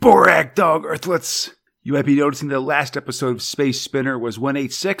Borak Dog Earthlets. You might be noticing the last episode of Space Spinner was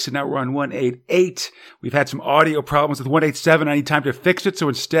 186, and now we're on 188. We've had some audio problems with 187. I need time to fix it, so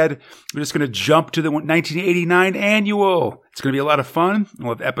instead, we're just going to jump to the 1989 annual. It's going to be a lot of fun. We'll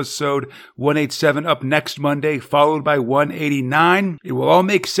have episode 187 up next Monday, followed by 189. It will all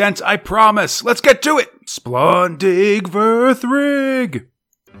make sense, I promise. Let's get to it. Splundig Verthrig.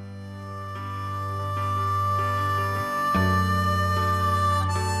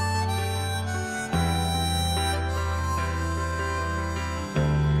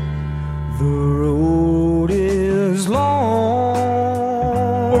 The road is long.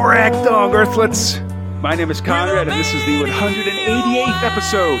 Borak Dog Earthlets. My name is Conrad, and this is the 188th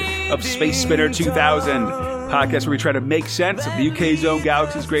episode of Space Spinner 2000, podcast where we try to make sense of the UK's own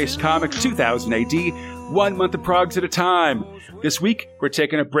galaxy's greatest comics, 2000 AD, 1 month of progs at a time. This week, we're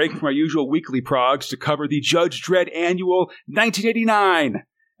taking a break from our usual weekly progs to cover the Judge Dredd Annual 1989.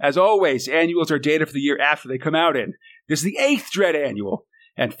 As always, annuals are dated for the year after they come out in. This is the 8th Dredd Annual,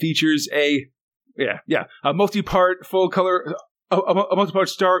 and features a multi-part full-color... A multi-part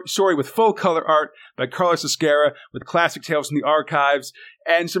story with full-color art by Carlos Ezquerra, with classic tales from the archives,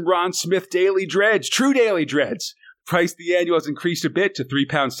 and some Ron Smith daily dreads, true daily dreads. Price of the annual has increased a bit to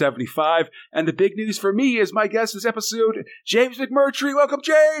 £3.75, and the big news for me is my guest this episode, James McMurtry. Welcome,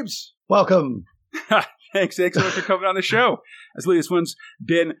 James! Welcome. Thanks so much for coming on the show. As this one's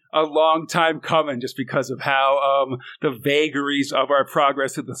been a long time coming just because of how the vagaries of our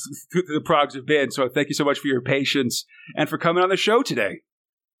progress through the progs have been. So thank you so much for your patience and for coming on the show today.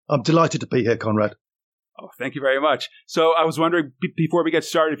 I'm delighted to be here, Conrad. Oh, thank you very much. So I was wondering, before we get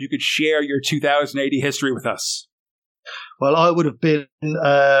started, if you could share your 2080 history with us. Well, I would have been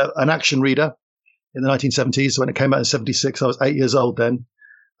an action reader in the 1970s. When it came out in 76, I was 8 years old then.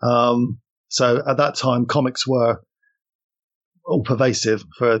 So at that time, comics were all pervasive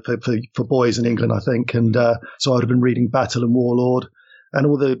for boys in England, I think. And so I would have been reading Battle and Warlord and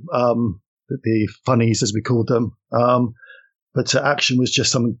all the funnies, as we called them. But action was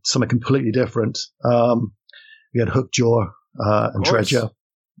just something completely different. We had Hookjaw and Dredger.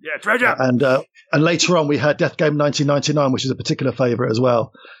 Yeah, Dredger. And later on, we had Death Game 1999, which is a particular favorite as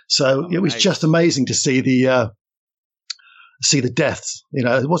well. So it was just amazing to see the deaths. You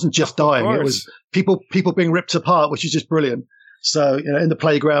know, it wasn't just dying; it was people being ripped apart, which is just brilliant. So, you know, in the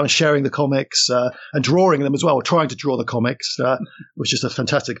playground, sharing the comics and drawing them as well, or trying to draw the comics, was just a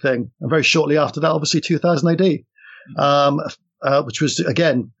fantastic thing. And very shortly after that, obviously 2000 AD, which was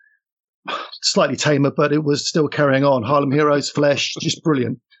again slightly tamer, but it was still carrying on. Harlem Heroes, Flesh, just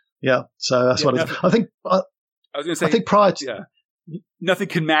brilliant. Yeah. So that's what I think. I was going to say, I think prior to nothing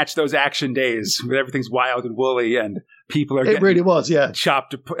can match those action days where everything's wild and woolly and people are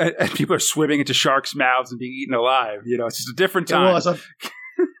chopped and people are swimming into sharks' mouths and being eaten alive. You know, it's just a different time. It was.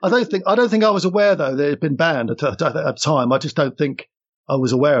 I don't think I was aware though that it had been banned at the time. I just don't think I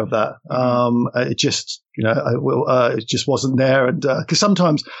was aware of that. It just, it just wasn't there. And because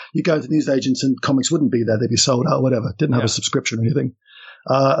sometimes you go to newsagents and comics wouldn't be there; they'd be sold out, or whatever. Didn't have a subscription or anything.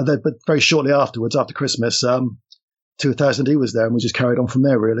 But very shortly afterwards, after Christmas, 2000 he was there, and we just carried on from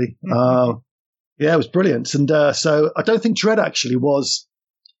there, really. It was brilliant. And so I don't think Dredd actually wasn't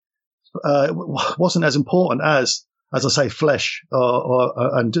as important as I say, Flesh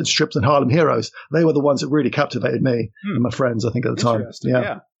and Strips and Harlem Heroes. They were the ones that really captivated me and my friends, I think, at the time.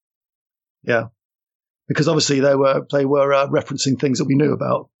 Yeah. Because obviously they were referencing things that we knew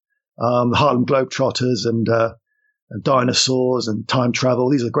about. The Harlem Globetrotters and dinosaurs and time travel.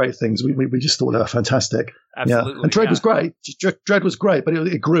 These are great things. We just thought they were fantastic. Absolutely. Yeah. And Dredd was great. Dredd was great, but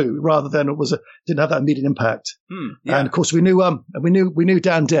it grew rather than didn't have that immediate impact. And of course we knew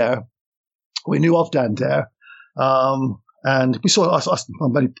Dan Dare. We knew of Dan Dare. And we sort of,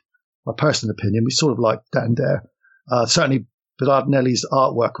 my personal opinion, we sort of liked Dan Dare. Certainly Bernardinelli's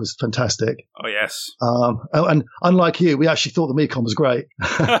artwork was fantastic. Oh, yes. And unlike you, we actually thought the Mekon was great.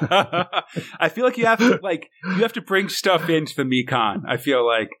 I feel like you have to bring stuff into the Mekon. I feel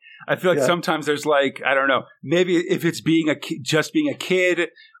like sometimes there's like, I don't know, maybe if it's just being a kid,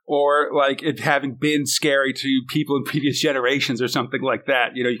 or like it having been scary to people in previous generations or something like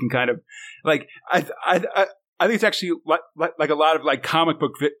that. You know, you can kind of like, I think it's actually like a lot of like comic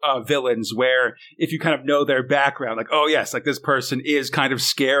book villains, where if you kind of know their background, like, oh yes, like this person is kind of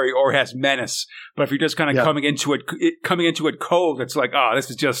scary or has menace. But if you're just kind of coming into it cold, it's like, oh,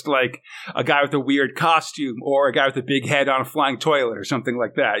 this is just like a guy with a weird costume or a guy with a big head on a flying toilet or something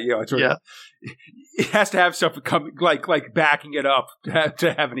like that. You know, it's it has to have stuff like backing it up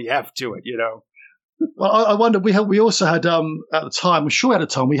to have any heft to it. You know. Well, I wonder. We also had at the time. I'm sure at the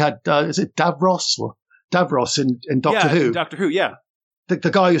time we had is it Davros in Doctor Who? Doctor Who, yeah.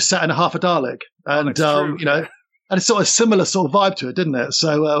 the guy who sat in a half a Dalek, and you know, and it's sort of similar sort of vibe to it, didn't it?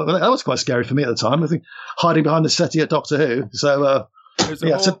 So that was quite scary for me at the time. I think hiding behind the settee at Doctor Who. So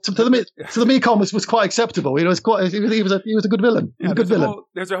yeah, so to the me comics was quite acceptable. You know, he was a good villain. He was a good villain.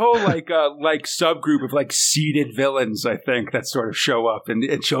 There's a whole like subgroup of like seated villains, I think, that sort of show up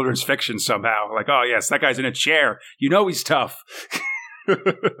in children's fiction somehow. Like, oh yes, that guy's in a chair. You know he's tough.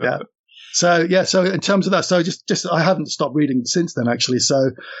 Yeah. So in terms of that, so just I haven't stopped reading since then actually.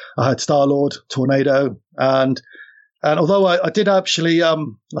 So I had Star-Lord, Tornado, and although I did actually, I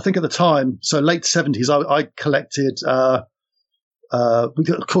think at the time, so late 70s, I collected.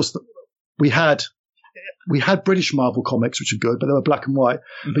 Of course, we had British Marvel comics, which were good, but they were black and white.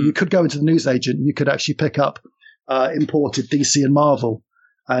 Mm-hmm. But you could go into the newsagent, and you could actually pick up imported DC and Marvel.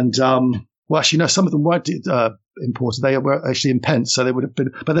 And well, actually, no, some of them weren't imported; they were actually in pence. So they would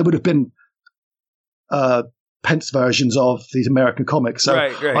have been pence versions of these American comics. So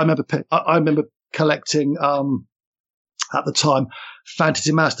right. I remember collecting at the time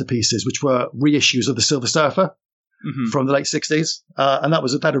Fantasy Masterpieces, which were reissues of the Silver Surfer. Mm-hmm. From the late 60s. And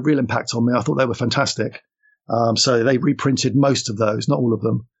that had a real impact on me. I thought they were fantastic. So they reprinted most of those, not all of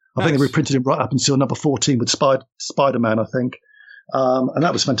them. I think they reprinted him right up until number 14 with Spider-Man, I think. And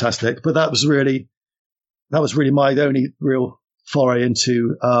that was fantastic. But that was really my only real foray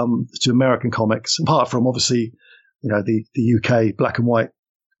into American comics, apart from obviously, you know, the UK black and white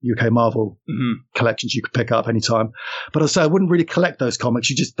UK Marvel collections you could pick up anytime. But I wouldn't really collect those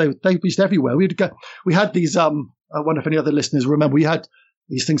comics. They were just everywhere. We had these, I wonder if any other listeners remember, we had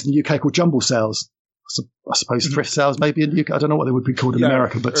these things in the UK called jumble sales. I suppose thrift sales maybe in the UK. I don't know what they would be called in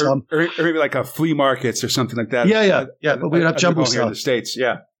America, but or maybe like a flea markets or something like that. Yeah. But we'd have jumble sales here in the States.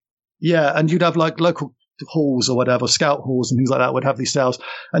 Yeah. Yeah, and you'd have like local halls or whatever, scout halls and things like that would have these sales,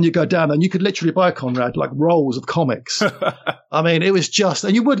 and you go down there and you could literally buy, Conrad, like rolls of comics. I mean, it was just,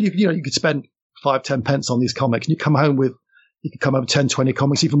 and you could spend 5-10 pence on these comics, and you could come home with 10, 20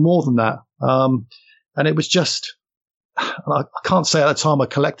 comics, even more than that. And it was just, I can't say at the time I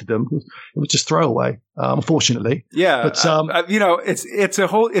collected them. It was just throwaway, unfortunately. Yeah, but you know,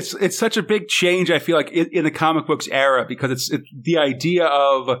 it's such a big change. I feel like in the comic books era, because it's the idea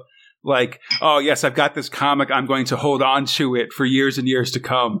of like, oh yes, I've got this comic, I'm going to hold on to it for years and years to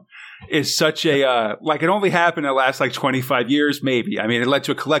come, is such a like, it only happened in the last like 25 years maybe. I mean, it led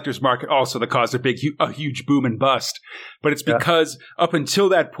to a collector's market also that caused a huge boom and bust. But it's because up until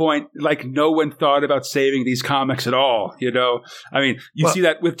that point, like, no one thought about saving these comics at all, you know? I mean, you see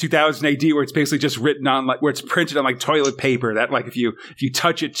that with 2000 AD where it's basically just written on like, where it's printed on like toilet paper that like if you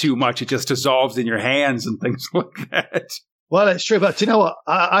touch it too much, it just dissolves in your hands and things like that. Well, it's true, but do you know what?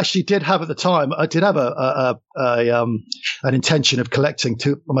 I actually did have at the time. I did have an intention of collecting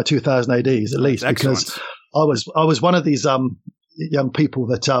my 2000 ADs at least. Excellent. Because I was one of these young people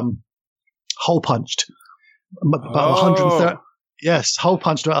that hole punched about 130. Yes, hole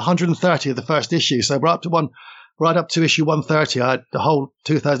punched about 130 of the first issue. So right up to issue 130, I had the whole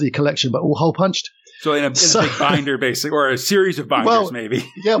 2000 AD collection, but all hole punched. So in a big binder, basically, or a series of binders, maybe.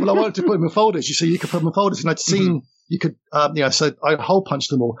 Yeah, well, I wanted to put them in folders. You see, you could put them in folders, and I'd seen. You could, so I hole punched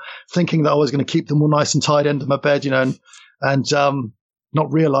them all, thinking that I was going to keep them all nice and tied into my bed, you know, and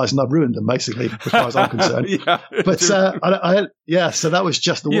not realizing I'd ruined them, basically, as far as I'm concerned. But so that was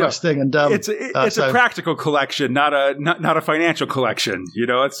just the worst thing. And it's a practical collection, not a financial collection. You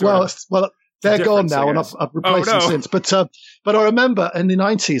know, it's well, they're gone now, and I've replaced them since. But I remember in the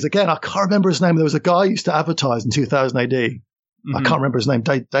 90s, again, I can't remember his name. There was a guy who used to advertise in 2000 AD. I can't remember his name.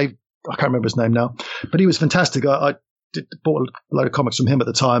 Dave. I can't remember his name now, but he was fantastic. I bought a load of comics from him at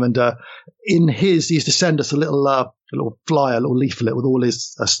the time, and he used to send us a little flyer, a little leaflet with all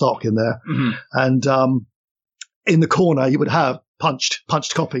his stock in there, and in the corner you would have punched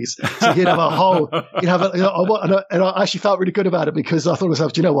copies. So he'd have and I actually felt really good about it because I thought to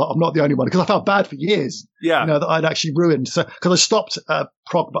myself, do you know what? I'm not the only one, because I felt bad for years. Yeah. You know, that I'd actually ruined. So, because I stopped I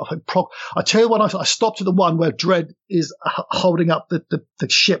tell you what, I stopped at the one where Dredd is holding up the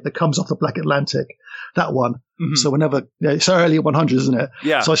ship that comes off the Black Atlantic. That one. Mm-hmm. So whenever, it's early 100, isn't it?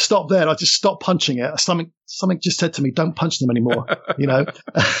 Yeah. So I stopped there and I just stopped punching it. Something just said to me, don't punch them anymore, you know?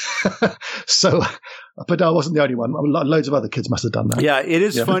 So, but I wasn't the only one. Loads of other kids must have done that. Yeah, it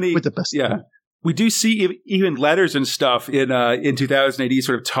is funny. With the best. Yeah. We do see even letters and stuff in 2000 AD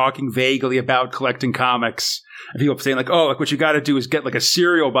sort of talking vaguely about collecting comics. And people saying like, oh, like what you got to do is get like a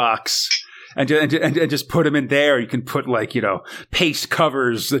cereal box and just put them in there. You can put like, you know, paste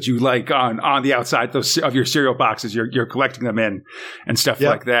covers that you like on the outside of your cereal boxes you're collecting them in and stuff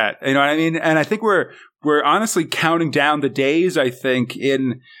like that. You know what I mean? And I think we're honestly counting down the days, I think,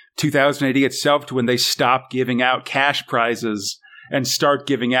 in 2000 AD itself to when they stopped giving out cash prizes and start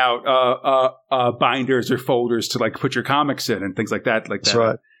giving out binders or folders to like put your comics in and things like that, That's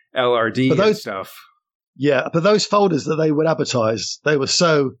right. LRD and stuff. Yeah, but those folders that they would advertise, they were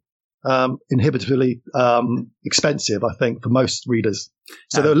so inhibitively expensive, I think, for most readers.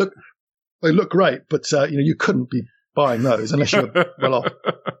 So they look great, but you couldn't be buying those unless you're well off.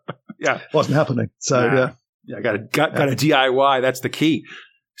 Yeah, it wasn't happening. So yeah, got a DIY. That's the key.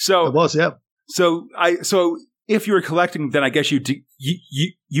 So it was, yeah. So if you were collecting, then I guess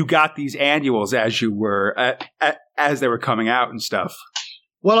you got these annuals as you were as they were coming out and stuff.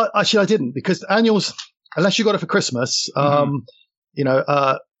 Well, actually, I didn't, because annuals, unless you got it for Christmas, they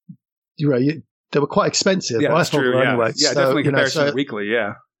were quite expensive. Yeah, well, that's true. Yeah, anyway. Yeah, so, definitely compared to weekly.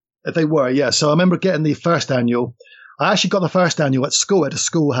 Yeah, they were. Yeah, so I remember getting the first annual. I actually got the first annual at school. At a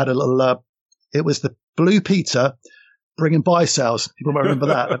school had a little. It was the Blue Peter bringing buy sales. People might remember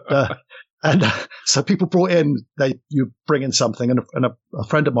that. And so people brought in. You bring in something, and a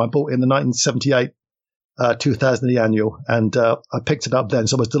friend of mine bought in the 1978. 2000 annual, and I picked it up then,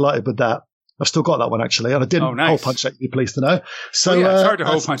 so I was delighted with that. I've still got that one, actually, and I didn't hole punch it, you'd be pleased to know. So it's hard to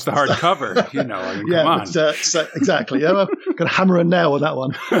hole punch the hardcover, come on. So exactly. I'm going to hammer a nail on that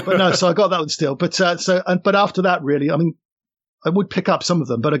one. But no, so I got that one still. But but after that, really, I mean, I would pick up some of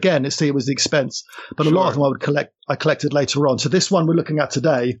them, but again, it was the expense. But a lot of them I would collect. I collected later on. So this one we're looking at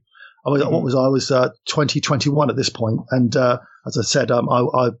today, I was 2021 at this point, and as I said, I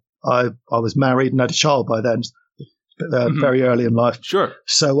was married and had a child by then, very early in life. Sure.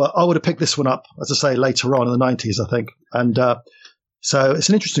 So I would have picked this one up, as I say, later on in the 90s, I think. And so it's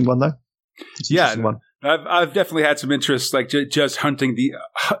an interesting one, though. One. I've definitely had some interest, like just hunting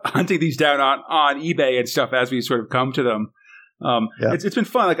these down on eBay and stuff as we sort of come to them. It's been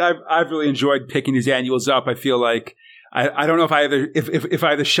fun. Like I've really enjoyed picking these annuals up. I feel like I don't know if I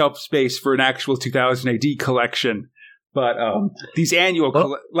have the shelf space for an actual 2000 AD collection. But these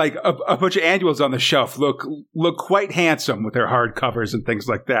like a bunch of annuals on the shelf look quite handsome with their hard covers and things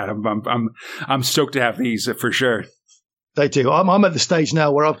like that. I'm stoked to have these for sure. They do. I'm at the stage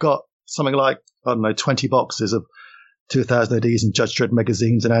now where I've got something like 20 boxes of 2000 ADs and Judge Dredd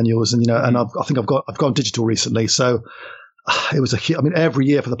magazines and annuals, and and I think I've gone digital recently. So it was every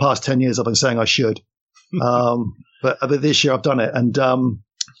year for the past 10 years I've been saying I should, but this year I've done it, and.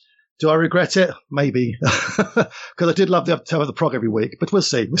 Do I regret it? Maybe, because I did love the Time of the Prog every week. But we'll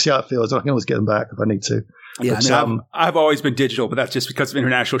see. We'll see how it feels. I can always get them back if I need to. Yeah, but, I've always been digital, but that's just because of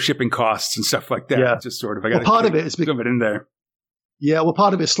international shipping costs and stuff like that. Yeah. Just sort of. I got part of it is because it in there. Yeah, well,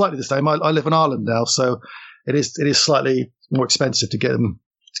 part of it is slightly the same. I live in Ireland now, so it is slightly more expensive to get them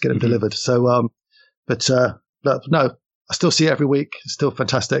delivered. So, but no, I still see it every week. It's still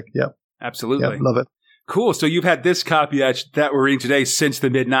fantastic. Yeah, absolutely, yeah, love it. Cool. So you've had this copy that we're reading today since the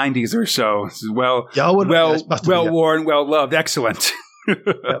mid 90s or so. Well worn, well loved. Excellent.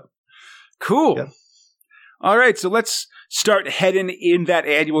 Yep. Cool. Yep. All right. So let's start heading in that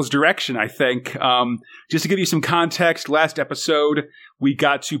annual's direction, I think. Just to give you some context, last episode, we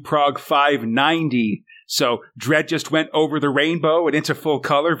got to Prog 590. So Dredd just went over the rainbow and into full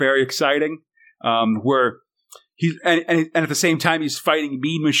color. Very exciting. And at the same time, he's fighting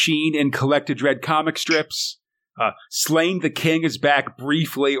Mean Machine in collected Dredd comic strips. Slain the King is back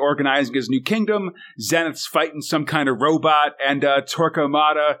briefly, organizing his new kingdom. Zenith's fighting some kind of robot, and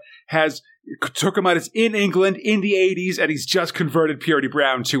Torquemada is in England in the 80s, and he's just converted Purity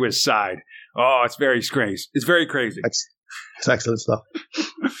Brown to his side. Oh, it's very crazy. It's very crazy. It's excellent stuff.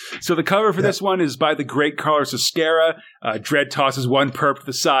 So the cover for this one is by the great Carlos Oscara. Dredd tosses one perp to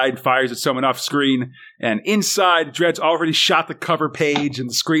the side, fires at someone off screen, and inside, Dredd's already shot the cover page, and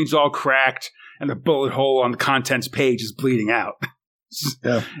the screen's all cracked, and the bullet hole on the contents page is bleeding out.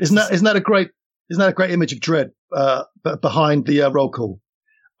 Yeah, isn't that a great image of Dredd behind the roll call?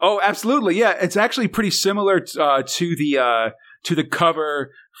 Oh, absolutely. Yeah, it's actually pretty similar to the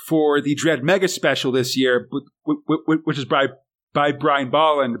cover for the Dredd Mega Special this year, which is by Brian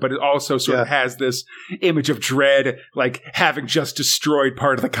Bolland, but it also sort of has this image of Dredd like having just destroyed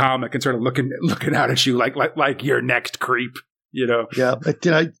part of the comic and sort of looking out at you like your next creep, Yeah,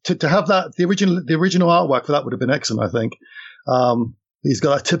 to have that the original artwork for that would have been excellent. I think he's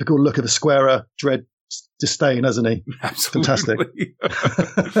got that typical look of a squarer Dredd disdain, hasn't he? Absolutely.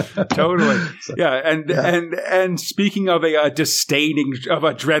 Fantastic. Totally. Yeah. And speaking of a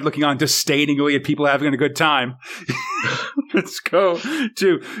Dredd looking on disdainingly at people having a good time, let's go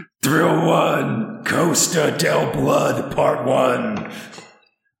to Thrill 1, Costa del Blood, Part 1.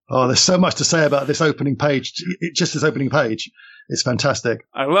 Oh, there's so much to say about this opening page. Just this opening page. It's fantastic.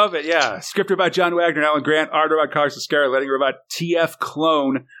 I love it, yeah. Script about John Wagner and Alan Grant, art about Carlos Oscara, letting her about TF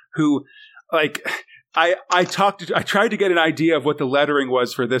Clone, who, like, I tried to get an idea of what the lettering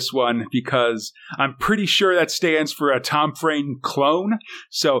was for this one because I'm pretty sure that stands for a Tom Frame clone.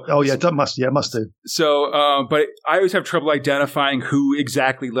 So that must do. So, but I always have trouble identifying who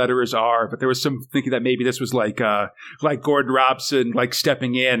exactly letterers are. But there was some thinking that maybe this was like Gordon Robson, like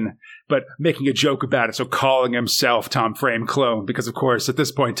stepping in, but making a joke about it. So calling himself Tom Frame clone because, of course, at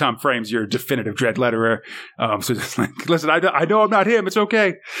this point, Tom Frame's your definitive Dredd letterer. So just like, listen, I know I'm not him. It's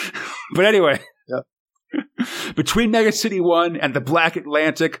okay. But anyway. Between Mega City 1 and the Black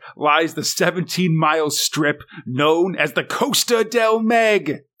Atlantic lies the 17-mile strip known as the Costa del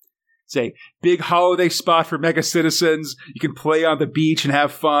Meg. It's a big holiday spot for mega citizens. You can play on the beach and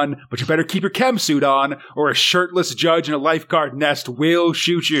have fun, but you better keep your chem suit on or a shirtless judge in a lifeguard nest will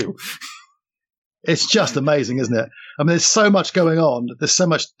shoot you. It's just amazing, isn't it? I mean, there's so much going on. There's so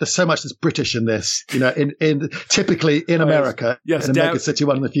much that's British in this, in typically in America, yes, in a mega city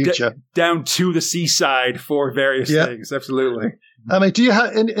one in the future. Down to the seaside for various things. Absolutely. I mean, do you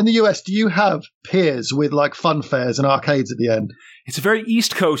have in the US, do you have piers with like fun fairs and arcades at the end? It's a very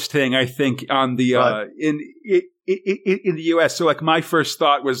East Coast thing, I think, on the in the US. So like my first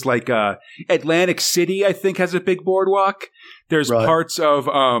thought was like Atlantic City, I think, has a big boardwalk. There's parts of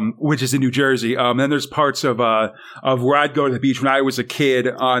which is in New Jersey. Then there's parts of where I'd go to the beach when I was a kid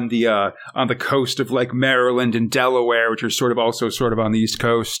on the coast of like Maryland and Delaware, which are sort of on the East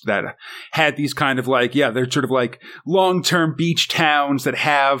Coast that had these kind of like they're sort of like long-term beach towns that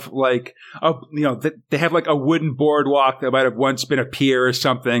have like they have like a wooden boardwalk that might have once been a pier or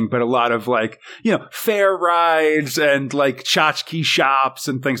something, but a lot of like fair rides and like tchotchke shops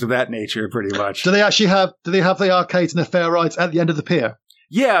and things of that nature, pretty much. Do they have the arcades and the fair rides at the end of the pier?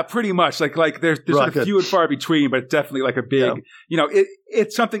 Yeah, pretty much. Like there's sort of few and far between, but definitely like a big,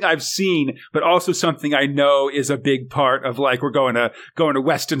 it's something I've seen, but also something I know is a big part of like we're going to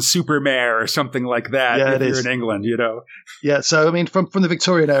Weston-super-Mare or something like that if you're in England, Yeah, so I mean, from the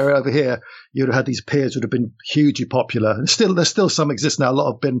Victorian era over here, you'd have had these piers would have been hugely popular. And there's still some exist now. A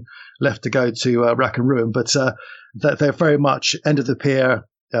lot have been left to go to rack and ruin, but they're very much end of the pier,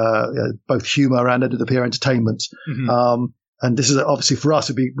 both humor and end of the pier entertainment. Mm-hmm. And this is obviously for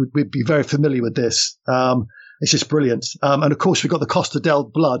us, we'd be very familiar with this. It's just brilliant. And of course, we've got the Costa del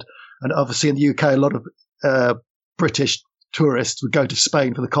Blood. And obviously in the UK, a lot of British tourists would go to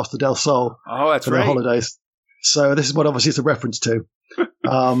Spain for the Costa del Sol for their holidays. So this is what obviously it's a reference to.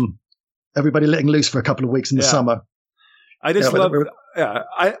 Everybody letting loose for a couple of weeks in the summer. I just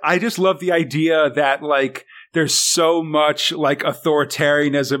love the idea that like there's so much like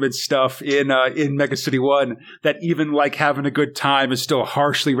authoritarianism and stuff in Mega City 1 that even like having a good time is still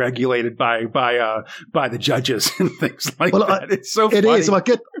harshly regulated by the judges and things like that. It's so funny. It is.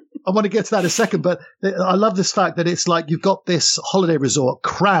 I want to get to that in a second, but I love this fact that it's like you've got this holiday resort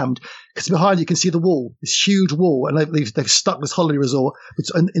crammed because behind you can see the wall, this huge wall, and they've stuck this holiday resort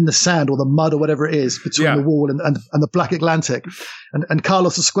in the sand or the mud or whatever it is between the wall and the Black Atlantic. And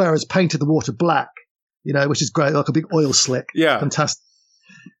Carlos Esquer has painted the water black, which is great, like a big oil slick. Yeah. Fantastic.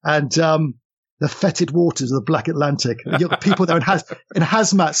 And the fetid waters of the Black Atlantic. And you've got people there in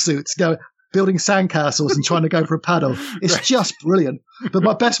hazmat suits building sandcastles and trying to go for a paddle. It's just brilliant. But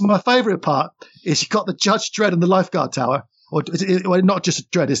my favourite part is you've got the Judge Dredd and the lifeguard tower. Or not just a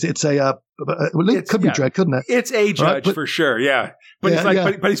Dredd, it's it could be Dredd, couldn't it? It's a judge for sure, yeah. But he's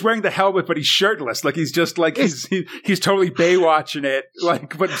but he's wearing the helmet, but he's shirtless. Like he's just like he's totally Baywatching it,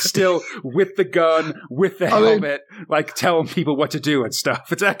 like, but still with the gun, with the helmet, like telling people what to do and stuff.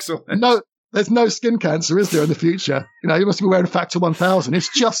 It's excellent. No, there's no skin cancer, is there, in the future? You must be wearing Factor 1000. It's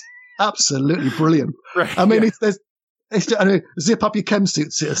just absolutely brilliant. Right, I mean, zip up your chem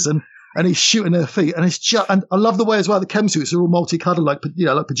suit, citizen, and he's shooting her feet, and it's just. And I love the way as well the chem suits are all multicolored, like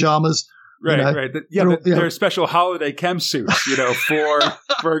pajamas. Right, right. They're special holiday chem suits,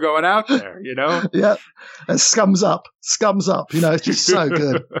 for going out there, Yeah, and scums up. It's just so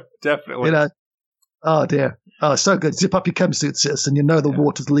good. Definitely. Oh dear. Oh, so good. Zip up your chem suit, citizen. The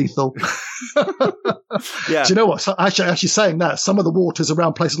water's lethal. Yeah. Do you know what? So actually saying that, some of the waters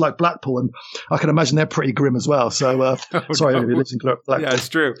around places like Blackpool, and I can imagine they're pretty grim as well. So, sorry, anybody lives in Blackpool. Yeah, it's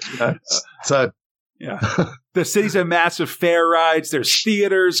true. Yeah. The city's a massive fair rides. There's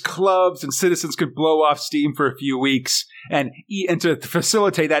theaters, clubs, and citizens could blow off steam for a few weeks. And to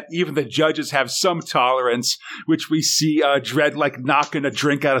facilitate that, even the judges have some tolerance, which we see Dredd like knocking a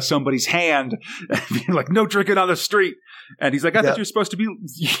drink out of somebody's hand, like no drinking on the street. And he's like, I thought you're supposed to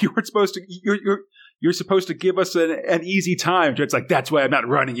give us an easy time. Dredd's like, that's why I'm not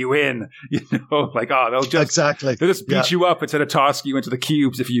running you in. Like, they'll just beat you up instead of tossing you into the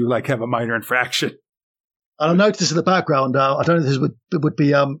cubes if you like have a minor infraction. And I noticed in the background, I don't know if this would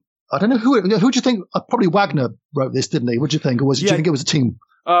be I don't know who do you think? Probably Wagner wrote this, didn't he? What do you think? Or do you think it was a team?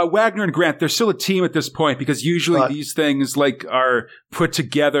 Wagner and Grant, they're still a team at this point because usually these things like are put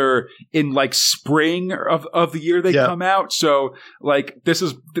together in like spring of the year they come out. So like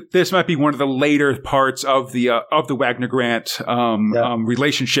this might be one of the later parts of the Wagner Grant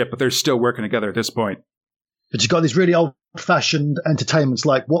relationship, but they're still working together at this point. But you got these really old fashioned entertainments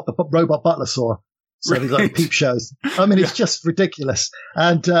like What the Robot Butler Saw. So these like peep shows. I mean, it's just ridiculous,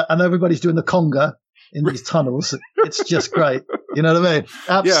 and everybody's doing the conga in these tunnels. It's just great. You know what I mean?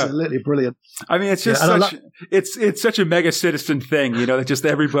 Absolutely brilliant. I mean, it's just it's such a mega citizen thing, you know, that just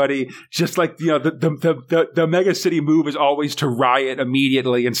everybody, just like, you know, the mega city move is always to riot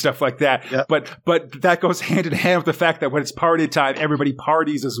immediately and stuff like that. Yeah. But that goes hand in hand with the fact that when it's party time, everybody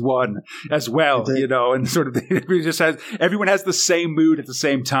parties as one as well, Indeed. You know, and sort of everyone has the same mood at the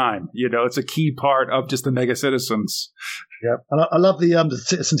same time. You know, it's a key part of just the mega citizens. Yeah. And I love the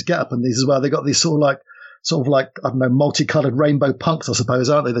citizens get up in these as well. They got these sort of like, I don't know, multicolored rainbow punks, I suppose,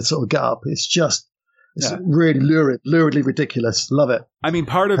 aren't they? That sort of get up. It's really luridly ridiculous. Love it. I mean,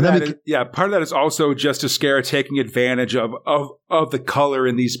 part of that is also just Ascara taking advantage of the color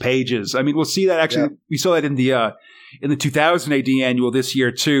in these pages. I mean, we'll see that actually. Yeah. We saw that in the 2000 AD annual this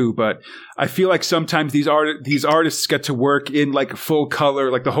year too. But I feel like sometimes these artists get to work in like full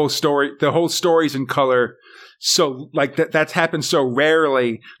color, like the whole story's in color. So like that's happened so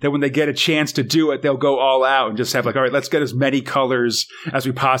rarely that when they get a chance to do it, they'll go all out and just have like, all right, let's get as many colors as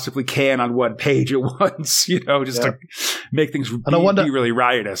we possibly can on one page at once, you know, just to make things be really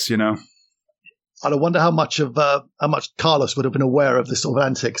riotous, you know. And I wonder how much Carlos would have been aware of this sort of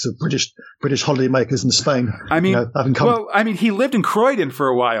antics of British holidaymakers in Spain. I mean, he lived in Croydon for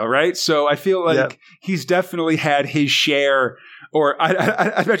a while, right? So I feel like he's definitely had his share. Or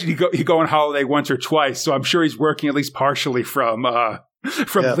I imagine he'd go on holiday once or twice, so I'm sure he's working at least partially from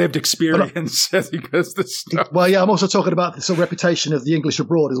lived experience as he goes this stuff. Well, yeah, I'm also talking about the sort of reputation of the English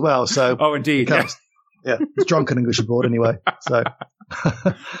abroad as well. So, indeed, he's drunk in English abroad anyway. So,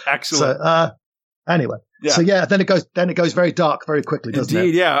 excellent. So, anyway. Yeah. So then it goes very dark very quickly, doesn't it?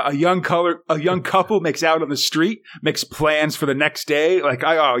 Indeed, yeah. A young couple makes out on the street, makes plans for the next day. Like,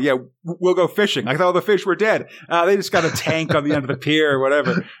 we'll go fishing. I thought the fish were dead. They just got a tank on the end of the pier or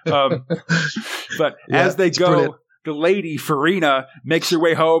whatever. But as they go, brilliant. The lady, Farina, makes her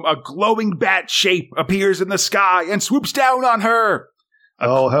way home. A glowing bat shape appears in the sky and swoops down on her.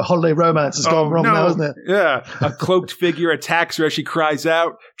 Her holiday romance has gone wrong now, hasn't it? Yeah. A cloaked figure attacks her as she cries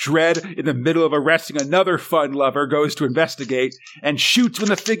out. Dredd, in the middle of arresting another fun lover, goes to investigate and shoots when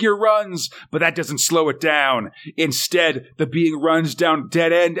the figure runs, but that doesn't slow it down. Instead, the being runs down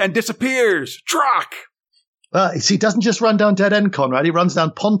dead end and disappears. Drock! He doesn't just run down dead end, Conrad. He runs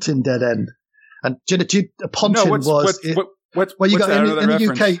down Pontin dead end. And Pontin you got in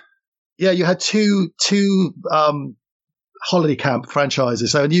the UK. Yeah, you had two holiday camp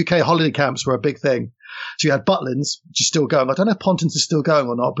franchises. So in the UK, holiday camps were a big thing. So you had Butlins, which is still going. I don't know if Pontins is still going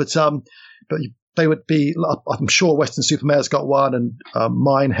or not, but they would be, I'm sure Weston-super-Mare's got one, and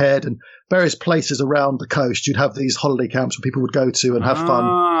Minehead and various places around the coast. You'd have these holiday camps where people would go to and have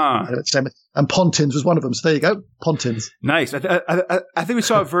fun. And Pontins was one of them. So there you go, Pontins. Nice. I think we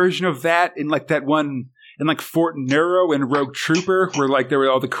saw a version of that in like that one in like Fort Nero in Rogue Trooper, where like there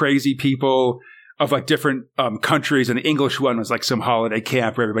were all the crazy people of like different countries, and the English one was like some holiday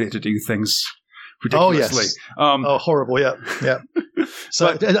camp where everybody had to do things ridiculously. Oh, yes. Horrible, yeah. So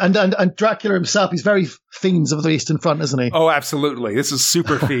and Dracula himself, he's very Fiends of the Eastern Front, isn't he? Oh, absolutely. This is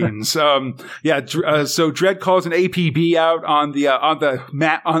super Fiends. So Dredd calls an APB out on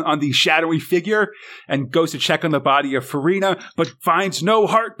the shadowy figure and goes to check on the body of Farina, but finds no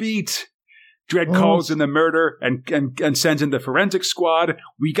heartbeat. Dredd calls in the murder and sends in the forensic squad.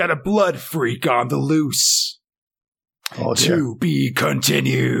 We got a blood freak on the loose. To be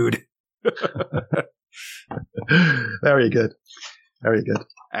continued. Very good. Very good.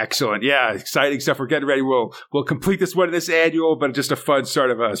 Excellent. Yeah, exciting stuff. We're getting ready. We'll complete this one in this annual, but just a fun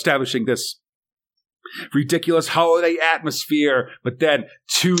start of establishing this ridiculous holiday atmosphere. But then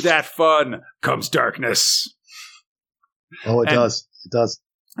to that fun comes darkness. Oh, it does. It does.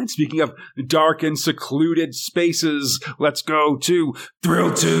 And speaking of dark and secluded spaces, let's go to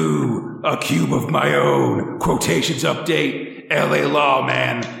Thrill 2, A Cube of My Own, Quotations Update, LA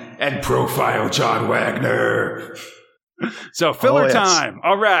Lawman, and Profile John Wagner. So filler time.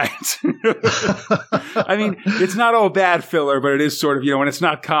 All right. I mean, it's not all bad filler, but it is sort of, when it's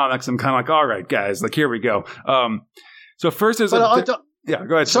not comics, I'm kind of like, all right, guys, like, here we go. So first there's go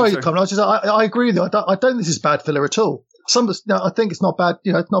ahead. Sorry. I agree with you. I don't think this is bad filler at all. I think it's not bad.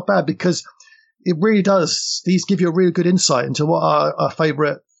 It's not bad because it really does. These give you a really good insight into what our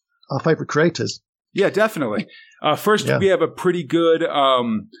favorite our favorite creators. Yeah, definitely. First, we have a pretty good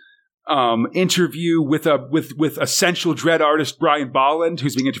interview with essential Dread artist Brian Bolland,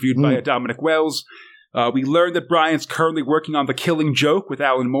 who's being interviewed by Dominic Wells. We learned that Brian's currently working on The Killing Joke with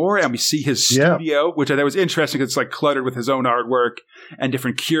Alan Moore, and we see his studio, which I thought was interesting because it's like cluttered with his own artwork and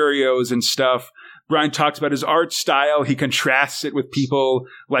different curios and stuff. Brian talks about his art style. He contrasts it with people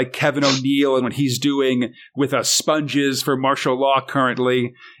like Kevin O'Neill and what he's doing with Sponges for Martial Law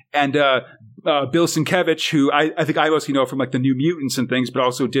currently. And Bill Sienkiewicz, who I think I mostly know from like the New Mutants and things, but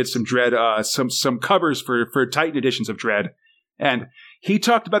also did some Dread, some covers for Titan editions of Dread. And he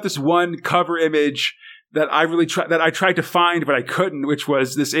talked about this one cover image that I tried to find, but I couldn't, which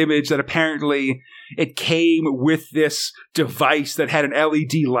was this image that apparently it came with this device that had an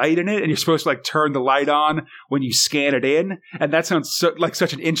LED light in it, and you're supposed to like turn the light on when you scan it in. And that sounds like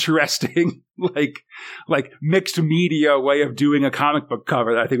such an interesting, like mixed media way of doing a comic book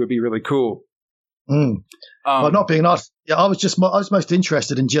cover that I think would be really cool. Well, not being honest, I was most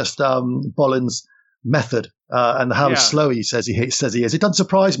interested in just Bolland's method and how slow he says he is. It doesn't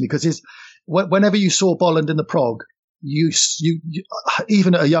surprise me because whenever you saw Bolland in the prog, you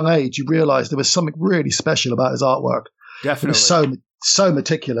even at a young age you realised there was something really special about his artwork. Definitely, it was so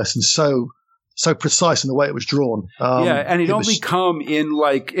meticulous and so precise in the way it was drawn. And it'd only come in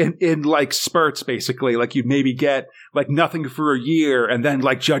like spurts, basically. Like you'd maybe get like nothing for a year, and then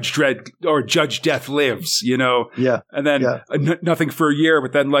like Judge Dredd or Judge Death Lives, you know? Yeah. And then nothing for a year,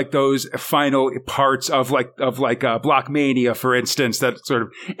 but then like those final parts of Blockmania, for instance, that sort of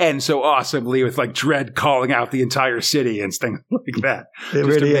end so awesomely with like Dredd calling out the entire city and things like that. It Just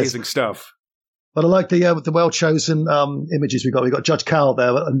really amazing stuff. But I like the well-chosen images we got. We got Judge Cal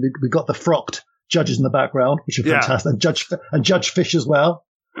there, and we got the frocked judges in the background, which are fantastic, and Judge Fish as well,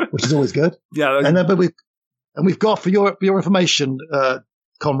 which is always good. Yeah, and we've got for your information,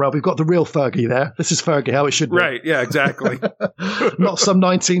 Conrad, we've got the real Fergie there. This is Fergie, how it should be. Right? Yeah, exactly. not some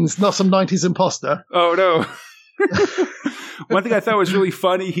 90s imposter. Oh no. One thing I thought was really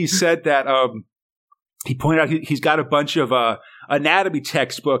funny, he said that he pointed out he's got a bunch of anatomy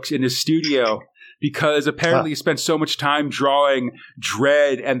textbooks in his studio, because apparently he spent so much time drawing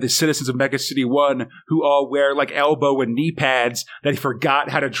Dredd and the citizens of Mega City 1, who all wear like elbow and knee pads, that he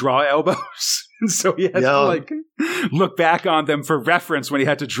forgot how to draw elbows. So he has to like look back on them for reference when he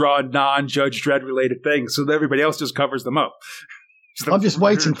had to draw non-Judge Dredd related things. So that everybody else just covers them up. So I'm just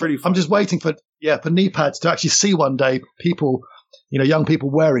waiting for knee pads to actually see one day people, young people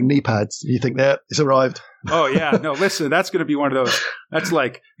wearing knee pads. You think it's arrived? Oh yeah, no. Listen, that's going to be one of those. That's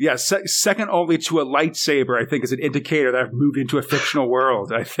like, second only to a lightsaber. I think is an indicator that I've moved into a fictional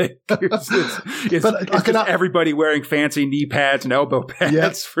world. I think it's everybody wearing fancy knee pads and elbow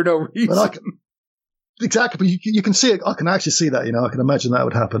pads for no reason. Exactly, but you can see it. I can actually see that. I can imagine that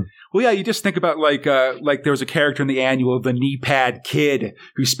would happen. Well, yeah, you just think about like there was a character in the annual, the Knee Pad Kid,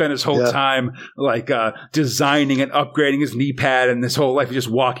 who spent his whole time designing and upgrading his knee pad, and this whole life just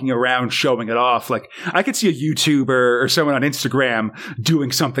walking around showing it off. Like I could see a YouTuber or someone on Instagram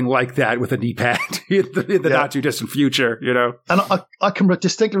doing something like that with a knee pad in the not too distant future. And I can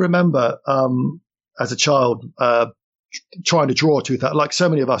distinctly remember as a child. Trying to draw like so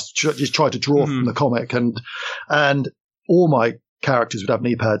many of us just tried to draw from the comic, and all my characters would have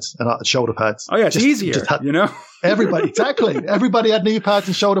knee pads and shoulder pads. Oh yeah, it's easier, Everybody, exactly. Everybody had knee pads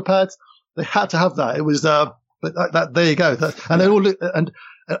and shoulder pads. They had to have that. It was there you go. And they all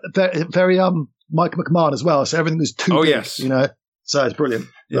very Mike McMahon as well. So everything was too big, yes. So it's brilliant.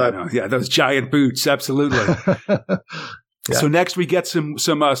 Yeah, those giant boots, absolutely. Yeah. So next we get some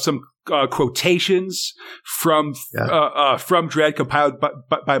quotations from Dredd compiled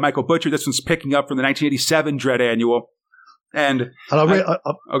by Michael Butcher. This one's picking up from the 1987 Dredd annual. And go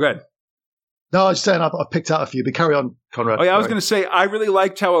ahead. No, I was saying I picked out a few, but carry on, Conrad. Oh yeah, I was going to say I really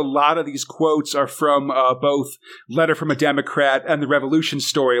liked how a lot of these quotes are from both Letter from a Democrat and the Revolution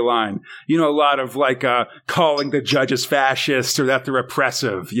storyline. A lot of like calling the judges fascist or that they're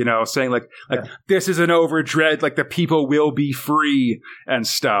oppressive. Saying like this isn't over, Dredd. Like the people will be free and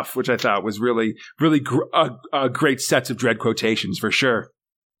stuff, which I thought was really great sets of Dredd quotations for sure.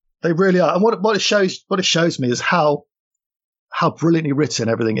 They really are, and what it shows me is how brilliantly written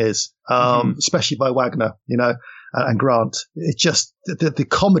everything is, especially by Wagner, and Grant. It's just the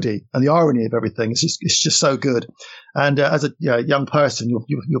comedy and the irony of everything. It's just so good. And as a young person,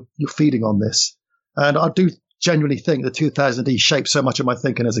 you're feeding on this. And I do genuinely think that 2000 AD shaped so much of my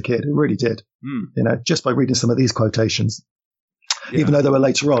thinking as a kid. It really did. Just by reading some of these quotations, even though they were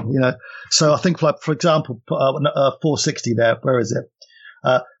later on. So I think, for example, 460 there. Where is it?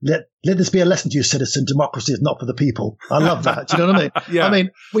 let this be a lesson to you, citizen. Democracy is not for the people. I love that. Do you know what I mean? Yeah. I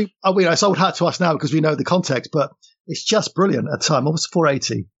mean, it's old hat to us now because we know the context, but it's just brilliant at the time. What was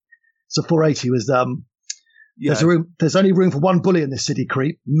 480? So 480 was, there's only room for one bully in this city,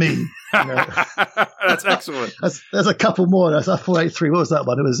 creep. Me. You know? That's excellent. There's a couple more. That's 483. What was that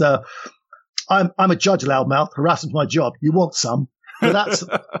one? It was, I'm a judge, loudmouth. Harassment's my job. You want some? But that's,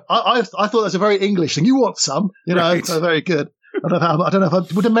 I thought that's a very English thing. You want some? You know, Right. so very good. I don't know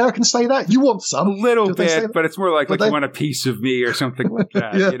if would Americans say that? You want some? A little Do they say bit, that? but it's more like They- you want a piece of me or something like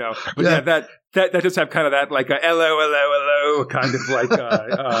that, Yeah. you know. But Yeah. that does have kind of that like a hello kind of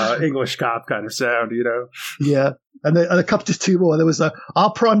like English cop kind of sound, you know. Yeah. And a couple, just two more. There was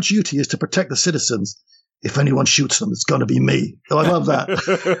our prime duty is to protect the citizens. If anyone shoots them, it's going to be me. So I love that.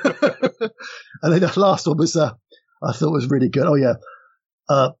 And then the last one was, I thought was really good. Oh yeah.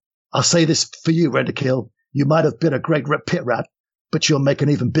 I'll say this for you, Renderkill. You might have been a great pit rat, but you'll make an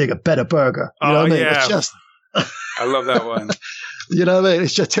even bigger, better burger. You know what I mean? Yeah. It's just, I love that one. you know what I mean?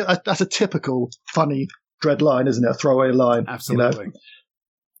 It's just, that's a typical funny Dredd line, isn't it? A throwaway line. Absolutely. You know?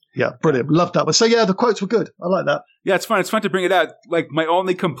 Yeah, brilliant. Love that one. So yeah, the quotes were good. I like that. Yeah, it's fun. It's fun to bring it out. Like, my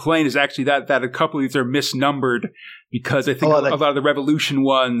only complaint is actually that a couple of these are misnumbered because I think a lot of the Revolution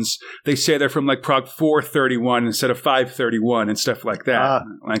ones, they say they're from like Prague 431 instead of 531 and stuff like that.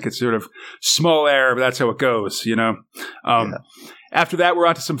 Like, it's sort of small error, but that's how it goes, you know? After that, we're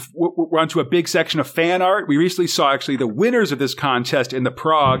onto a big section of fan art. We recently saw actually the winners of this contest in the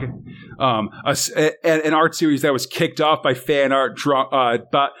Prague, an art series that was kicked off by fan art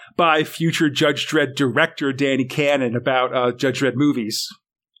by future Judge Dredd director Danny Cannon about Judge Dredd movies.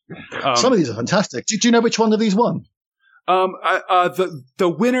 Some of these are fantastic. Do you know which one of these won?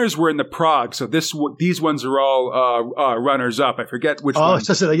 The winners were in the Prague, so these ones are all runners up. I forget which one. Oh,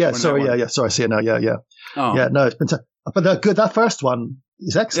 sorry. Yeah. Sorry, I see it now. Yeah. Oh. Yeah, no, it's been but they're good. That first one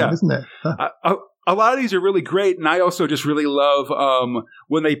is excellent, isn't it? A lot of these are really great, and I also just really love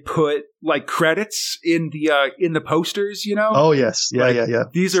when they put like credits in the posters. You know? Oh yes, yeah.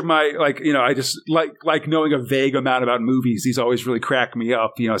 These are my I just like knowing a vague amount about movies. These always really crack me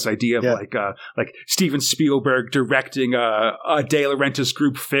up. You know, this idea of like Steven Spielberg directing a De Laurentiis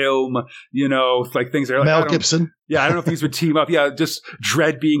group film. You know, like things that are like Mel Gibson. Yeah, I don't know if these would team up. Yeah, just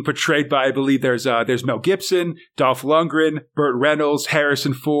Dredd being portrayed by, I believe there's Mel Gibson, Dolph Lundgren, Burt Reynolds,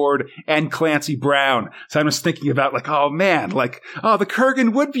 Harrison Ford, and Clancy Brown. So I'm just thinking about like, oh man, like, the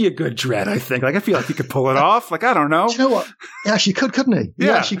Kurgan would be a good Dredd, I think. Like, I feel like he could pull it off. Like, I don't know. Do you know what? Yeah, she could, couldn't he?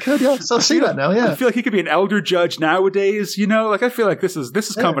 Yeah, she could. Yeah, so I see that now. Yeah, I feel like he could be an elder judge nowadays. You know, like I feel like this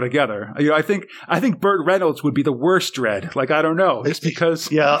is coming together. You know, I think Burt Reynolds would be the worst Dredd. Like, I don't know, just because.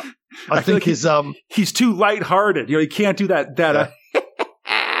 Yeah. I think like he's too lighthearted. You know, he can't do that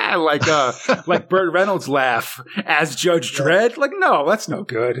like Burt Reynolds laugh as Judge Dredd. Like, no, that's no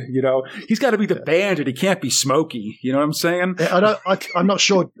good. You know, he's got to be the bandit. He can't be Smokey. You know what I'm saying? I'm not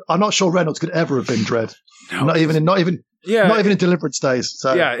sure. I'm not sure Reynolds could ever have been Dredd. No. Not even in Deliverance days.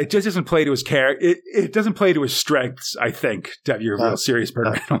 So. Yeah, it just doesn't play to his character. It doesn't play to his strengths, I think, to have your real serious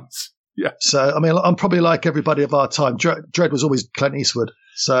Burt Reynolds. Yeah. So, I mean, I'm probably like everybody of our time. Dredd was always Clint Eastwood.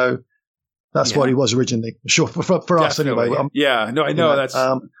 So that's what he was originally. Sure, for us anyway. I know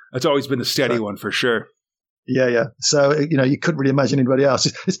that's always been the steady one for sure. Yeah. So, you know, you couldn't really imagine anybody else.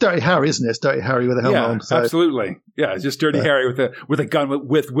 It's Dirty Harry, isn't it? It's Dirty Harry with a helmet on. So. Absolutely. Yeah, it's just Dirty Harry with a gun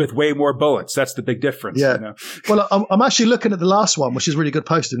with way more bullets. That's the big difference. Yeah. You know? Well, I'm actually looking at the last one, which is really good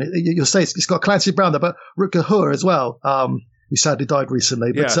posting. You'll say it's got Clancy Brown there, but Rutger Hauer as well. Who sadly died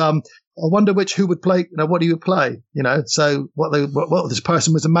recently. But I wonder who would play, you know, what he would play, you know, so what this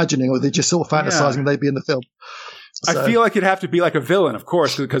person was imagining, or they just sort of fantasizing they'd be in the film. So. I feel like it'd have to be like a villain, of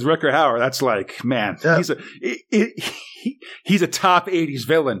course, because Rutger Hauer, that's like, man, he's a top 80s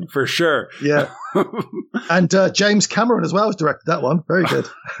villain for sure. Yeah. And James Cameron as well has directed that one. Very good.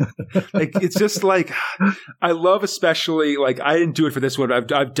 Like, it's just like, I love especially, like, I didn't do it for this one.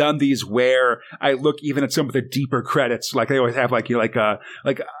 I've done these where I look even at some of the deeper credits. Like, they always have like, you know,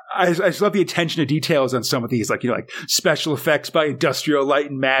 I just love the attention to details on some of these, like, you know, like special effects by Industrial Light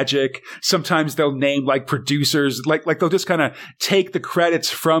and Magic. Sometimes they'll name like producers, like they'll just kind of take the credits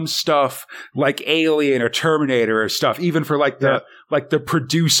from stuff like Alien or Terminator or stuff, even for like the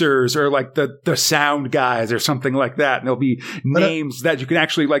producers or like the sound guys or something like that. And there'll be names that you can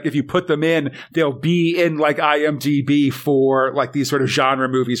actually, like, if you put them in, they'll be in like IMDb for like these sort of genre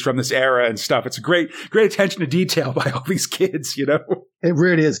movies from this era and stuff. It's a great attention to detail by all these kids, you know? It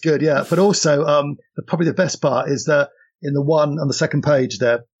really is good, yeah. But also, probably the best part is that in the one on the second page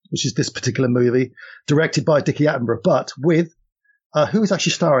there, which is this particular movie, directed by Dickie Attenborough, but with who is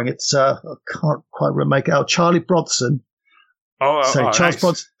actually starring? It's I can't quite make it out. Charlie Bronson Charles nice.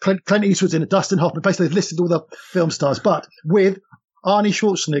 Bronson, Clint Eastwood's in it, Dustin Hoffman. Basically, they've listed all the film stars, but with Arnie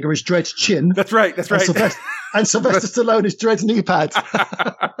Schwarzenegger as Dred's chin. That's right. And Sylvester Stallone as Dred's knee pads.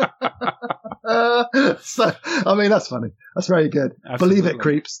 So, I mean, that's funny. That's very good. Absolutely. Believe it,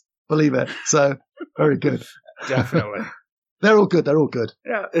 creeps. Believe it. So, very good. Definitely. They're all good. They're all good.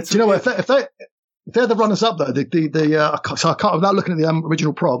 Yeah. Do you know what? If they're the runners up, though, so I can't, without looking at the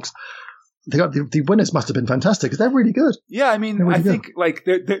original progs, the winners must have been fantastic because they're really good. Yeah, I mean, really I think like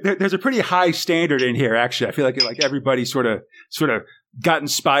there's a pretty high standard in here. Actually, I feel like everybody sort of got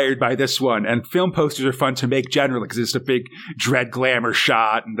inspired by this one. And film posters are fun to make generally because it's a big Dredd glamour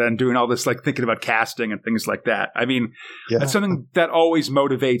shot, and then doing all this like thinking about casting and things like that. I mean, that's something that always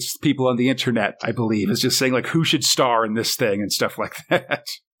motivates people on the internet. I believe is just saying like who should star in this thing and stuff like that.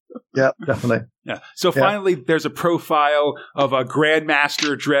 Yeah, definitely. Yeah. So finally, there's a profile of a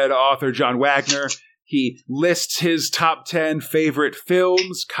Grandmaster Dredd author, John Wagner. He lists his top 10 favorite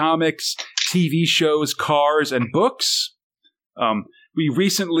films, comics, TV shows, cars, and books. We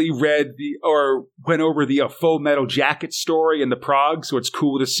recently went over the Full Metal Jacket story in the prog, so it's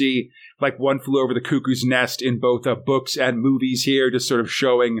cool to see like One Flew Over the Cuckoo's Nest in both books and movies here, just sort of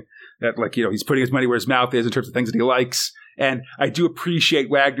showing that like, you know, he's putting his money where his mouth is in terms of things that he likes. And I do appreciate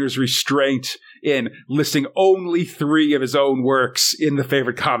Wagner's restraint in listing only 3 of his own works in the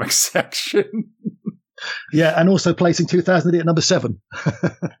favorite comics section. Yeah, and also placing 2008 at number 7.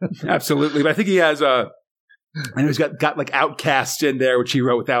 Absolutely. But I think he has I know he's got like Outcast in there, which he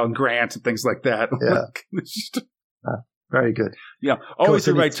wrote with Alan Grant and things like that. Yeah. Very good. Yeah. Always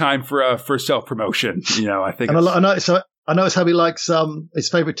the right time for self-promotion. You know, I think. And I notice how he likes his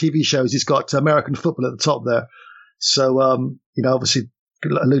favorite TV shows. He's got American football at the top there. So, you know, obviously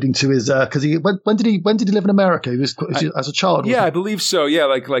alluding to his, cause when did he live in America? He was as a child. Yeah, I believe so.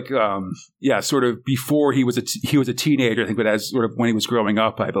 Yeah. Sort of before he was a teenager, I think, but as sort of when he was growing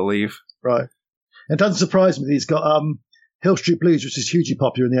up, I believe. Right. It doesn't surprise me that he's got, Hill Street Blues, which is hugely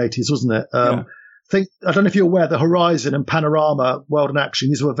popular in the 80s, wasn't it? I don't know if you're aware that Horizon and Panorama, World in Action,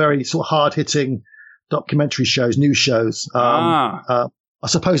 these were very sort of hard hitting documentary shows, news shows. I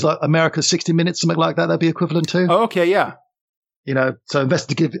suppose like America's 60 Minutes, something like that, that'd be equivalent to. Oh, okay, yeah. You know, so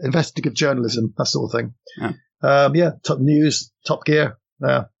investigative journalism, that sort of thing. Yeah, Top News, Top Gear,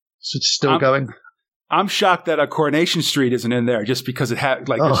 so it's still going. I'm shocked that Coronation Street isn't in there just because it had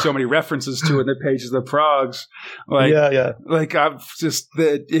there's so many references to it in the pages of the progs. Like I'm just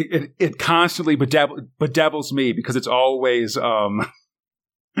it constantly bedevils me because it's always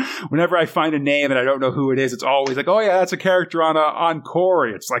whenever I find a name and I don't know who it is, it's always like, oh yeah, that's a character on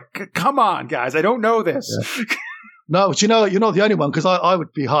Corey. It's like, come on, guys, I don't know this. Yeah. No, but you're not the only one because I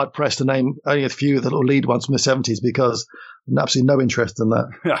would be hard pressed to name only a few of the little lead ones from the 70s because I'm absolutely no interest in that.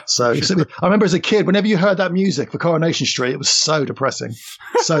 Yeah, so sure. I remember as a kid, whenever you heard that music for Coronation Street, it was so depressing,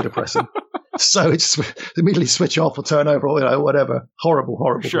 so depressing. So it's immediately switch off or turn over or whatever. Horrible.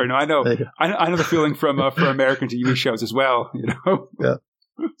 Sure, no, I know. I know the feeling from for American TV shows as well. You know. Yeah.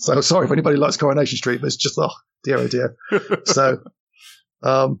 So sorry if anybody likes Coronation Street, but it's just oh dear. So,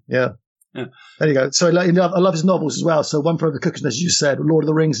 yeah. There you go. So I love his novels as well. So One Flew Over the Cuckoo's Nest, as you said, Lord of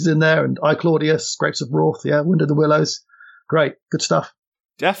the Rings is in there, and I, Claudius, Grapes of Wrath, Wind of the Willows. Great, good stuff.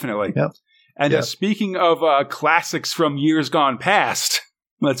 Definitely. Yeah. And speaking of classics from years gone past,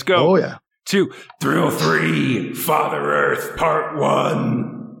 let's go. Oh yeah. To Thrill 3, Father Earth, Part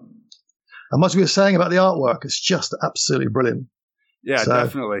 1. And what we were saying about the artwork, it's just absolutely brilliant. Yeah,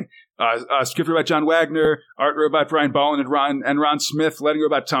 definitely. Script by John Wagner, art robot Brian Bolland and Ron Smith, lettering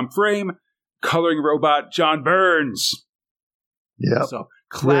robot Tom Frame, coloring robot John Burns. Yeah. So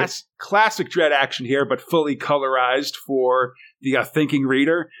classic Dredd action here, but fully colorized for the thinking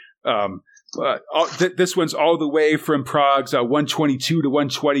reader. This one's all the way from Prog's 122 to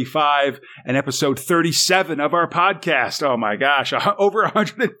 125 and episode 37 of our podcast. Oh my gosh, over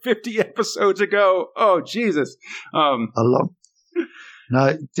 150 episodes ago. Oh Jesus. I love.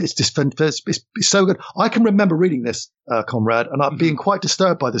 No, it's just it's so good. I can remember reading this, Conrad, and I'm being quite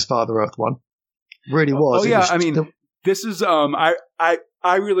disturbed by this Father Earth one. Really was. Oh yeah, this is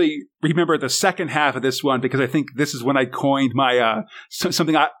I really remember the second half of this one because I think this is when I coined my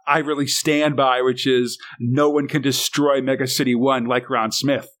something I really stand by, which is no one can destroy Mega City 1 like Ron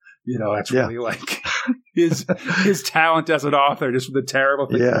Smith. You know, that's really like his talent as an author, just the terrible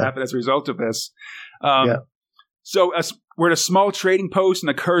things that happen as a result of this. So we're at a small trading post in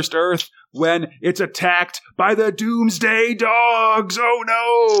the Cursed Earth when it's attacked by the Doomsday Dogs. Oh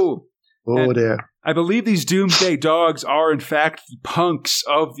no! Oh dear. I believe these Doomsday Dogs are in fact the punks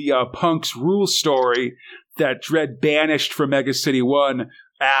of the Punks Rule story that Dredd banished from Mega City 1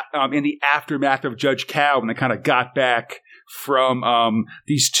 in the aftermath of Judge Cow when they kind of got back from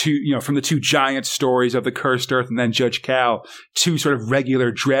these two, from the two giant stories of the Cursed Earth and then Judge Cal to sort of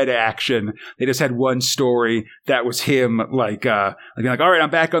regular Dredd action. They just had one story that was him like, all right, I'm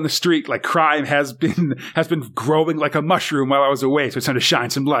back on the street. Like crime has been growing like a mushroom while I was away. So it's time to shine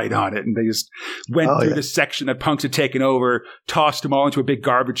some light on it. And they just went through this section that punks had taken over, tossed them all into a big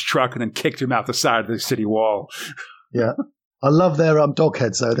garbage truck and then kicked him out the side of the city wall. Yeah. I love their dog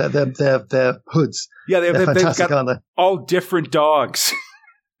heads though. Their hoods. Yeah, they're fantastic, got aren't they? all different dogs.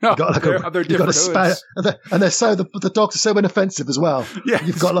 No, they're different hoods. And they're the dogs are so inoffensive as well. Yeah,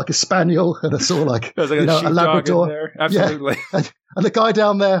 you've got like a spaniel and a sort of like, a Labrador. There. Absolutely. Yeah. And the guy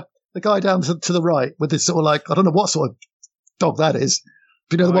down there, to the right with this sort of like, I don't know what sort of dog that is.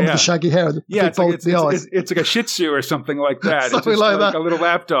 Do you know the one with the shaggy hair and the big bold eyes? It's like a Shih Tzu or something like that. Something it's like that. A little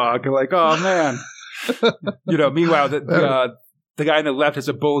lap dog. Like, oh man. Meanwhile, the guy on the left has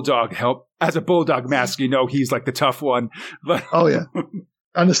a bulldog mask. He's like the tough one. But oh yeah,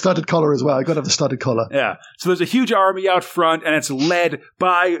 and the studded collar as well. I got to have the studded collar. Yeah. So there's a huge army out front, and it's led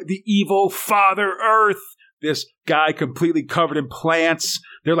by the evil Father Earth. This guy completely covered in plants.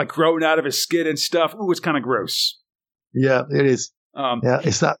 They're like growing out of his skin and stuff. Ooh, it's kind of gross. Yeah, it is.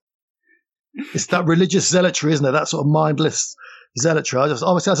 It's that religious zealotry, isn't it? That sort of mindless zealotry.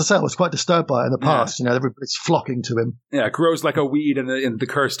 Obviously, as I said, I was quite disturbed by it in the past. Everybody's flocking to him. Yeah, it grows like a weed in the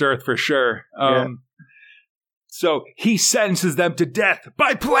Cursed Earth for sure. So he sentences them to death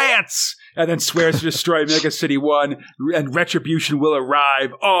by plants and then swears to destroy Mega City 1 and retribution will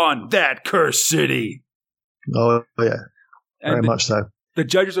arrive on that cursed city. Oh, yeah. Very much so. The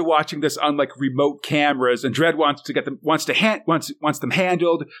judges are watching this on like remote cameras, and Dredd wants them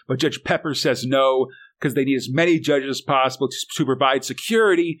handled, but Judge Pepper says no because they need as many judges as possible to provide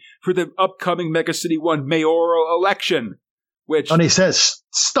security for the upcoming Mega City 1 mayoral election. And he says,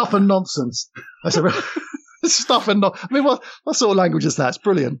 "Stuff and nonsense." I said, "Stuff and nonsense." I mean, what sort of language is that? It's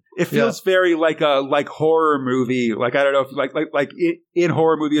brilliant. It feels very like a horror movie. Like I don't know, if, in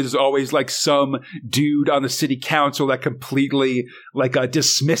horror movies, there's always like some dude on the city council that completely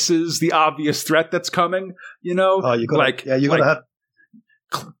dismisses the obvious threat that's coming. Oh, you gotta have.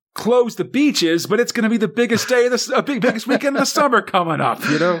 Close the beaches, but it's going to be the biggest day of biggest weekend of the summer coming up.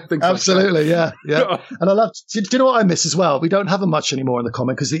 Things absolutely, like yeah. And I love. Do you know what I miss as well? We don't have him much anymore in the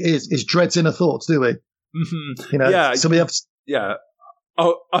comic because it is Dredd's inner thoughts, do we? Mm-hmm. Yeah. So we have. Yeah.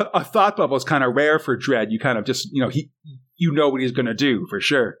 A thought bubble is kind of rare for Dredd. You kind of just what he's going to do for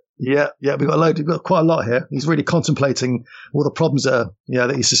sure. Yeah. We've got quite a lot here. He's really contemplating all the problems that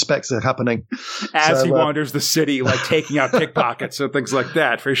he suspects are happening as he wanders the city, like taking out pickpockets and things like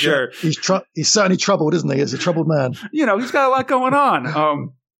that. For sure, he's certainly troubled, isn't he? He's a troubled man. He's got a lot going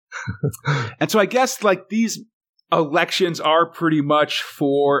on. And so I guess like these elections are pretty much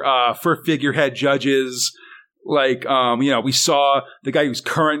for figurehead judges. Like, we saw the guy who's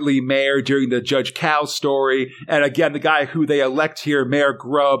currently mayor during the Judge Cal story. And again, the guy who they elect here, Mayor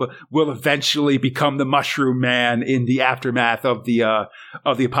Grubb, will eventually become the Mushroom Man in the aftermath of the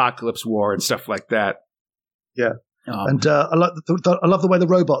Apocalypse War and stuff like that. Yeah. And I love the way the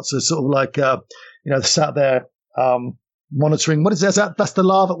robots are sort of like, sat there monitoring. What is that? That's the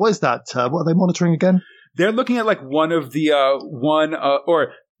lava. What is that? What are they monitoring again? They're looking at like one of the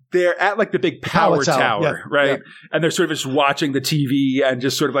they're at like the big power tower, right? Yeah. And they're sort of just watching the TV and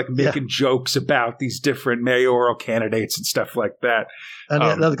just sort of like making jokes about these different mayoral candidates and stuff like that. And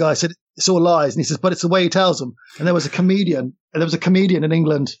the other guy said, "It's all lies." And he says, "But it's the way he tells them." And there was a comedian in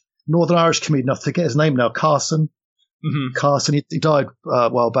England, Northern Irish comedian, I forget his name now, Carson. Mm-hmm. Carson, he died a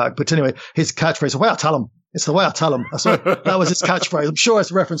while back. But anyway, his catchphrase, "The way I tell them." It's the way I tell them. That was his catchphrase. I'm sure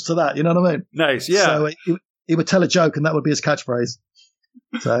it's a reference to that. You know what I mean? Nice, yeah. So he would tell a joke and that would be his catchphrase.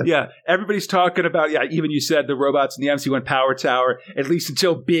 So. Yeah, everybody's talking about, even you said the robots in the MC1 Power Tower, at least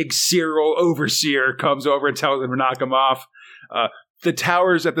until Big Cyril Overseer comes over and tells them to knock them off. The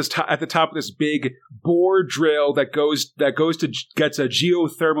tower's at the top of this big bore drill that gets a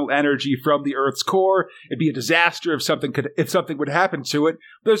geothermal energy from the Earth's core. It'd be a disaster if something would happen to it.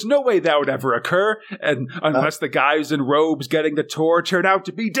 There's no way that would ever occur, and unless the guys in robes getting the tour turn out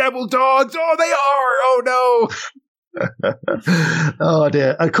to be devil dogs. Oh, they are! Oh no! Oh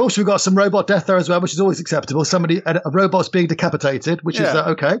dear. And of course we've got some robot death there as well, which is always acceptable. A robot's being decapitated, which is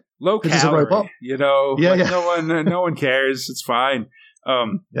okay. Low calorie, it's a robot. No one cares. It's fine.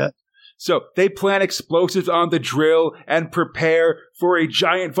 So they plant explosives on the drill and prepare for a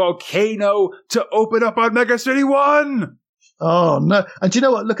giant volcano to open up on Mega City 1. Oh no. And do you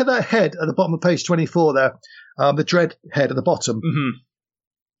know what? Look at that head at the bottom of page 24 there. The Dredd head at the bottom. Mm-hmm.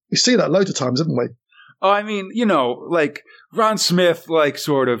 You see that loads of times, haven't we? I mean, like Ron Smith,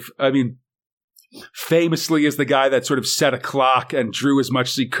 famously is the guy that sort of set a clock and drew as much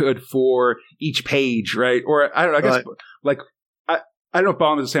as he could for each page, right? Or I don't know, I guess like I don't know if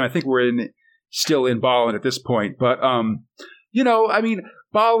Ballin is the same. I think we're still in Ballin at this point, but you know, I mean,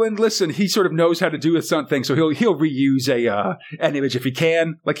 Ballin, listen, he sort of knows how to do something, so he'll reuse an image if he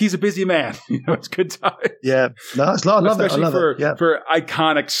can. Like, he's a busy man. You know, it's good time. Yeah, no, I love it. Especially for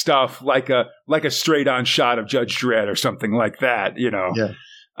iconic stuff like a straight on shot of Judge Dredd or something like that. You know. Yeah.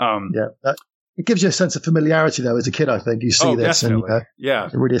 It gives you a sense of familiarity, though, as a kid. I think you see this, definitely.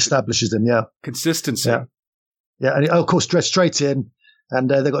 and it really establishes them. Yeah, consistency. Yeah, and of course, Dredd straight in, and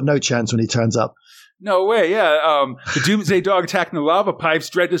they've got no chance when he turns up. No way, yeah. The Doomsday Dog attacking the lava pipes.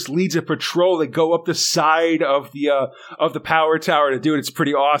 Dredd just leads a patrol. They go up the side of the power tower to do it. It's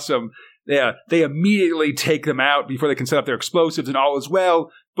pretty awesome. Yeah, they immediately take them out before they can set up their explosives, and all is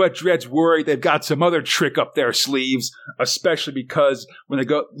well. But Dredd's worried they've got some other trick up their sleeves, especially because when they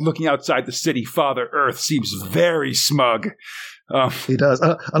go looking outside the city, Father Earth seems very smug. He does,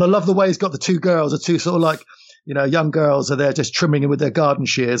 and I love the way he's got the two girls, the two sort of like, you know, young girls are there just trimming him with their garden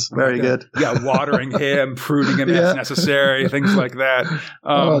shears. Very good. Yeah, watering him, pruning him as necessary, things like that.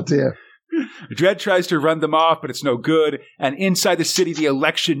 Oh, dear. Dredd tries to run them off, but it's no good. And inside the city, the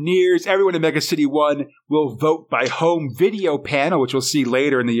election nears. Everyone in Mega City 1 will vote by home video panel, which we'll see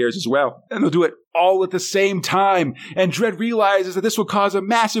later in the years as well. And they'll do it all at the same time. And Dredd realizes that this will cause a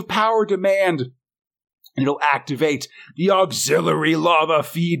massive power demand. And it'll activate the auxiliary lava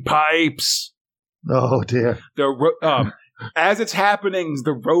feed pipes. Oh, dear. As it's happening,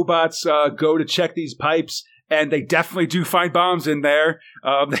 the robots go to check these pipes, and they definitely do find bombs in there.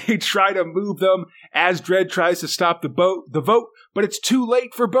 They try to move them as Dredd tries to stop the vote, but it's too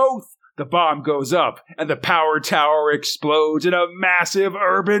late for both. The bomb goes up, and the power tower explodes in a massive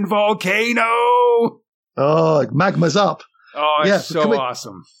urban volcano. Oh, magma's up. Oh, it's so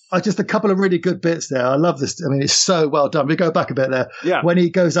awesome. Just a couple of really good bits there. I love this. I mean, it's so well done. We go back a bit there. Yeah. When he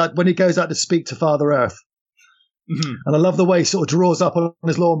goes out to speak to Father Earth. Mm-hmm. And I love the way he sort of draws up on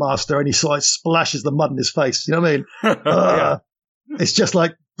his Lawmaster and he sort of splashes the mud in his face. You know what I mean? It's just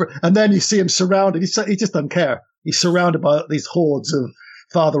like, and then you see him surrounded. He just doesn't care. He's surrounded by these hordes of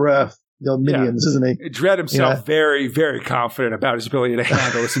Father Earth, minions, isn't he? Dredd himself very, very confident about his ability to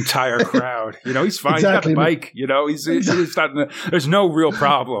handle this entire crowd. You know, he's fine. Exactly. He's got the bike. You know, he's not. There's no real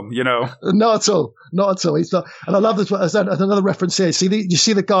problem. You know, not at all. Not at all. He's not. And I love this. Another reference here. You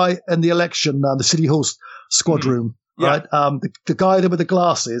see the guy in the election, the City Hall squad room, right? The guy there with the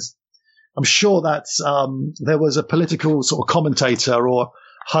glasses. I'm sure that's there was a political sort of commentator or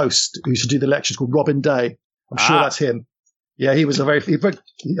host who used to do the elections called Robin Day. I'm sure that's him. Yeah, he was a very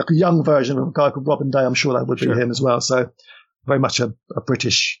young version of a guy called Robin Day. I'm sure that would be him as well. So very much a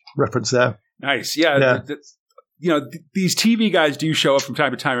British reference there. Nice. Yeah. These TV guys do show up from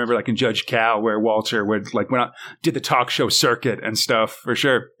time to time. I remember like in Judge Cal where Walter went did the talk show circuit and stuff for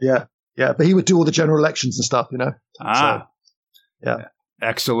sure. Yeah. Yeah. But he would do all the general elections and stuff, you know. So, yeah.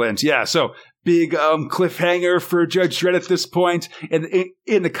 Excellent. Yeah. So big cliffhanger for Judge Dredd at this point. And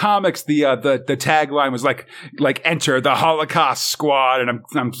in the comics, the tagline was like enter the Holocaust Squad. And I'm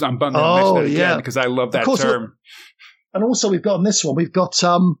bugging to mention that again because I love that term. And also we've got on this one, we've got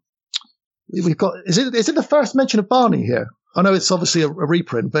is it the first mention of Barney here? I know it's obviously a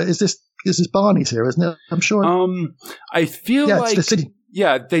reprint, but is this Barney's here, isn't it? I'm sure. I feel like it's the city.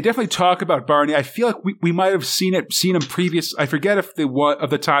 Yeah, they definitely talk about Barney. I feel like we might have seen him previous. I forget if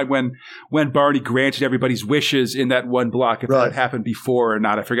the time when Barney granted everybody's wishes in that one block, if that happened before or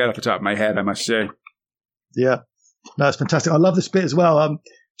not. I forget off the top of my head, I must say. Yeah. No, it's fantastic. I love this bit as well.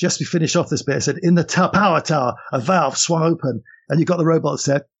 Just to finish off this bit, it said, in the power tower, a valve swung open, and you got the robot that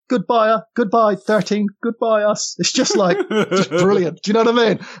said, goodbye, 13, goodbye, us. It's just like, just brilliant. Do you know what I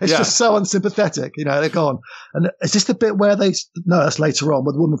mean? It's just so unsympathetic. You know, they're gone. And is this the bit where no, that's later on,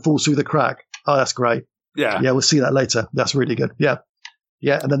 where the woman falls through the crack. Oh, that's great. Yeah. Yeah, we'll see that later. That's really good. Yeah.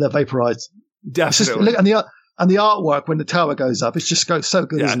 Yeah, and then they're vaporized. Definitely. And the artwork when the tower goes up, it's just so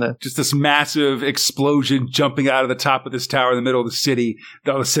good, isn't it? Just this massive explosion jumping out of the top of this tower in the middle of the city.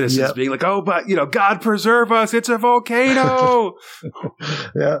 All the citizens being like, oh, but, God preserve us. It's a volcano.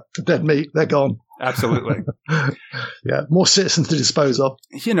 Yeah. Dead meat. They're gone. Absolutely. Yeah. More citizens to dispose of.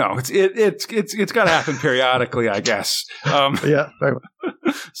 It's got to happen periodically, I guess. Yeah. Very much.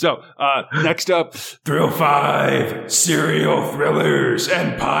 So, next up, Thrill 5, Serial Thrillers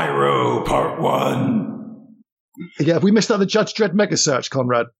and Pyro Part 1. Yeah, have we missed out the Judge Dredd mega search,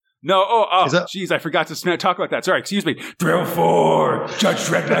 Conrad? No, jeez, I forgot to talk about that. Sorry, excuse me. Thrill 4, Judge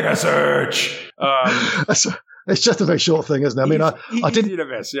Dredd mega search. It's just a very short thing, isn't it? I mean, I didn't to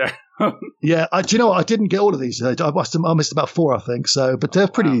miss, yeah. Yeah, do you know what? I didn't get all of these. I missed about 4, I think. So, but they're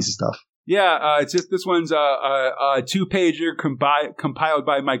pretty easy stuff. It's just this one's a 2-pager compiled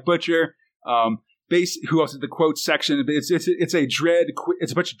by Mike Butcher. Who else did the quotes section? It's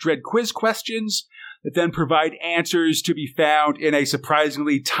a bunch of Dredd quiz questions that then provide answers to be found in a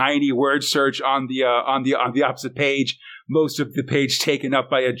surprisingly tiny word search on the opposite page. Most of the page taken up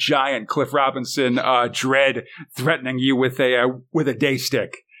by a giant Cliff Robinson Dredd threatening you with a day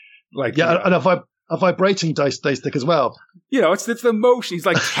stick. And a vibrating day stick as well. It's the motion. He's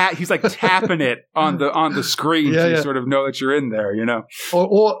like tapping it on the screen to sort of know that you're in there.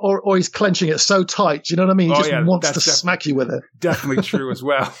 Or he's clenching it so tight. You know what I mean? He just wants to smack you with it. Definitely true as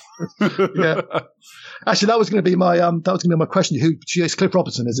well. Yeah. Actually, that was going to be my question. Who is Cliff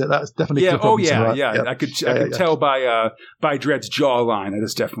Robinson? Is it? That's definitely Cliff Robinson. Right? I could tell by Dredd's jawline that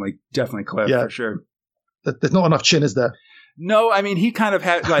it's definitely Cliff for sure. There's not enough chin, is there? No, I mean he kind of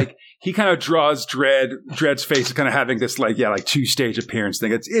draws Dredd's face as kind of having this like 2-stage appearance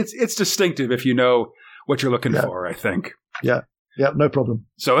thing. It's distinctive if you know what you're looking for, I think. Yeah, no problem.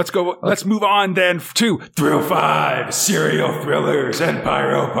 So let's go. Let's move on then to Thrill 5: Serial Thrillers and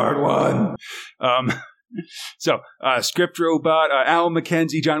Pyro Part 1. Script robot, Alan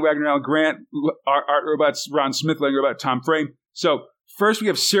McKenzie, John Wagner, Alan Grant, art robots, Ron Smith, learning robot, Tom Frame. So first we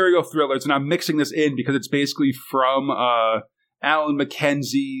have Serial Thrillers, and I'm mixing this in because it's basically from Alan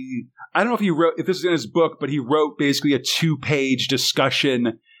McKenzie. I don't know if this is in his book, but he wrote basically a 2-page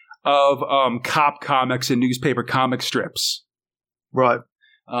discussion of cop comics and newspaper comic strips. Right.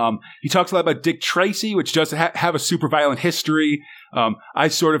 He talks a lot about Dick Tracy, which does have a super violent history. I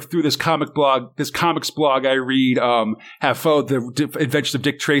sort of, through this comics blog I read, have followed the adventures of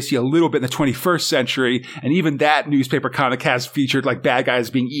Dick Tracy a little bit in the 21st century. And even that newspaper comic has featured like bad guys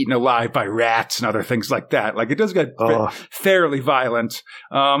being eaten alive by rats and other things like that. Like it does get fairly violent.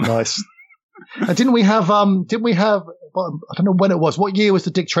 Nice. And didn't we have, I don't know when it was. What year was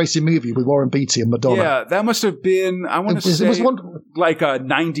the Dick Tracy movie with Warren Beatty and Madonna? Yeah, that must have been, I want to say, like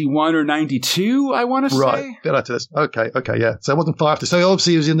 91 or 92, I want to say. Right, get out to this. Okay, yeah. So it wasn't far after. So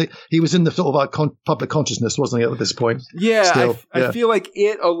obviously he was in the sort of like public consciousness, wasn't he, at this point? Yeah, I feel like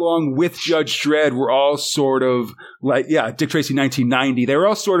it, along with Judge Dredd, were all sort of like, Dick Tracy 1990. They were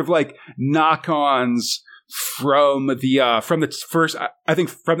all sort of like knock-ons from that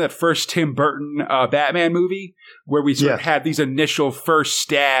first Tim Burton Batman movie, where we sort of had these initial first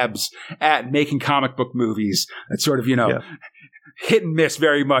stabs at making comic book movies that sort of hit and miss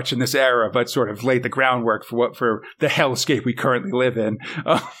very much in this era, but sort of laid the groundwork for the hellscape we currently live in.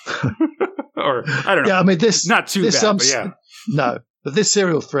 Or I don't know. Yeah, I mean this not too bad, but yeah. No, but this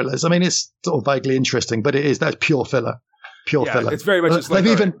Serial Thrillers, I mean, it's sort of vaguely interesting, but that's pure filler. Filler. It's very much just like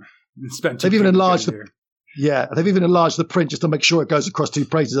they've even enlarged the. Yeah, they've even enlarged the print just to make sure it goes across 2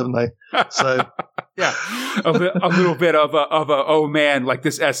 pages, haven't they? So, yeah, a little bit of a oh man, like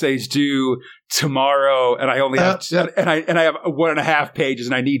this essay's due tomorrow, and I only have and I have 1.5 pages,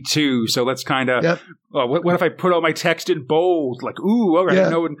 and I need 2, so let's kind of. What if I put all my text in bold? Like, ooh, all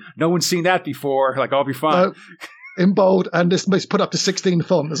right, no one's seen that before. Like, I'll be fine. In bold, and this makes put up to 16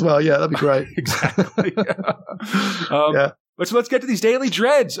 font as well. Yeah, that'd be great. Exactly. So let's get to these Daily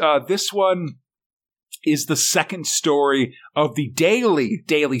Dredds. This one is the second story of the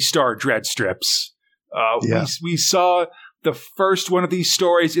Daily Star Dredd strips. We saw the first one of these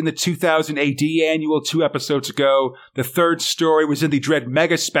stories in the 2000 AD annual 2 episodes ago. The third story was in the Dredd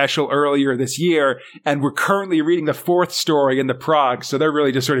Mega Special earlier this year, and we're currently reading the 4th story in the prog. So they're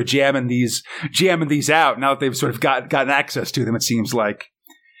really just sort of jamming these out now that they've sort of gotten access to them, it seems like.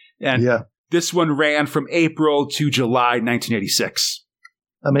 And this one ran from April to July 1986.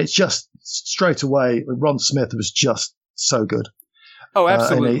 I mean, it's just straight away, Ron Smith was just so good. Oh,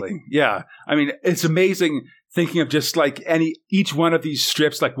 absolutely. Yeah. I mean, it's amazing thinking of just like each one of these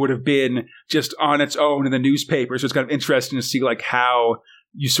strips like would have been just on its own in the newspaper. So it's kind of interesting to see like how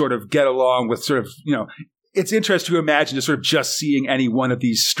you sort of get along with sort of, it's interesting to imagine just sort of just seeing any one of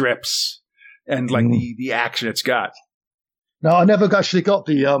these strips and like the action it's got. No, I never actually got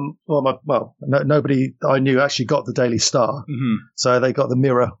the nobody I knew actually got the Daily Star. Mm-hmm. So they got the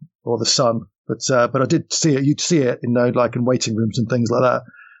Mirror or the Sun, but I did see it. You'd see it, like in waiting rooms and things like that.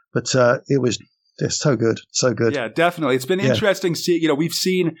 But it was just so good. Yeah, definitely. It's been interesting seeing. We've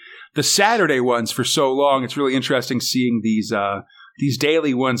seen the Saturday ones for so long. It's really interesting seeing these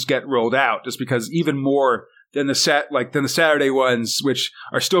daily ones get rolled out, just because even more than the Saturday ones, which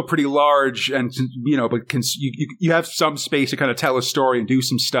are still pretty large and but you have some space to kind of tell a story and do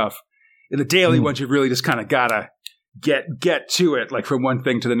some stuff. In the daily ones, you really just kind of gotta get to it, like from one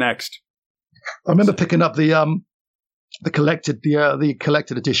thing to the next. I remember picking up the collected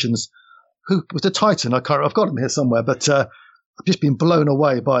editions. Who was the Titan? I've got them here somewhere, but I've just been blown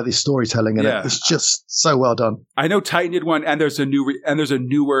away by the storytelling in it. It's just so well done. I know Titan did one, and there's a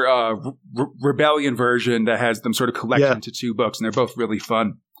newer Rebellion version that has them sort of collected into 2 books, and they're both really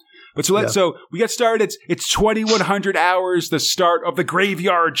fun. But so we get started. It's 2100 hours, the start of the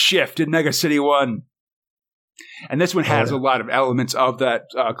Graveyard Shift in Mega City 1. And this one has a lot of elements of that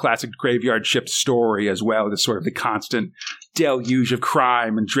classic Graveyard Shift story as well. This sort of the constant deluge of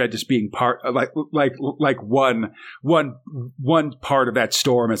crime and Dredd just being part of like one part of that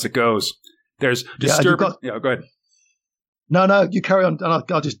storm as it goes. There's disturbing. Go ahead. No, you carry on, and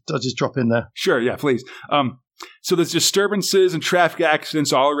I'll just drop in there. Sure, yeah, please. So there's disturbances and traffic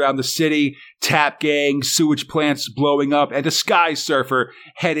accidents all around the city, tap gangs, sewage plants blowing up, and a sky surfer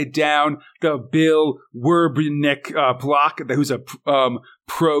headed down the Bill Werbeniuk block, who's a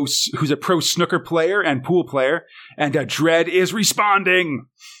pro snooker player and pool player, and Dredd is responding.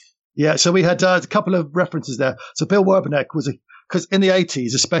 Yeah, so we had a couple of references there. So Bill Werbeniuk because in the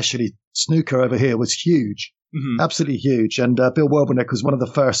 80s, especially, snooker over here was huge. Mm-hmm. Absolutely huge. And Bill Werbeniuk was one of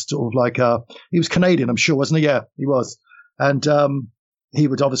the first sort of he was Canadian, I'm sure, wasn't he? Yeah, he was. And he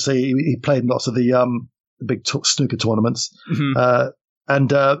would he played in lots of the big snooker tournaments. Mm-hmm.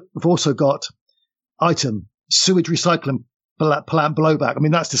 And we've also got item sewage recycling plant blowback. I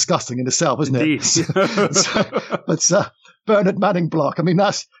mean, that's disgusting in itself, isn't it? But Bernard Manning block. I mean,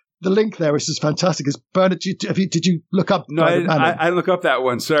 that's the link there is just fantastic. Is Bernard? Did you look up? No, I look up that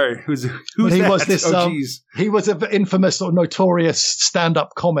one. Sorry, who's he that? Was this? He was an infamous or notorious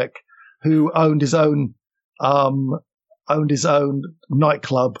stand-up comic who owned his own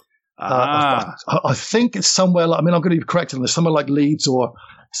nightclub. I think it's somewhere I'm going to be corrected on this. Somewhere like Leeds or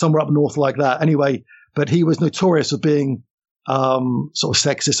somewhere up north like that. Anyway, but he was notorious for being sort of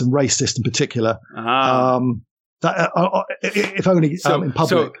sexist and racist in particular. If only in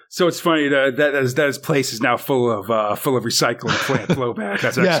public. So it's funny that his place is now full of recycling plant blowback.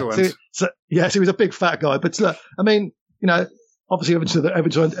 That's excellent. So he was a big fat guy. But I mean, obviously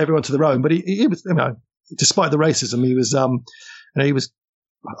everyone to their own. But he was, despite the racism, he was, he was,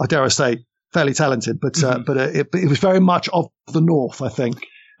 I dare I say, fairly talented. But it was very much of the North, I think.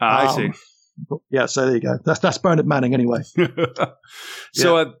 I see. Yeah, so there you go. That's Bernard Manning anyway.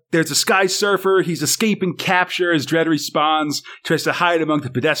 So there's a sky surfer. He's escaping capture as Dredd responds, tries to hide among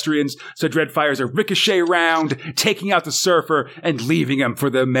the pedestrians. So Dredd fires a ricochet round, taking out the surfer and leaving him for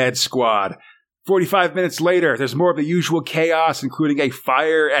the med squad. 45 minutes later, there's more of the usual chaos, including a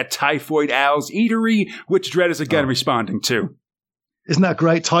fire at Typhoid Al's eatery, which Dredd is again responding to. Isn't that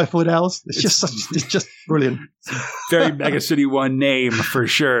great? Typhoid Owls. It's just brilliant. Very Mega City 1 name for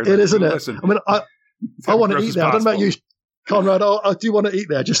sure. It is, isn't it? Listen, I mean, I want to eat there. I don't know about you, Conrad. I do want to eat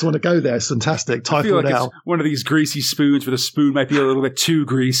there. I just want to go there. It's fantastic. Typhoid Owl. It's one of these greasy spoons where the spoon might be a little bit too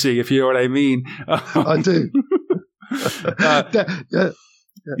greasy, if you know what I mean. I do.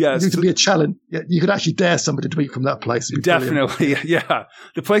 Yeah, it needs to be a challenge. Yeah, you could actually dare somebody to eat from that place. Definitely, yeah.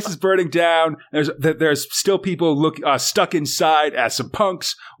 The place is burning down. There's still people stuck inside as some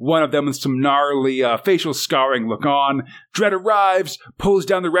punks. One of them with some gnarly facial scarring look on. Dredd arrives, pulls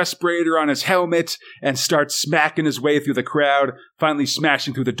down the respirator on his helmet, and starts smacking his way through the crowd, finally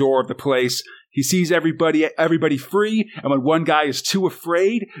smashing through the door of the place. He sees everybody free, and when one guy is too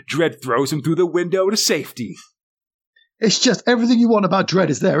afraid, Dredd throws him through the window to safety. It's just everything you want about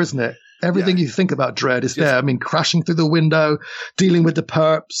Dredd is there, isn't it? Everything you think about Dredd is there. I mean, crashing through the window, dealing with the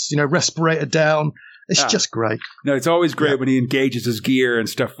perps, respirator down. It's just great. No, it's always great when he engages his gear and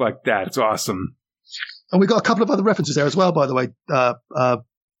stuff like that. It's awesome. And we got a couple of other references there as well, by the way,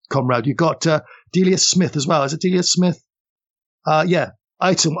 Conrad. You got Delia Smith as well. Is it Delia Smith?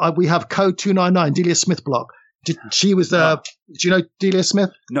 Item. We have code 299, Delia Smith block. She was do you know Delia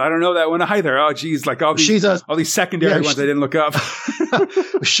Smith? No, I don't know that one either. Oh, geez, like all these secondary ones I didn't look up.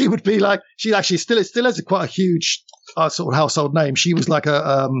 She would be like, she actually still has quite a huge sort of household name. She was like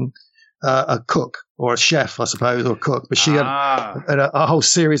a cook or a chef, I suppose, or a cook. But she had a whole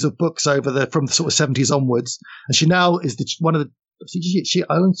series of books from the sort of 70s onwards, and she now is she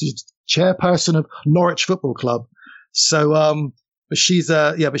owns the chairperson of Norwich Football Club. So. But she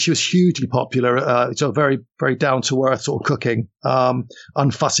was hugely popular. So very, very down to earth sort of cooking,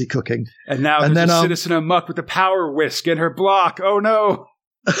 unfussy cooking. And now there's a citizen amok with the power whisk in her block. Oh no!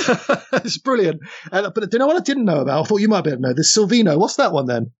 It's brilliant. But do you know what I didn't know about? I thought you might be able to know. There's Silvino. What's that one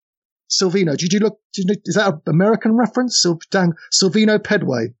then? Silvino. Did you look? Is that an American reference? Silvino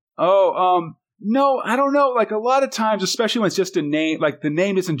Pedway. Oh, no, I don't know. Like a lot of times, especially when it's just a name, like the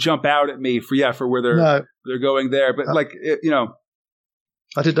name doesn't jump out at me for where they're going there. But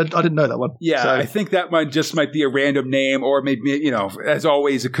I didn't know that one. Yeah, so. I think that one just might be a random name, or maybe, as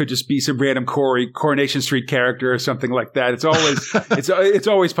always, it could just be some random Coronation Street character or something like that. It's always it's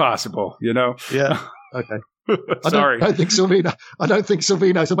always possible, Yeah. Okay. Sorry. I don't think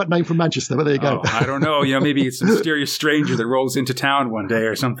Silvino is a name from Manchester, but there you go. I don't know. Maybe it's a mysterious stranger that rolls into town one day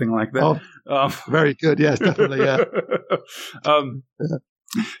or something like that. Very good. Yes, definitely. Yeah.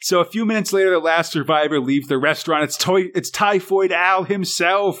 So a few minutes later, the last survivor leaves the restaurant. It's Typhoid Al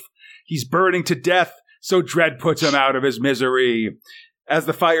himself. He's burning to death, so Dredd puts him out of his misery. As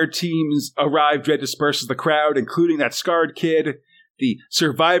the fire teams arrive, Dredd disperses the crowd, including that scarred kid. The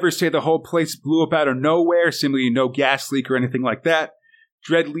survivors say the whole place blew up out of nowhere, seemingly no gas leak or anything like that.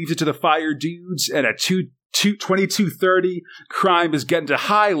 Dredd leaves it to the fire dudes, and at 22:30, crime is getting to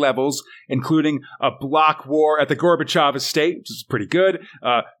high levels, including a block war at the Gorbachev estate, which is pretty good.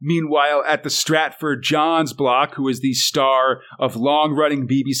 Meanwhile, at the Stratford Johns block, who is the star of long-running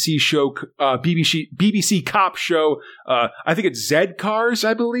BBC cop show, I think it's Z Cars,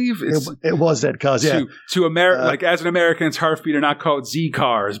 I believe. It was Z Cars, yeah. To America, as an American, it's hard for me to not call it Z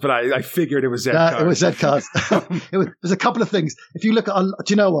Cars, but I figured it was Z Cars. It was Z Cars. There's a couple of things. If you look at, do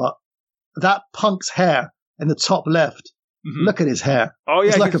you know what? That punk's hair in the top left. Mm-hmm. Look at his hair. Oh yeah,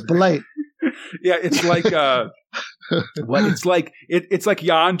 it's like a blade. Yeah, it's like it's like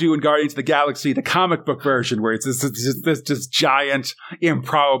Yondu in Guardians of the Galaxy, the comic book version, where it's this giant,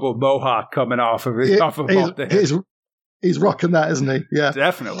 improbable mohawk coming off of his head. He's rocking that, isn't he? Yeah,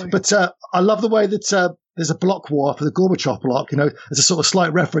 definitely. But I love the way that there's a block war for the Gorbachev block. There's a sort of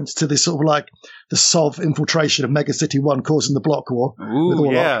slight reference to this sort of like the Sov infiltration of Mega City 1 causing the block war. Ooh,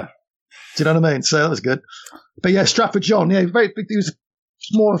 yeah. Do you know what I mean? So that was good. But yeah, Stratford John, very big. He was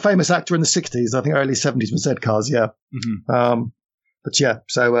more of a famous actor in the 60s. I think early 70s with Z Cars, yeah. Mm-hmm. But yeah,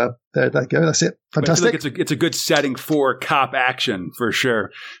 so there you go. That's it. Fantastic. I feel like it's a good setting for cop action for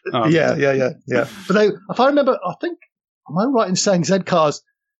sure. Yeah. But if I remember, am I right in saying Z Cars?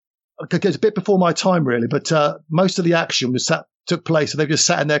 It's a bit before my time, really. But most of the action took place, so they just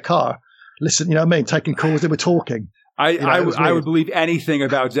sat in their car, listen. You know what I mean? Taking calls. They were talking. I would believe anything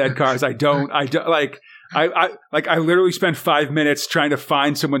about Z Cars. I literally spent 5 minutes trying to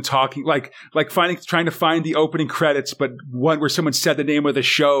find someone talking, trying to find the opening credits, but one where someone said the name of the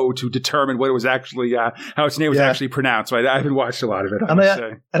show to determine what it was actually, how its name was actually pronounced. So I haven't watched a lot of it. And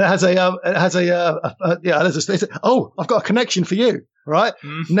it has I've got a connection for you. Right?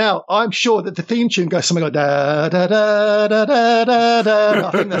 Mm-hmm. Now, I'm sure that the theme tune goes something like da da da da da da da.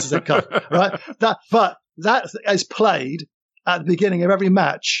 I think that's Z Cars, right? But that is played at the beginning of every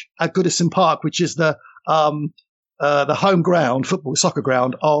match at Goodison Park, which is the home ground, soccer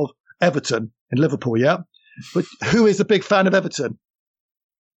ground of Everton in Liverpool, yeah? But who is a big fan of Everton?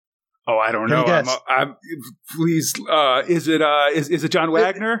 Oh, I don't know. Please, is it John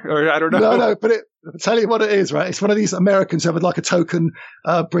Wagner? Or I don't know. No, but I'll tell you what it is, right? It's one of these Americans who have like a token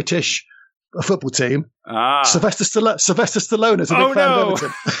British football team. Sylvester Stallone is a big fan of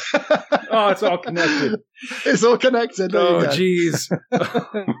Everton. Oh, it's all connected. It's all connected. Oh, jeez.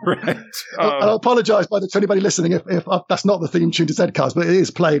 Right. I'll apologise to anybody listening if that's not the theme tune to Z Cars, but it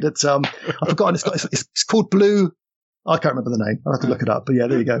is played at, I've forgotten, it's called Blue. I can't remember the name. I'll have to look it up. But yeah,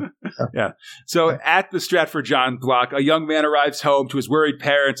 there you go. Yeah. So at the Stratford John block, a young man arrives home to his worried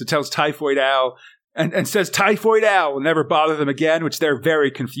parents and tells Typhoid Al and says Typhoid Al will never bother them again, which they're very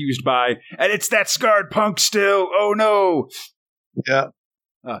confused by. And it's that scarred punk still. Oh no. Yeah.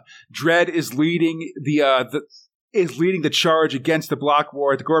 Dredd is leading the charge against the block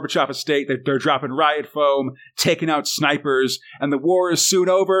war at the Gorbachev estate. They're dropping riot foam, taking out snipers, and the war is soon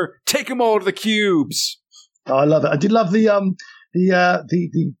over. Take them all to the cubes. Oh, I love it. I did love the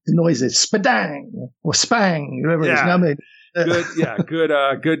noises, spadang or spang, whatever it is. You know what I mean?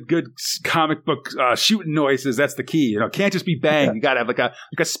 Good comic book shooting noises. That's the key. It can't just be bang. Yeah. You got to have like a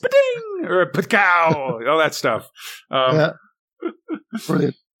spading or a pakow, all that stuff.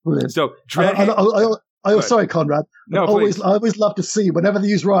 Brilliant. So Dredd. Sorry, Conrad. No, I always love to see whenever they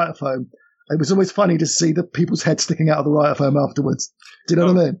use riot foam. It was always funny to see the people's heads sticking out of the riot foam afterwards. Do you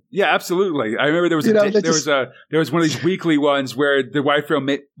know what I mean? Yeah, absolutely. I remember there was one of these weekly ones where the riot foam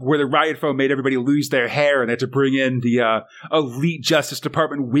made everybody lose their hair, and they had to bring in the elite Justice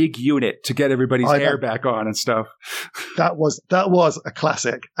Department wig unit to get everybody's hair back on and stuff. That was a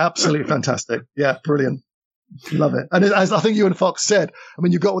classic. Absolutely fantastic. Yeah, brilliant. Love it. And as I think you and Fox said, I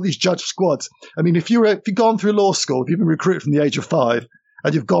mean, you've got all these judge squads. I mean, if you've gone through law school, if you've been recruited from the age of 5,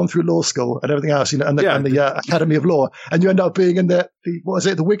 and you've gone through law school and everything else, and the Academy of Law, and you end up being in the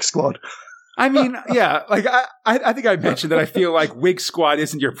wig squad. I mean, yeah, like I think I mentioned that I feel like Wig Squad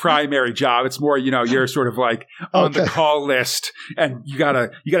isn't your primary job. It's more, you're sort of like on the call list, and you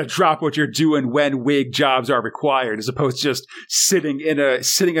gotta drop what you're doing when wig jobs are required, as opposed to just sitting in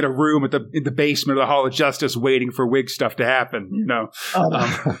a room in the basement of the Hall of Justice waiting for wig stuff to happen.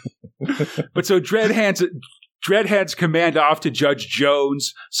 But so Dredd hands command off to Judge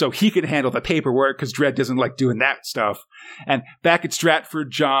Jones so he can handle the paperwork, because Dredd doesn't like doing that stuff. And back at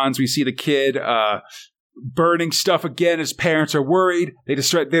Stratford Johns, we see the kid burning stuff again. His parents are worried. They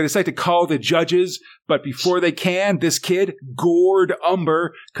decide to call the judges, but before they can, this kid, Gord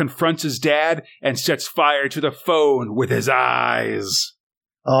Umber, confronts his dad and sets fire to the phone with his eyes.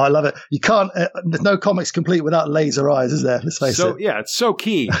 Oh, I love it. You can't, there's no comics complete without laser eyes, is there? Let's face it. Yeah, it's so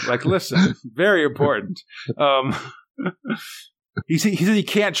key. Like, listen, very important. He says he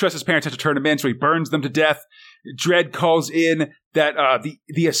can't trust his parents to turn him in, so he burns them to death. Dredd calls in that the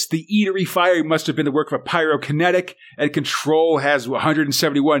eatery fire must have been the work of a pyrokinetic, and Control has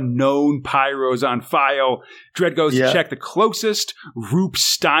 171 known pyros on file. Dredd goes to check the closest, Roop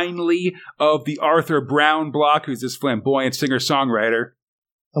Steinley of the Arthur Brown block, who's this flamboyant singer-songwriter.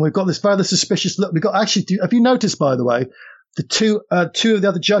 And we've got this rather suspicious look. We've got have you noticed, by the way, the two of the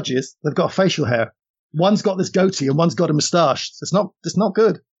other judges, they've got facial hair. One's got this goatee and one's got a moustache. It's not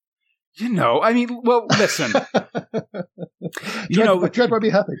good. I mean, well, listen. Dredd won't be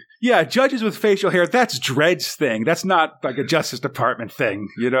happy. Yeah, judges with facial hair, that's Dredd's thing. That's not like a Justice Department thing,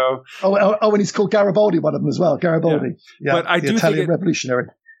 Oh, and he's called Garibaldi, one of them as well. Garibaldi. Yeah, but I do Italian think revolutionary.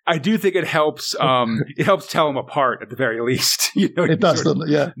 I do think it helps. It helps tell them apart at the very least. It does, doesn't it?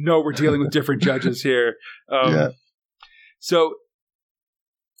 Yeah. No, we're dealing with different judges here. So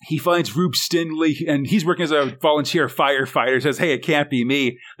he finds Roop Steinley, and he's working as a volunteer firefighter. Says, "Hey, it can't be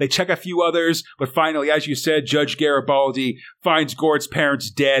me." They check a few others, but finally, as you said, Judge Garibaldi finds Gord's parents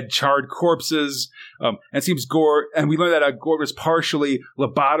dead, charred corpses. And it seems and we learned that Gord was partially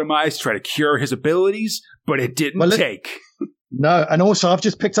lobotomized to try to cure his abilities, but it didn't take. No, and also I've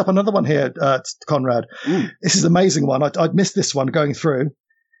just picked up another one here, Conrad. This is an amazing one. I'd missed this one going through.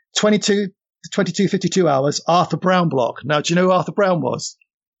 2252 hours, Arthur Brown block. Now, do you know who Arthur Brown was?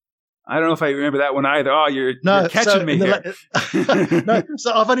 I don't know if I remember that one either. Oh, you're catching me here. No,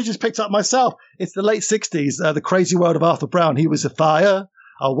 so I've only just picked up myself. It's the late 60s, the crazy world of Arthur Brown. He was a fire.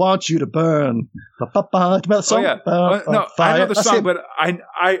 I want you to burn. Do you remember that song? Oh, yeah. I know the song, but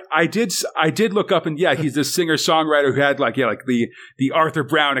I did look up, and he's this singer-songwriter who had the Arthur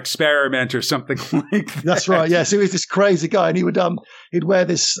Brown experiment or something like that. That's right, yeah. So he was this crazy guy, and he'd wear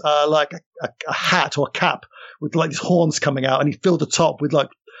this like a hat or a cap with like these horns coming out, and he'd fill the top with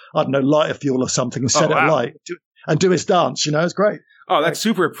lighter fuel or something and set it alight and do his dance, It's great. Oh, that's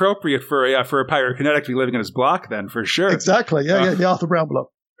super appropriate for a pyrokinetic to be living in his block, then, for sure. Exactly. Yeah, the Arthur Brown block.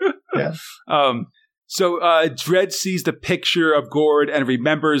 Yeah. So Dredd sees the picture of Gord and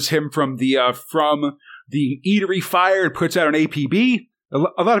remembers him from the eatery fire and puts out an APB. A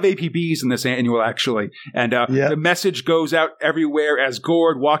lot of APBs in this annual, actually. And the message goes out everywhere as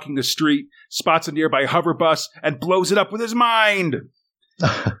Gord, walking the street, spots a nearby hover bus and blows it up with his mind.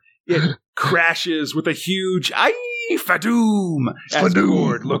 It crashes with a huge Fadoom as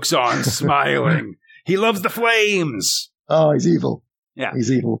Gord looks on, smiling. He loves the flames. Oh, he's evil. Yeah.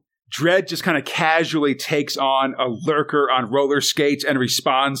 He's evil. Dredd just kind of casually takes on a lurker on roller skates and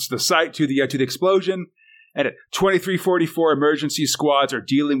responds to the explosion. And at 2344, emergency squads are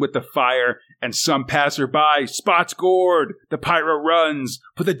dealing with the fire, and some passerby spots Gord. The pyro runs,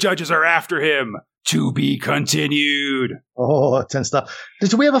 but the judges are after him. To be continued. Oh, tense stuff.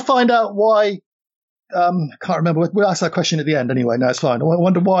 Did we ever find out why? I can't remember. We'll ask that question at the end anyway. No, it's fine. I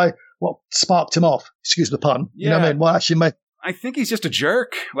wonder what sparked him off. Excuse the pun. Yeah. You know what I mean? What actually made? I think he's just a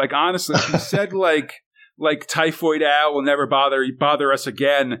jerk. Like, honestly, he said like Typhoid Al will never bother us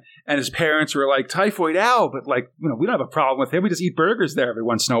again. And his parents were like, Typhoid Al, but we don't have a problem with him. We just eat burgers there every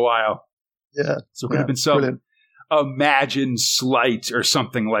once in a while. Yeah. So it could have been some imagined slight or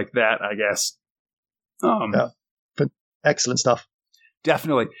something like that, I guess. But excellent stuff.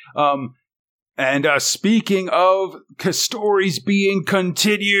 Definitely. And speaking of stories being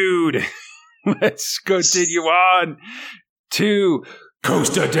continued, let's continue on to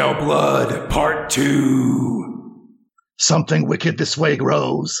Costa del Blood Part 2. Something wicked this way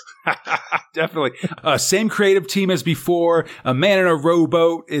grows. Definitely. Same creative team as before. A man in a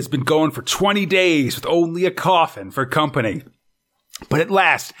rowboat has been going for 20 days with only a coffin for company. But at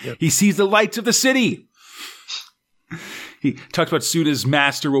last, he sees the lights of the city. He talks about soon his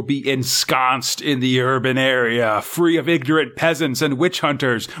master will be ensconced in the urban area, free of ignorant peasants and witch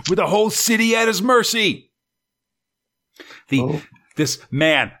hunters, with a whole city at his mercy. The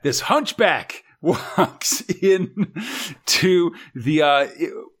this hunchback walks in to the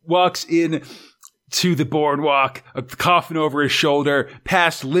boardwalk, a coffin over his shoulder,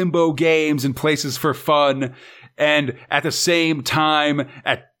 past limbo games and places for fun. And at the same time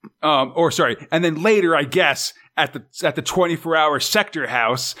and then later, I guess, at the 24-hour sector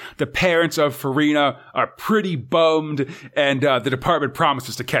house, the parents of Farina are pretty bummed, and the department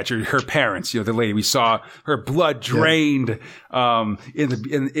promises to catch her parents. The lady we saw, her blood drained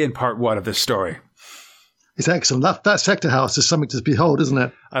in part one of this story. It's excellent. That sector house is something to behold, isn't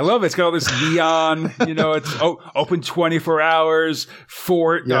it? I love it. It's got all this neon, it's open 24 hours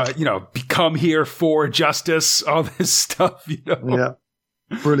for, come here for justice, all this stuff, Yeah.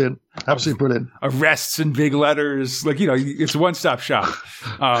 Brilliant. Absolutely brilliant. Arrests in big letters. It's a one-stop shop.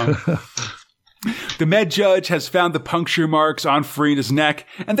 The med judge has found the puncture marks on Farina's neck,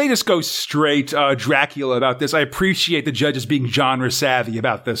 and they just go straight Dracula about this. I appreciate the judges being genre savvy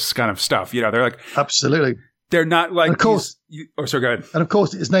about this kind of stuff. They're like... Absolutely. They're not like... And of course... sorry, go ahead. And of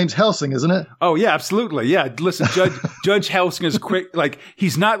course, his name's Helsing, isn't it? Oh, yeah, absolutely. Yeah, listen, Judge Helsing is quick.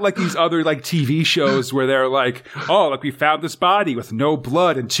 He's not like these other, TV shows where they're like, we found this body with no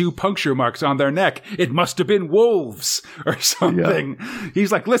blood and 2 puncture marks on their neck. It must have been wolves or something. Yeah.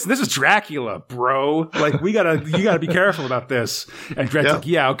 He's like, listen, this is Dracula, bro. You gotta be careful about this. And Dred's like,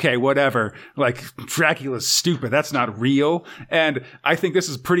 yeah, okay, whatever. Dracula's stupid. That's not real. And I think this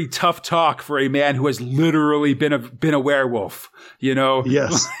is pretty tough talk for a man who has literally been a werewolf.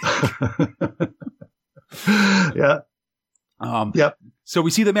 Yes. Yeah. Yep. So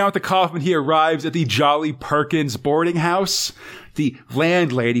we see the man with the coffin. He arrives at the Jolly Perkins boarding house. The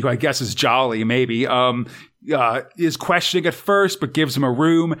landlady, who I guess is Jolly, maybe, is questioning at first, but gives him a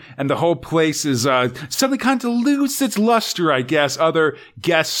room, and the whole place is suddenly kind of loses its luster, I guess. Other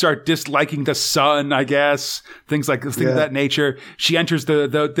guests start disliking the son, I guess. Things of that nature. She enters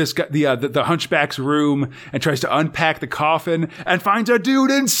the hunchback's room and tries to unpack the coffin and finds a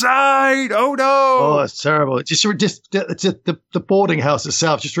dude inside. Oh no! Oh, it's terrible. It's just the boarding house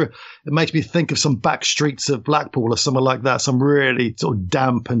itself. It makes me think of some back streets of Blackpool or somewhere like that. Some really sort of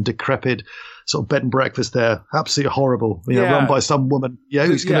damp and decrepit sort of bed and breakfast there. Absolutely horrible. Run by some woman. Yeah,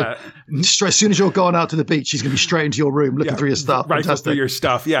 who's going to, as soon as you're going out to the beach, she's going to be straight into your room looking through your stuff. Rifle through your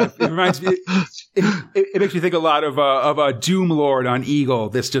stuff. Yeah. It reminds me, it makes me think a lot of Doomlord on Eagle.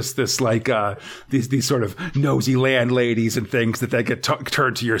 These sort of nosy landladies and things that they get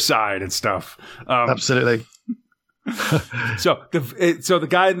turned to your side and stuff. Absolutely. So the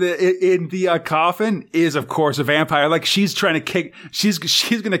guy in the coffin is, of course, a vampire. She's trying to kick. She's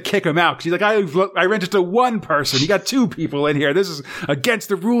going to kick him out. She's like, I rented to one person. You got 2 people in here. This is against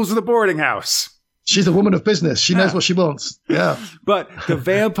the rules of the boarding house. She's a woman of business. She knows what she wants. Yeah. But the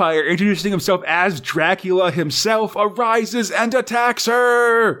vampire, introducing himself as Dracula himself, arises and attacks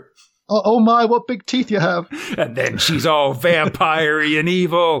her. Oh my! What big teeth you have! And then she's all vampire-y and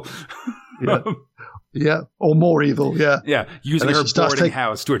evil. Yeah. Yeah, or more evil, yeah. Yeah, using her boarding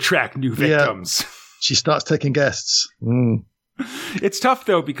house to attract new victims. Yeah. She starts taking guests. Mm. It's tough,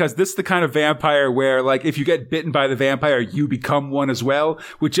 though, because this is the kind of vampire where, if you get bitten by the vampire, you become one as well,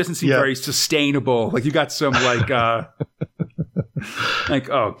 which doesn't seem very sustainable. You got some, a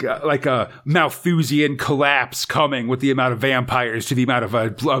Malthusian collapse coming with the amount of vampires to the amount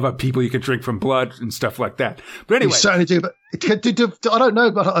of people you can drink from blood and stuff like that. But anyway. You certainly do, but I don't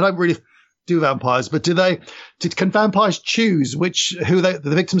know, but I don't really do vampires, but can vampires choose the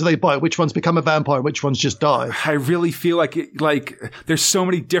victims they bite, which ones become a vampire and which ones just die? I really feel like there's so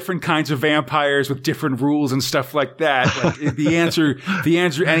many different kinds of vampires with different rules and stuff like that. The answer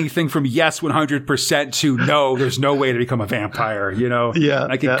anything from yes 100% to no, there's no way to become a vampire, Yeah.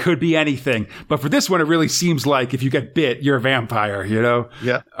 It could be anything. But for this one, it really seems like if you get bit, you're a vampire, Yeah.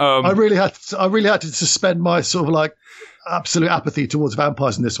 I really had to suspend my sort of absolute apathy towards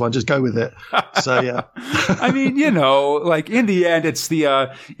vampires in this one. Just go with it. So yeah. I mean, in the end, it's the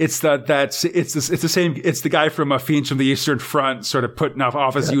guy from Fiends from the Eastern Front sort of putting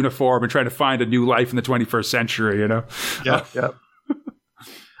off his uniform and trying to find a new life in the 21st century, Yeah. Yeah.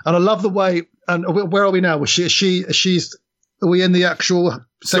 And I love the way, and where are we now? Are we in the actual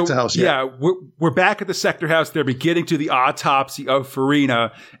sector house yet? Yeah, we're back at the sector house. They're beginning to the autopsy of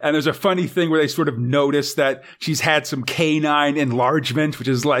Farina. And there's a funny thing where they sort of notice that she's had some canine enlargement, which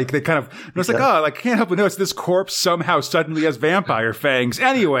is they kind of, I can't help but notice this corpse somehow suddenly has vampire fangs.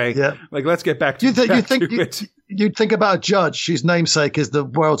 Anyway, let's get back to it. You'd think about a judge whose namesake is the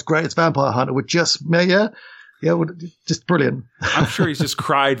world's greatest vampire hunter would just, yeah, just brilliant. I'm sure he's just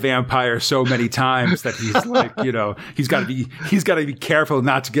cried vampire so many times that he's he's got to be careful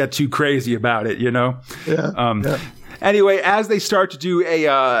not to get too crazy about it, Yeah. Anyway, as they start to do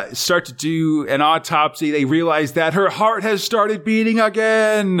an autopsy, they realize that her heart has started beating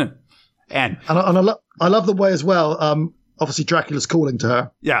again. And I love the way as well. Obviously, Dracula's calling to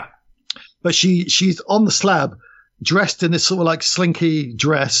her. Yeah. But she's on the slab, dressed in this sort of like slinky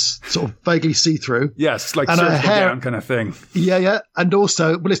dress, sort of vaguely see-through. Yes, like and surgical her hair, gown kind of thing. Yeah. And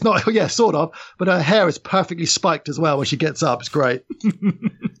also, well, it's not, yeah, sort of, but her hair is perfectly spiked as well when she gets up. It's great.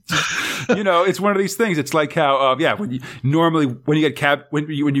 It's one of these things. It's like how, when you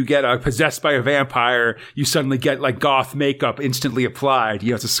get possessed by a vampire, you suddenly get like goth makeup instantly applied.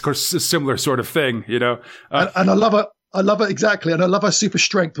 It's a similar sort of thing, And I love her. I love it exactly, and I love her super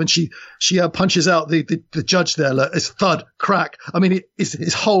strength when she punches out the judge there. Like, it's thud, crack. I mean,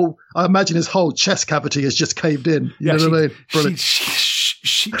 I imagine his whole chest cavity has just caved in. You know what I mean? Brilliant.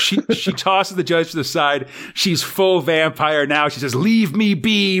 She tosses the judge to the side. She's full vampire now. She says, "Leave me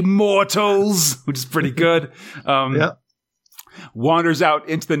be, mortals," which is pretty good. Wanders out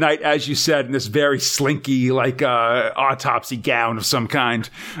into the night, as you said, in this very slinky, like autopsy gown of some kind.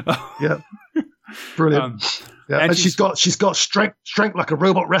 Yeah, brilliant. And she's got strength like a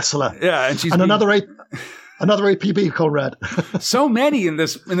robot wrestler. Yeah, and another APB, Conrad. So many in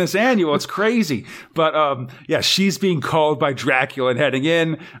this annual, it's crazy. But she's being called by Dracula and heading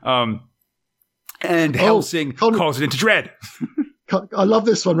in. And Helsing calls it into Dread. I love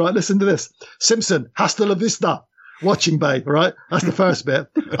this one, right? Listen to this. Simpson, hasta la vista. Watching Bay, right? That's the first bit.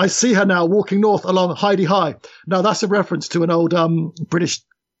 I see her now walking north along Heidi High. Now that's a reference to an old British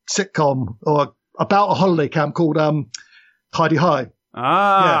sitcom or about a holiday camp called Heidi High.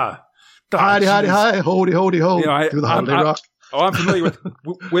 Ah. Yeah. Heidi High, holdy, hold. Do the holiday rock. I'm familiar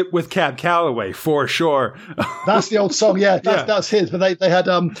with Cab Calloway for sure. That's the old song, yeah. That's his. But they had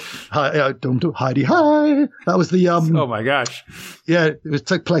Heidi High. That was the oh my gosh. Yeah, it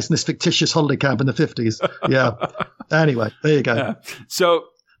took place in this fictitious holiday camp in the 50s. Yeah. Anyway, there you go. Yeah. So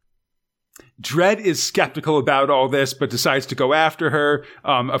Dread is skeptical about all this, but decides to go after her.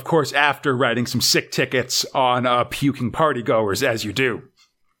 Of course, after writing some sick tickets on puking partygoers, as you do.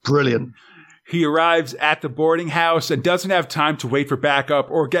 Brilliant. He arrives at the boarding house and doesn't have time to wait for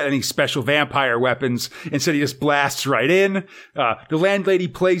backup or get any special vampire weapons. Instead, he just blasts right in. The landlady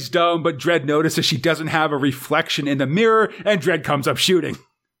plays dumb, but Dread notices she doesn't have a reflection in the mirror, and Dread comes up shooting.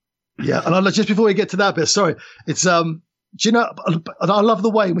 Yeah, and just before we get to that bit, sorry, it's do you know? I love the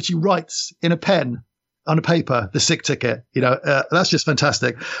way in which he writes in a pen on a paper the sick ticket. That's just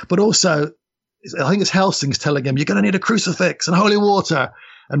fantastic. But also, I think it's Helsing's telling him, "You're going to need a crucifix and holy water."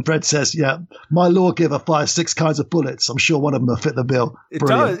 And Dread says, "Yeah, my lawgiver fires 6 kinds of bullets. I'm sure one of them will fit the bill." It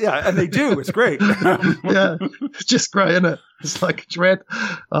does, yeah, and they do. It's great. Yeah, it's just great, isn't it? It's like Dread.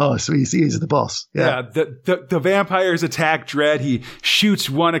 Oh, so he's the boss. Yeah. The vampires attack Dread. He shoots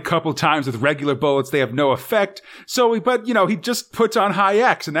one a couple times with regular bullets. They have no effect. But he just puts on high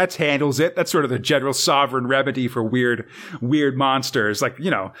X, and that handles it. That's sort of the general sovereign remedy for weird monsters. Like,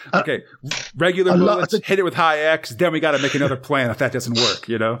 okay, regular bullets, hit it with high X. Then we got to make another plan if that doesn't work.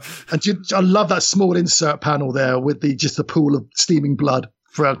 And I love that small insert panel there with just the pool of steaming blood.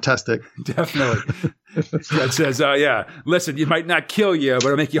 Fantastic. Definitely. It says, listen, it might not kill you, but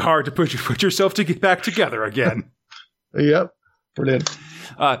it'll make you hard to put yourself to get back together again. Yep. Brilliant.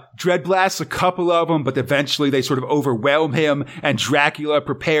 Dread blasts a couple of them, but eventually they sort of overwhelm him, and Dracula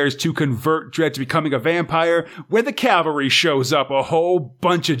prepares to convert Dread to becoming a vampire. When the cavalry shows up, a whole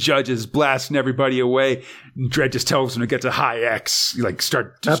bunch of judges blasting everybody away. Dread just tells them to get to high X,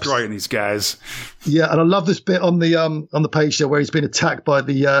 start destroying these guys. Yeah, and I love this bit on the page there where he's been attacked by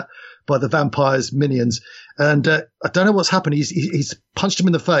the vampire's minions, and I don't know what's happened. He's punched him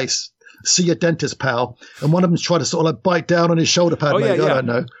in the face. See your dentist, pal. And one of them's trying to sort of bite down on his shoulder pad. I don't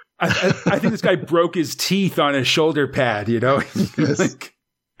know. I think this guy broke his teeth on his shoulder pad, Yes.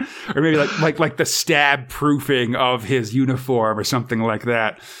 Or maybe like the stab proofing of his uniform or something like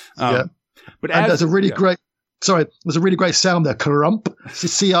that. Yeah. But there's a really great sound there. Crump.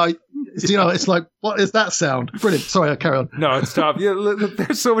 It's like, what is that sound? Brilliant. Sorry, I'll carry on. No, it's tough. Yeah,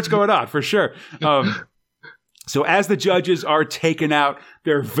 there's so much going on for sure. So as the judges are taken out,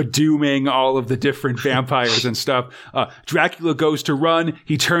 they're vadooming all of the different vampires and stuff. Dracula goes to run.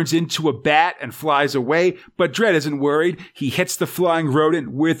 He turns into a bat and flies away, but Dread isn't worried. He hits the flying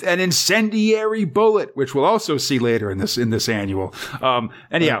rodent with an incendiary bullet, which we'll also see later in this annual.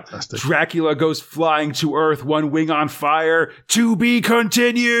 Anyhow, fantastic. Dracula goes flying to Earth, one wing on fire. To be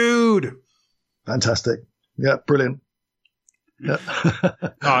continued. Fantastic. Yeah, brilliant. Yeah.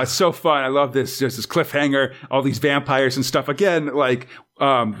 It's so fun. I love this. There's this cliffhanger, all these vampires and stuff. Again,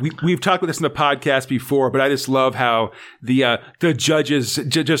 we've talked about this in the podcast before, but I just love how the judges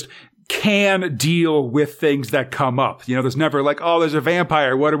just can deal with things that come up. You know, there's never like, oh, there's a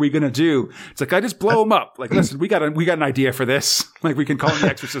vampire. What are we going to do? It's like, I just blow him up. Like, listen, we got an idea for this. Like, we can call him the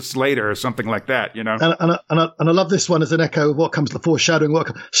Exorcist later or something like that, you know? And I love this one as an echo of what comes, the foreshadowing,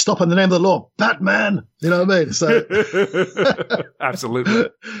 stop in the name of the law, Batman. You know what I mean? So absolutely.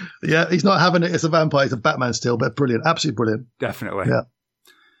 Yeah. He's not having it as a vampire. He's a Batman still, but brilliant. Absolutely brilliant. Definitely. Yeah.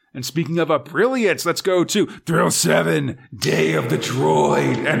 And speaking of brilliance, let's go to Thrill 7, Day of the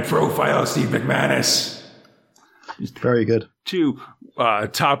Droid, and Profile Steve McManus. Very good. Two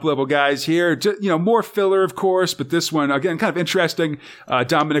top-level guys here. You know, more filler, of course, but this one, again, kind of interesting.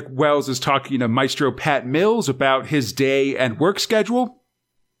 Dominic Wells is talking to Maestro Pat Mills about his day and work schedule.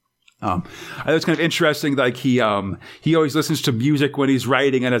 I thought it's kind of interesting, like he always listens to music when he's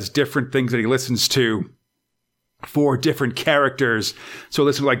writing and has different things that he listens to for different characters. So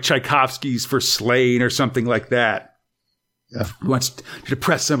listen to like Tchaikovsky's for Slain or something like that. Yeah. He wants to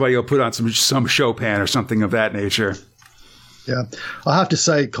depress somebody, he'll put on some Chopin or something of that nature. Yeah. I have to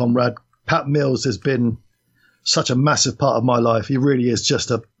say, Conrad, Pat Mills has been such a massive part of my life. He really is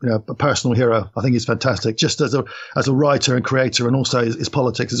just a personal hero. I think he's fantastic, just as a writer and creator, and also his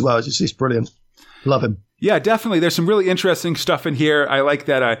politics as well. He's brilliant. Love him. Yeah, definitely. There's some really interesting stuff in here. I like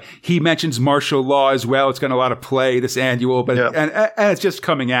that he mentions martial law as well. It's got a lot of play this annual, but and it's just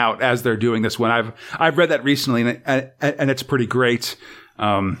coming out as they're doing this one. I've read that recently, and it's pretty great.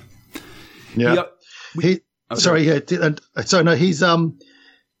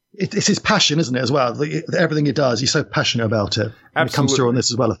 It's his passion, isn't it, as well? Everything he does, he's so passionate about it. And it comes through on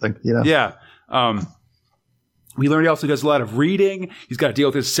this as well, I think. You know? Yeah. We learned he also does a lot of reading. He's got to deal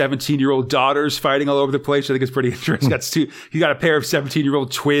with his 17-year-old daughters fighting all over the place. I think it's pretty interesting. He's got a pair of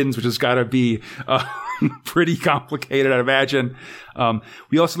 17-year-old twins, which has got to be pretty complicated, I'd imagine.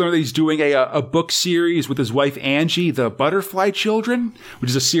 We also learned that he's doing a book series with his wife, Angie, The Butterfly Children, which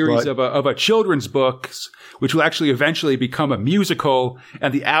is a series of a children's books, which will actually eventually become a musical.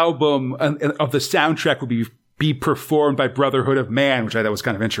 And the album of the soundtrack will be performed by Brotherhood of Man, which I thought was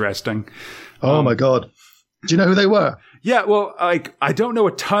kind of interesting. Oh, my God. Do you know who they were? Yeah, well, like I don't know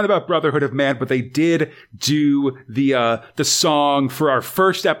a ton about Brotherhood of Man, but they did do the song for our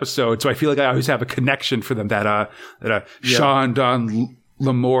first episode, so I feel like I always have a connection for them. That Sean Don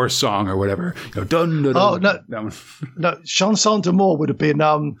L'Amour song or whatever. You know, dun, dun, oh dun, no, no, Chanson d'Amour would have been.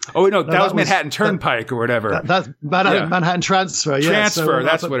 Oh no, that was Manhattan Turnpike or whatever. That's Manhattan Transfer. Yeah, Transfer.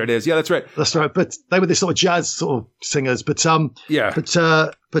 That's what it is. Yeah, that's right. That's right. But they were this sort of jazz sort of singers. But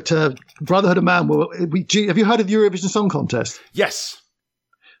Brotherhood of Man. Well, have you heard of Eurovision Song Contest? Yes.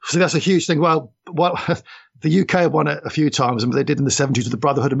 So that's a huge thing. Well, the UK won it a few times, and they did in the 70s with the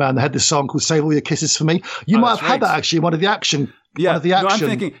Brotherhood of Man. They had this song called "Save All Your Kisses for Me." You might have had that actually. One of the action. Yeah, I'm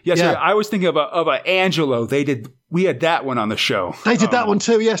thinking. Yes, yeah. I was thinking of a Angelo. We had that one on the show. They did that one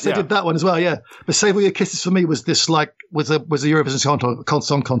too. Yes, they did that one as well. Yeah, but "Save All Your Kisses for Me" was this was a Eurovision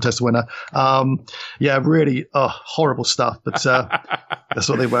Song Contest winner. Really horrible stuff, but that's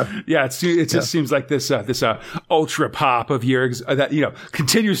what they were. Yeah, it just seems like this ultra pop of years that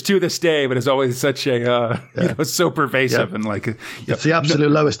continues to this day, but is always such a so pervasive and like it's the absolute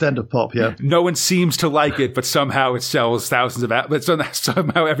lowest end of pop. Yeah, no one seems to like it, but somehow it sells thousands of but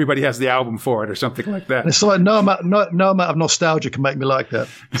somehow everybody has the album for it or something like that. And it's like no amount of nostalgia can make me like that.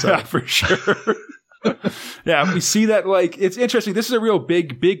 So. For sure. Yeah, we see that. Like, it's interesting. This is a real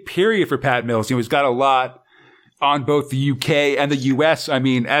big period for Pat Mills. He's got a lot on both the UK and the US. I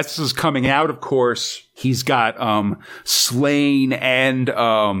mean, as this is coming out, of course, he's got Slain and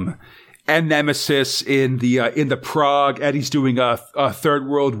Nemesis in the Prague, and he's doing a Third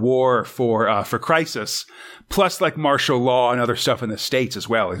World War for Crisis, plus like martial law and other stuff in the States as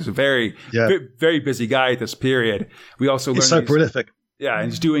well. He's a very very busy guy at this period. We also he's so prolific. Yeah, and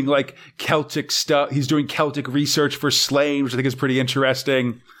he's doing like Celtic stuff. He's doing Celtic research for Slain, which I think is pretty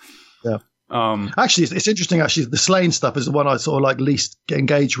interesting. Yeah. Actually, it's interesting. Actually, the Slain stuff is the one I sort of like least get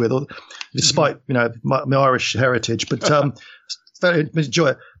engaged with, despite my Irish heritage. But very enjoy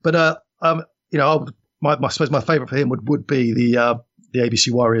it. But I suppose my favourite for him would be the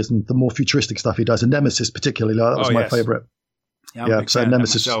ABC Warriors and the more futuristic stuff he does, and Nemesis particularly. That was my favourite. Yeah, so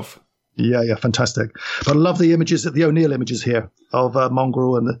Nemesis. Yeah, fantastic. But I love the images, the O'Neill images here of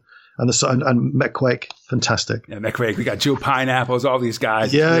Mongrel and McQuake. Fantastic. Yeah, McQuake. We got Joe Pineapples, all these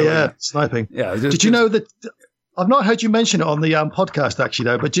guys. Yeah, sniping. Yeah. Did you know that? I've not heard you mention it on the podcast actually,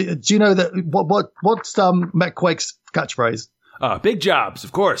 though. But do you know that what's McQuake's catchphrase? Big jobs,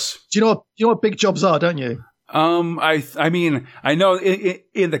 of course. Do you know what big jobs are? Don't you? I mean, I know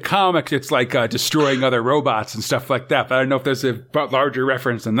in the comics it's like destroying other robots and stuff like that, but I don't know if there's a larger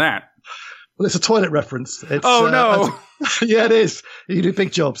reference than that. Well, it's a toilet reference. It's, no. Yeah, it is. You do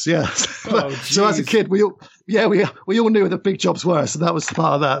big jobs, yeah. So as a kid, we all knew what the big jobs were, so that was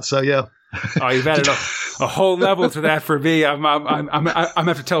part of that. So yeah. Oh, you've added a whole level to that for me. I'm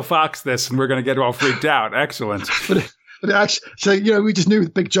have to tell Fox this, and we're going to get all freaked out. Excellent. But it actually, so we just knew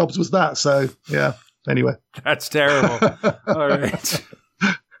the big jobs was that. So yeah. Anyway, that's terrible. All right.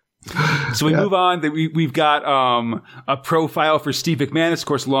 So we move on. We've got a profile for Steve McManus, of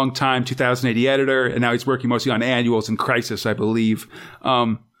course, longtime 2080 editor, and now he's working mostly on annuals and Crisis, I believe.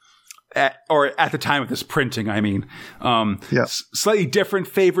 At the time of this printing, I mean. Slightly different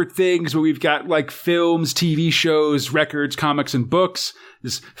favorite things, but we've got like films, TV shows, records, comics, and books.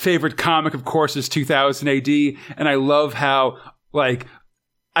 His favorite comic, of course, is 2000 AD, and I love how, like,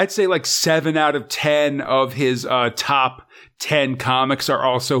 I'd say like 7 out of 10 of his top 10 comics are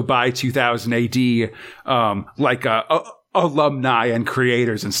also by 2000 AD, alumni and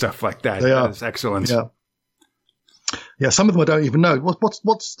creators and stuff like that. They are. That is excellent. Yeah. Yeah, some of them I don't even know. What's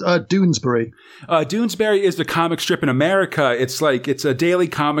Doonesbury? Doonesbury is the comic strip in America. It's a daily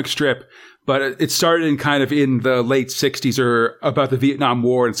comic strip, but it started in the late 60s or about the Vietnam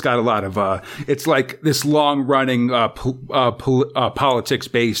War. And it's got a lot of, it's like this long running, politics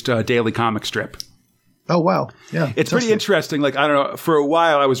based, daily comic strip. Oh, wow. Yeah. It's pretty interesting. Like, I don't know, for a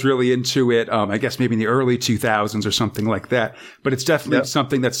while I was really into it. I guess maybe in the early 2000s or something like that, but it's definitely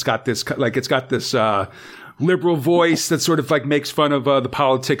something that's got this, like, it's got this, liberal voice that sort of like makes fun of the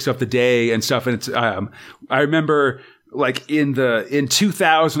politics of the day and stuff. And it's I remember like in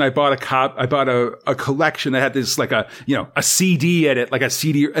 2000 I bought a collection that had this like a CD in it, like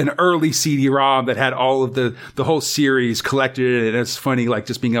an early CD-ROM that had all of the whole series collected in it. And it's funny, like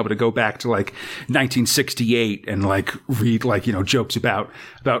just being able to go back to like 1968 and like read like jokes about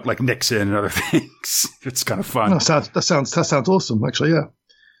like Nixon and other things. It's kind of fun. That sounds awesome, actually.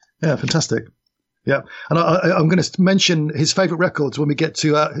 Yeah, fantastic. Yeah, and I'm going to mention his favorite records when we get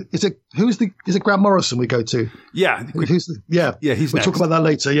to. Is it Grant Morrison we go to? Yeah, We'll he's talk about that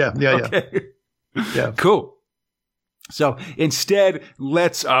later. Yeah. Yeah. Cool. So instead,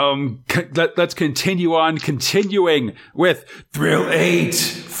 let's continue on continuing with Thrill 8,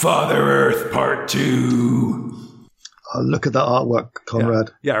 Father Earth Part 2. Look at that artwork,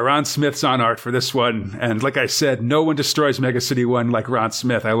 Conrad. Yeah, Ron Smith's on art for this one. And like I said, no one destroys Mega City 1 like Ron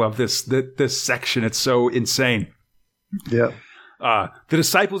Smith. I love this section. It's so insane. Yeah. The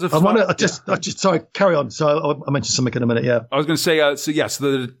Disciples of... Sorry, carry on. So I'll mention something in a minute, yeah. I was going to say,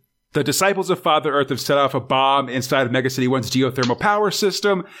 so the Disciples of Father Earth have set off a bomb inside of Mega City 1's geothermal power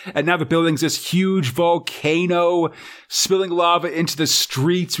system, and now the building's this huge volcano spilling lava into the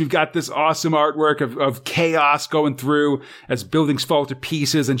streets. We've got this awesome artwork of chaos going through as buildings fall to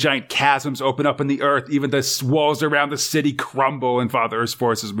pieces and giant chasms open up in the earth. Even the walls around the city crumble and Father Earth's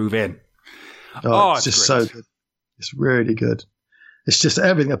forces move in. It's just great. So good. It's really good. It's just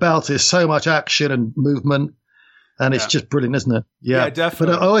everything about it. So much action and movement. And it's just brilliant, isn't it? Yeah,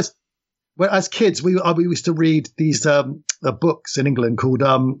 definitely. But as kids, we used to read these books in England called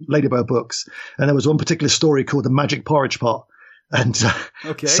Ladybird books, and there was one particular story called The Magic Porridge Pot. And so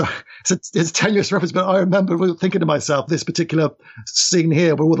it's a tenuous reference, but I remember thinking to myself, this particular scene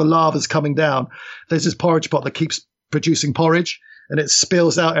here where all the lava's coming down, there's this porridge pot that keeps producing porridge, and it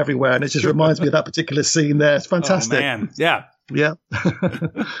spills out everywhere, and it just reminds me of that particular scene there. It's fantastic. Oh, man. Yeah. Yeah.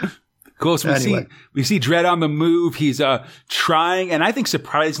 Cool. So we see Dredd on the move. He's trying, and I think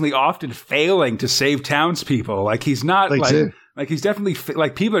surprisingly often failing to save townspeople. Like he's not he's definitely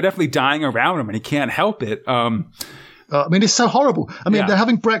like people are definitely dying around him, and he can't help it. I mean, it's so horrible. I mean, they're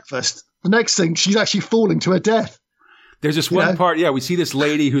having breakfast. The next thing, she's actually falling to her death. There's this one part, we see this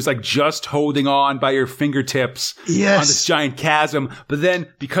lady who's like just holding on by her fingertips on this giant chasm, but then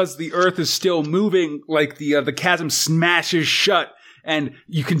because the earth is still moving, like the chasm smashes shut. And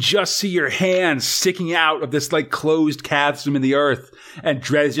you can just see your hands sticking out of this like closed chasm in the earth. And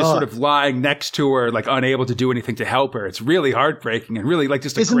Dredd is just sort of lying next to her, like unable to do anything to help her. It's really heartbreaking and really like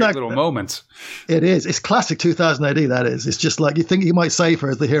just a great little moment. It is. It's classic 2000 AD, that is. It's just like you think you might save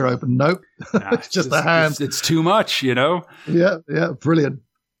her as the hero, but nope. It's just the hands. It's too much, Yeah, brilliant.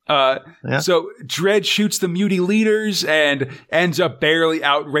 So Dredd shoots the muty leaders and ends up barely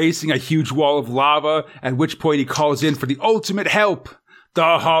outracing a huge wall of lava, at which point he calls in for the ultimate help,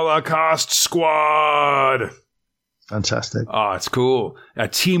 the Holocaust Squad. Fantastic. Oh, it's cool. A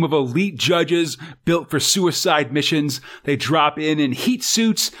team of elite judges built for suicide missions. They drop in heat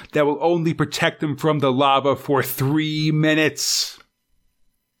suits that will only protect them from the lava for 3 minutes.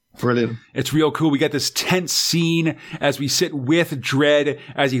 Brilliant. It's real cool. We get this tense scene as we sit with Dredd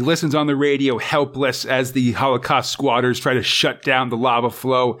as he listens on the radio, helpless as the Holocaust squatters try to shut down the lava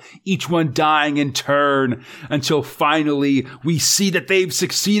flow, each one dying in turn, until finally we see that they've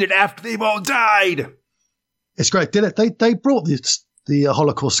succeeded after they've all died. It's great. Did it? They brought the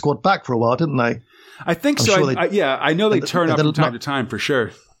Holocaust squad back for a while, didn't they? I think so. Sure I know they turn up from time to time for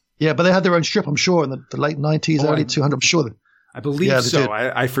sure. Yeah, but they had their own strip, I'm sure, in the late 90s, early 200s, I'm sure. I believe so.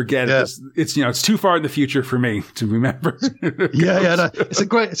 I forget. Yeah. It's too far in the future for me to remember. No, it's a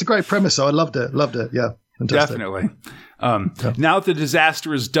great premise. So I loved it. Yeah, fantastic. Definitely. Now that the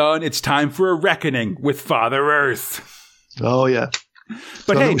disaster is done, it's time for a reckoning with Father Earth. Oh yeah.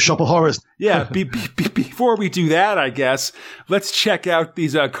 But hey, shop of horrors. Yeah. Before we do that, I guess let's check out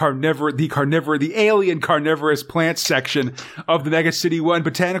these the alien carnivorous plant section of the Mega City 1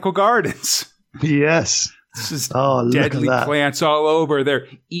 Botanical Gardens. Yes. This is deadly plants all over. They're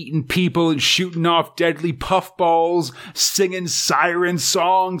eating people and shooting off deadly puffballs, singing siren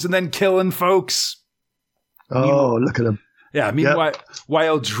songs, and then killing folks. Oh, look at them. Yeah, meanwhile,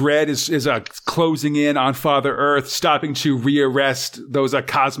 while Dredd is closing in on Father Earth, stopping to rearrest those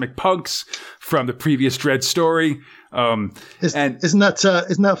cosmic punks from the previous Dredd story. Isn't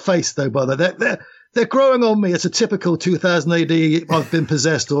that face, though, by the way? They're growing on me. It's a typical 2000 AD. I've been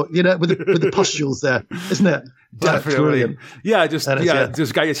possessed, or with the pustules there, isn't it? Definitely. Yeah, this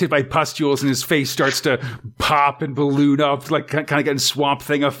guy gets hit by pustules and his face starts to pop and balloon up, like kind of getting Swamp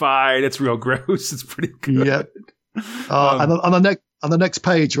Thingified. It's real gross. It's pretty good. Yeah. And on the next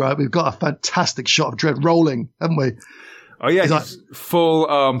page, right, we've got a fantastic shot of Dredd rolling, haven't we? Oh yeah, he's full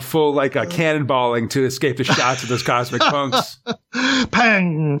like cannonballing to escape the shots of those cosmic punks.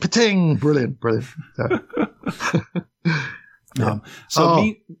 Pang, pating, brilliant.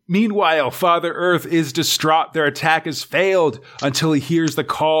 Meanwhile, Father Earth is distraught. Their attack has failed until he hears the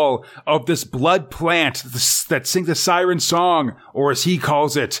call of this blood plant that sings a siren song, or as he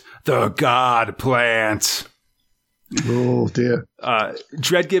calls it, the God Plant. Oh dear.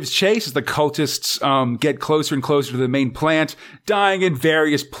 Dredd gives chase as the cultists get closer and closer to the main plant, dying in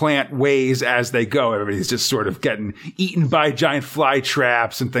various plant ways as they go. Everybody's just sort of getting eaten by giant fly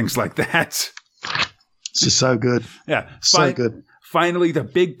traps and things like that. It's just so good. Yeah. So good. Finally, the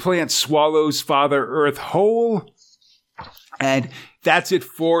big plant swallows Father Earth whole. And that's it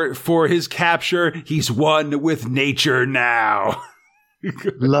for his capture. He's one with nature now.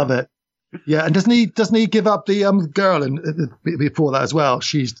 Love it. Yeah, and doesn't he give up the girl before that as well?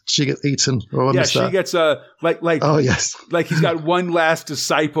 She gets eaten. She gets oh yes, like he's got one last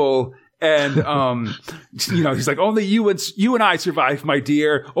disciple, and he's like, only you and I survive, my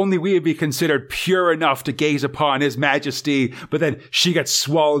dear. Only we would be considered pure enough to gaze upon His Majesty. But then she gets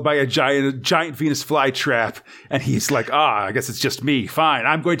swallowed by a giant Venus flytrap, and he's like, I guess it's just me. Fine,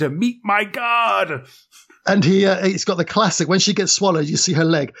 I'm going to meet my God. And he's got the classic, when she gets swallowed, you see her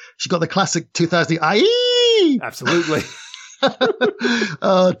leg. She's got the classic 2000, aye! Absolutely.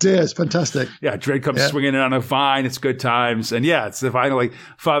 Oh, dear, it's fantastic. Yeah, Dredd comes swinging in on a vine. It's good times. And it's finally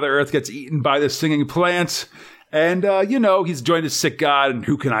Father Earth gets eaten by the singing plant. And, he's joined a sick God. And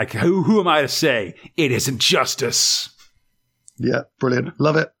who am I to say it isn't justice? Yeah, brilliant.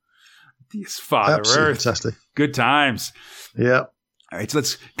 Love it. This Father Absolutely Earth. Fantastic. Good times. Yeah. All right, so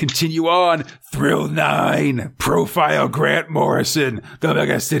let's continue on. Thrill 9, Profile Grant Morrison, The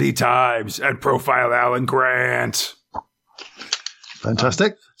Mega City Times, and Profile Alan Grant.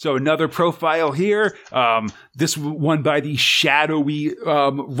 Fantastic. So another profile here. This one by the shadowy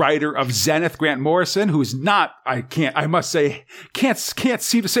writer of Zenith, Grant Morrison, who's not, can't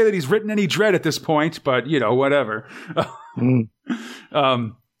seem to say that he's written any Dredd at this point, but, whatever.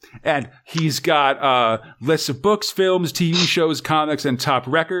 And he's got lists of books, films, TV shows, comics, and top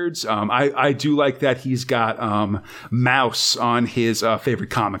records. I do like that he's got Mouse on his favorite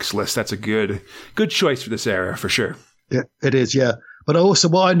comics list. That's a good choice for this era, for sure. Yeah, it is, yeah. But also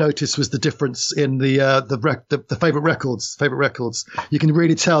what I noticed was the difference in the favorite records. You can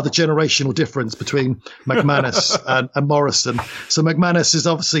really tell the generational difference between McManus and Morrison. So McManus is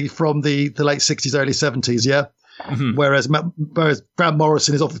obviously from the late 60s, early 70s, yeah? Mm-hmm. Whereas Grant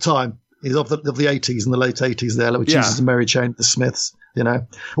Morrison is of the time. He's of the 80s and the late 80s there, which uses Mary Chain, the Smiths,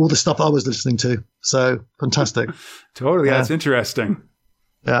 all the stuff I was listening to. So fantastic. Totally. Yeah. That's interesting.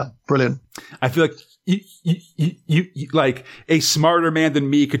 Yeah. Brilliant. I feel like you like a smarter man than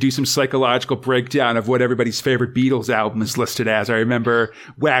me could do some psychological breakdown of what everybody's favorite Beatles album is listed as. I remember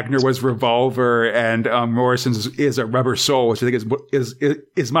Wagner was Revolver and Morrison's is a Rubber Soul, which I think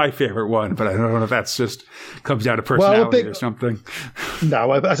is my favorite one, but I don't know if that's just comes down to personality or something.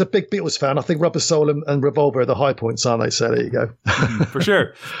 No, as a big Beatles fan, I think Rubber Soul and Revolver are the high points, aren't they? So there you go. For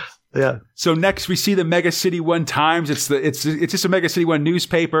sure. Yeah. So next we see the Mega City One Times. It's just a Mega City One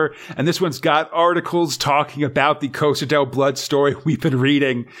newspaper, and this one's got articles talking about the Costa del Blood story we've been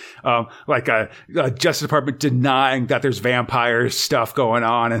reading, like a Justice Department denying that there's vampire stuff going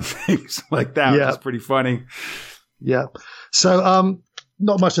on and things like that. Yeah. Which is pretty funny. Yeah. So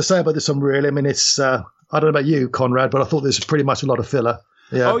not much to say about this one really. I mean, it's I don't know about you, Conrad, but I thought this was pretty much a lot of filler.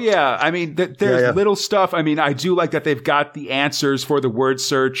 Yeah. Oh, yeah. I mean, there's little stuff. I mean, I do like that they've got the answers for the word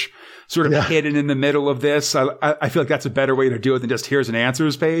search sort of hidden in the middle of this. I feel like that's a better way to do it than just here's an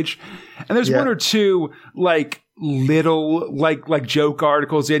answers page. And there's one or two like little like joke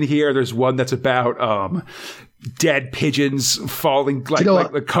articles in here. There's one that's about dead pigeons falling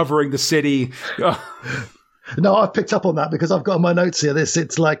like covering the city. No, I've picked up on that because I've got in my notes here.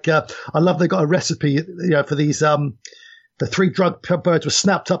 It's like I love they got a recipe for these the 3 drug birds were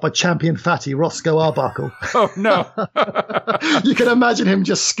snapped up by champion fatty Roscoe Arbuckle. Oh, no. You can imagine him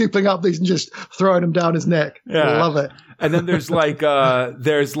just scooping up these and just throwing them down his neck. Yeah. I love it. And then there's a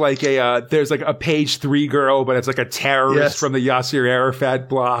page 3 girl, but it's like a terrorist from the Yasser Arafat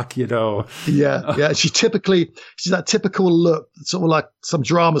block, Yeah. She's that typical look, sort of like some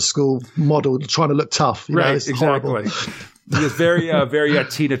drama school model trying to look tough. Right, exactly. He is very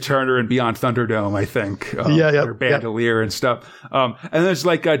Tina Turner and Beyond Thunderdome, I think. Her bandolier and stuff. And there's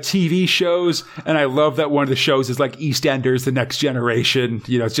like TV shows, and I love that one of the shows is like EastEnders, The Next Generation.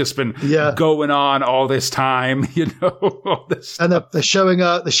 It's just been going on all this time. All this and they're showing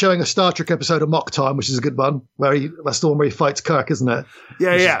a Star Trek episode of Mock Time, which is a good one. That's the one where he fights Kirk, isn't it?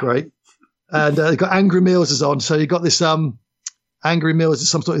 Yeah, which is great. And they've got Angry Mills is on, so you got this Angry Mills is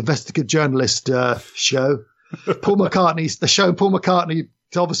some sort of investigative journalist show. Paul McCartney's the show. Paul McCartney,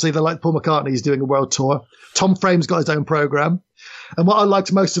 obviously, they like Paul McCartney. He's doing a world tour. Tom Frame's got his own program. And what I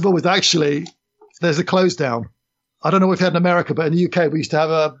liked most of all was actually there's a close down. I don't know if we had in America, but in the UK, we used to have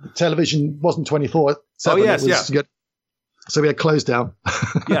a television, wasn't 24/7. Oh, yes, good. So we had close down.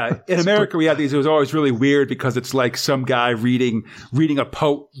 Yeah. In America, we had these. It was always really weird because it's like some guy reading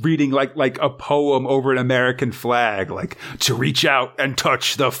like a poem over an American flag, like to reach out and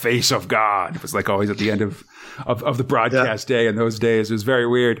touch the face of God. It was like always at the end of the broadcast day in those days. It was very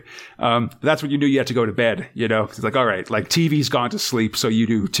weird. That's when you knew you had to go to bed, It's like, all right, like TV's gone to sleep, so you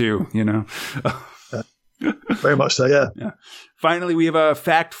do too, Very much so, yeah. Finally, we have a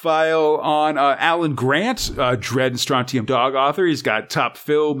fact file on Alan Grant, Dread and Strontium Dog author. He's got top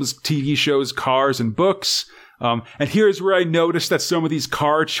films, TV shows, cars, and books. And here's where I noticed that some of these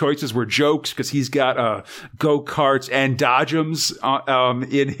car choices were jokes because he's got go-karts and Dodgems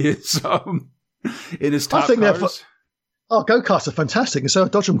in his top cars. Go-karts are fantastic, and so are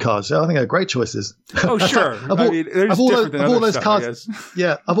Dodgem cars. I think they're great choices. Oh, sure. Of all those cars,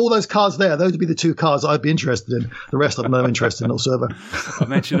 of all those cars there, those would be the 2 cars I'd be interested in. The rest of them I'm interested in whatsoever. I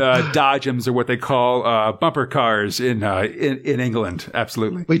mentioned Dodgems are what they call bumper cars in England.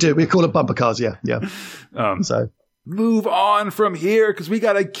 Absolutely. We do. We call them bumper cars, yeah. So move on from here because we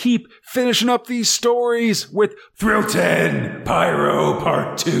got to keep finishing up these stories with Thrill 10 Pyro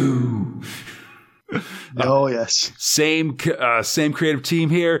Part 2. Oh, yes. Same creative team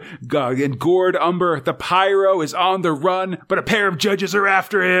here. And Gord Umber, the Pyro, is on the run, but a pair of judges are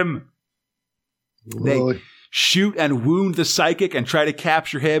after him. They shoot and wound the psychic and try to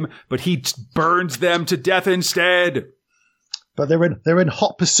capture him, but he burns them to death instead. But they're in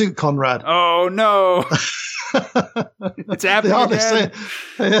hot pursuit, Conrad. Oh, no. It's happening again.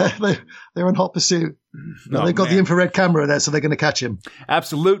 They're in hot pursuit. They've got the infrared camera there, so they're going to catch him.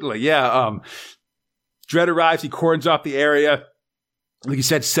 Absolutely, yeah. Dredd arrives, he cordons off the area. Like you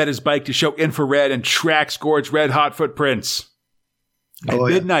said, set his bike to show infrared and tracks Gord's red-hot footprints. At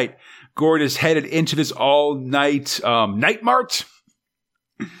midnight, Gord is headed into this all-night night mart.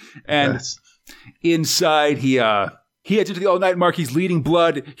 And inside, he heads into the all-night mart. He's leaking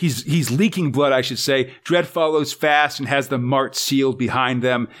blood, I should say. Dredd follows fast and has the mart sealed behind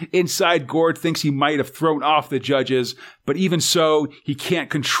them. Inside, Gord thinks he might have thrown off the judges, but even so, he can't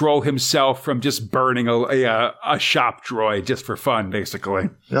control himself from just burning a shop droid just for fun, basically.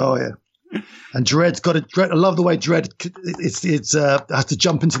 Oh, yeah. And Dredd's got I love the way Dredd has to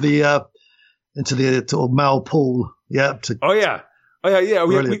jump into the sort of Mal pool. Yeah. Oh, yeah. Oh, yeah.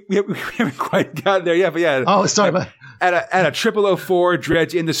 We haven't quite gotten there yet, but yeah. Oh, sorry, man. At a 0004,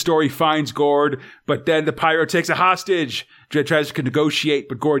 Dredd's in the store. He finds Gord, but then the pyro takes a hostage. Dredd tries to negotiate,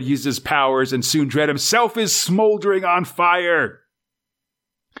 but Gord uses his powers, and soon Dredd himself is smoldering on fire.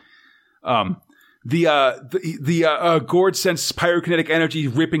 Gord senses pyrokinetic energy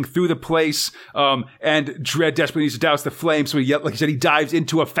ripping through the place, and Dredd desperately needs to douse the flame, so like he said, he dives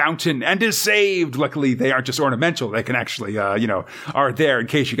into a fountain and is saved. Luckily, they aren't just ornamental; they can actually, are there in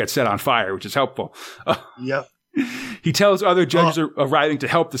case you get set on fire, which is helpful. Yep. He tells other judges are arriving to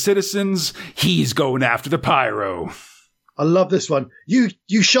help the citizens. He's going after the pyro. I love this one. You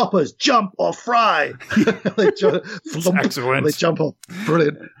shoppers, jump or fry. Excellent. They jump off.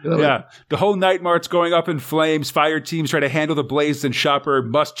 Brilliant. Yeah. The whole night mart's going up in flames. Fire teams try to handle the blaze, and Shopper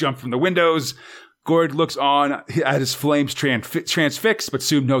must jump from the windows. Gord looks on at his flames transfix, but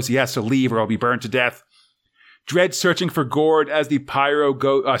soon knows he has to leave or he'll be burned to death. Dredd searching for Gord as the pyro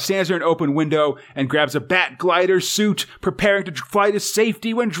stands near an open window and grabs a bat glider suit, preparing to fly to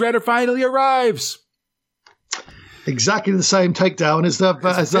safety when Dredd finally arrives. Exactly the same takedown as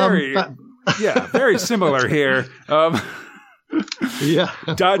very similar here. Yeah.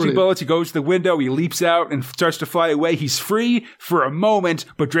 Dodging bullets, he goes to the window, he leaps out and starts to fly away. He's free for a moment,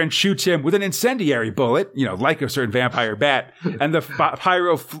 but Dredd shoots him with an incendiary bullet, like a certain vampire bat, and the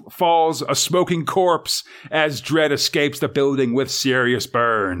pyro falls a smoking corpse as Dredd escapes the building with serious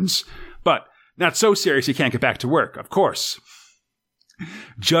burns. But not so serious he can't get back to work, of course.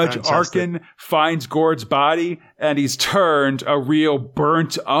 Judge Arkin finds Gord's body, and he's turned a real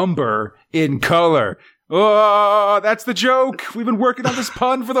burnt umber in color. Oh, that's the joke. We've been working on this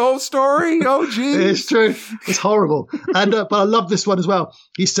pun for the whole story. Oh, geez. It's true. It's horrible. And but I love this one as well.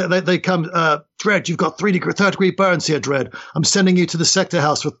 He said they come, Dredd, you've got third-degree burns here, Dredd. I'm sending you to the sector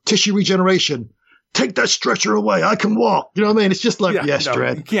house for tissue regeneration. Take that stretcher away. I can walk. You know what I mean? It's just like,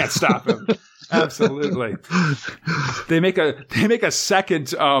 Dredd. You can't stop him. Absolutely. They make a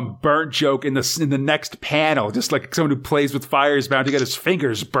second burnt joke in the next panel, just like someone who plays with fire is bound to get his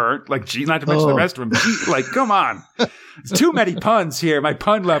fingers burnt. Like, gee, not to mention the rest of them. Gee, like, come on. There's too many puns here. My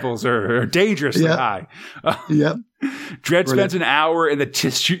pun levels are dangerously high. Yep. Dredd spends an hour in the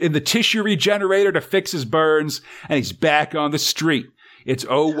tissue regenerator to fix his burns, and he's back on the street. It's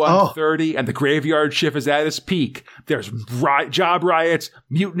 01:30 and the graveyard shift is at its peak. There's job riots,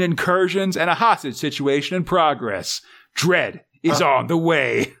 mutant incursions, and a hostage situation in progress. Dredd is on the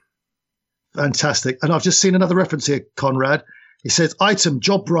way. Fantastic. And I've just seen another reference here, Conrad. It says, item,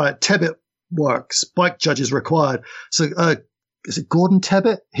 job riot, Tebbit works, bike judges required. So is it Gordon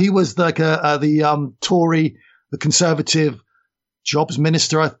Tebbit? He was like the Tory, the Conservative jobs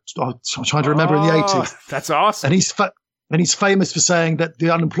minister. I'm trying to remember in the 80s. That's awesome. And he's famous for saying that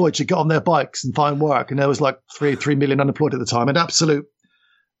the unemployed should get on their bikes and find work. And there was like 3 million unemployed at the time. And absolute,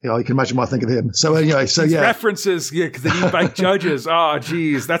 you can imagine what I think of him. So anyway, references, because they need bike judges. Oh,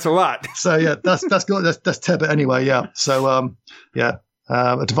 geez, that's a lot. So that's good. That's Tebbit anyway. Yeah. So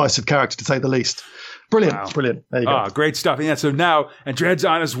a divisive character to say the least. Brilliant. Wow. Brilliant. There you go. Oh, great stuff. Yeah. So now, and Dredd's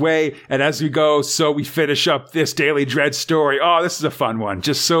on his way. And as we go, so we finish up this daily Dredd story. Oh, this is a fun one.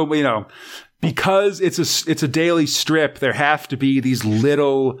 Just so, because it's a daily strip, there have to be these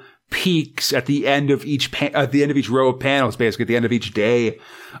little peaks at the end of each row of panels, basically at the end of each day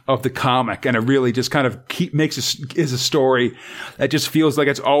of the comic, and it really just kind of is a story that just feels like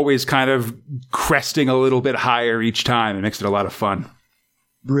it's always kind of cresting a little bit higher each time. It makes it a lot of fun.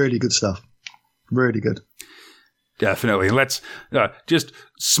 Really good stuff. Really good. Definitely. Let's just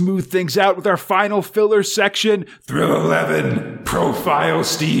smooth things out with our final filler section. Thrill 11, Profile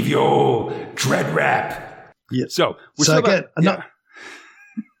Steve Yoel, Dredd Rap. Yeah. So again,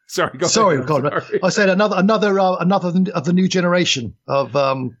 Sorry, go ahead. Conrad. I said another of the new generation of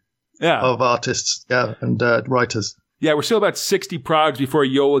artists, and writers. Yeah, we're still about 60 progs before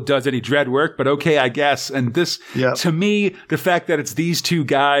Yoel does any Dredd work, but okay, I guess. And this, to me, the fact that it's these two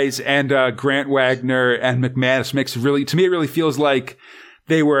guys and Grant Wagner and McManus to me, it really feels like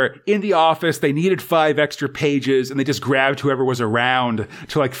they were in the office, they needed 5 extra pages, and they just grabbed whoever was around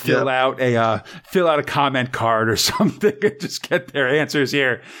to fill out a comment card or something and just get their answers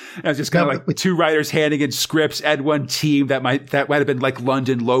here. And it's just kind of like 2 writers handing in scripts and 1 team that might have been like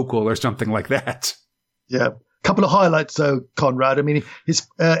London local or something like that. Yeah. Couple of highlights though, Conrad. I mean, there's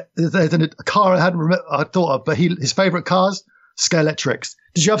a car I thought of, but his favorite cars, Scalextrics.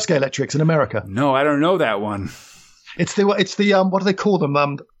 Did you have Scalextrics in America? No, I don't know that one. It's the what do they call them?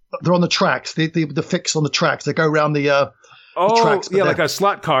 They're on the tracks. The fix on the tracks. They go around the tracks. Like a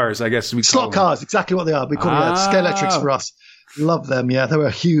slot cars, I guess we slot call cars. Them. Exactly what they are. We call them Scalextrics for us. Love them. Yeah, they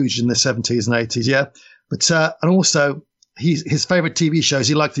were huge in the 70s and 80s. Yeah, but and also his favorite TV shows.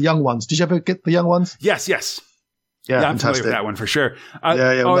 He liked the young ones. Did you ever get the young ones? Yes. Yeah, I'm familiar with that one for sure.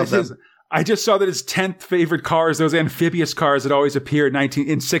 Yeah. I just saw that his 10th favorite cars, those amphibious cars that always appear in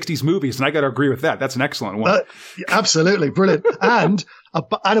 60s movies, and I got to agree with that. That's an excellent one. Absolutely brilliant, and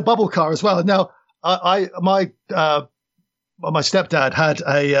a bubble car as well. Now, my stepdad had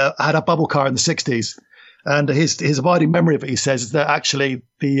a bubble car in the 60s, and his abiding memory of it, he says, is that actually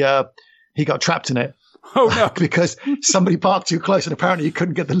he got trapped in it. Oh, no. Because somebody parked too close and apparently you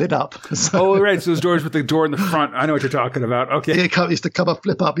couldn't get the lid up. So, right. So those doors with the door in the front. I know what you're talking about. Okay. It used to come up,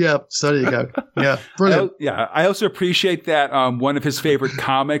 flip up. Yeah. So there you go. Yeah. Brilliant. I also appreciate that one of his favorite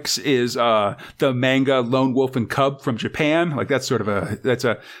comics is the manga Lone Wolf and Cub from Japan. Like that's sort of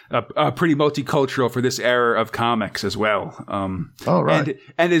a pretty multicultural for this era of comics as well. Right.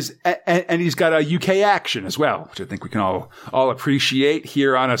 And he's got a UK action as well, which I think we can all appreciate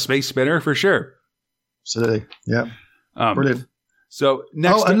here on a Space Spinner for sure. Absolutely. Yeah. Brilliant. So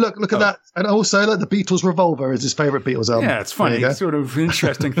next. And look at that. And also the Beatles Revolver is his favorite Beatles album. Yeah, it's funny. It's sort of an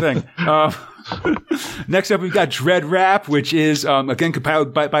interesting thing. Next up, we've got Dread Rap, which is, again,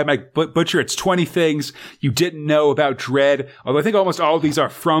 compiled by Mike Butcher. It's 20 things you didn't know about Dread. Although I think almost all of these are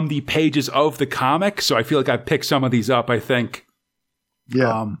from the pages of the comic. So I feel like I picked some of these up, I think.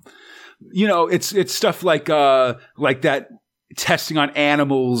 Yeah. It's stuff like that. Testing on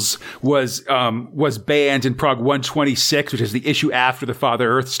animals was banned in Prog 126, which is the issue after the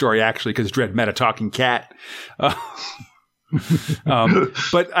Father Earth story, actually, because Dredd met a talking cat.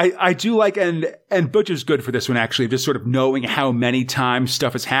 But I do like, and Butcher's good for this one, actually, just sort of knowing how many times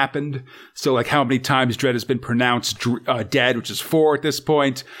stuff has happened. So like how many times Dredd has been pronounced dead, which is 4 at this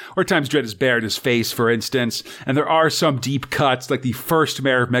point, or times Dredd has bared his face, for instance. And there are some deep cuts, like the first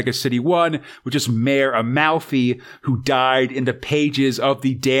mayor of Mega City 1, which is Mayor Amalfi, who died in the pages of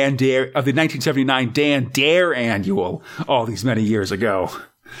the 1979 Dan Dare annual all these many years ago.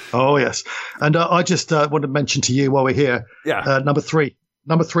 Oh, yes. And I just want to mention to you while we're here, number three,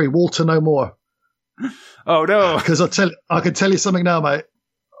 Walter No More. Oh, no. Because I can tell you something now, mate.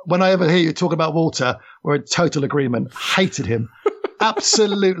 When I ever hear you talk about Walter, we're in total agreement. Hated him.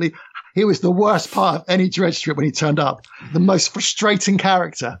 Absolutely. He was the worst part of any Dredd strip when he turned up. The most frustrating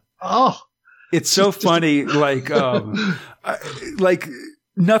character. Oh. It's so funny.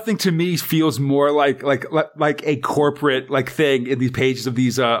 Nothing to me feels more like a corporate thing in these pages of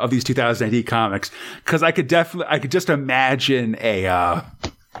these 2000 AD comics, because I could just imagine a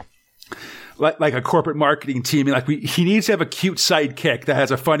corporate marketing team. He needs to have a cute sidekick that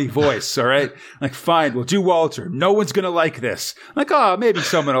has a funny voice. All right. Like, fine, we'll do Walter. No one's going to like this. Like, oh, maybe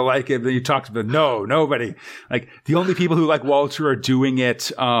someone will like it. Then you talk to them. No, nobody. Like, the only people who like Walter are doing it,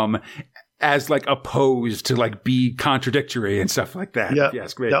 as opposed to be contradictory and stuff like that. Yeah.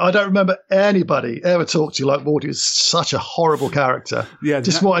 Yes, great. Yeah, I don't remember anybody ever talk to you like Walter. He was such a horrible character. Yeah.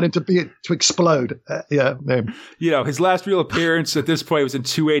 Just wanted him to explode. Him. His last real appearance at this point was in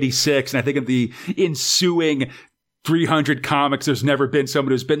 286. And I think in the ensuing 300 comics, there's never been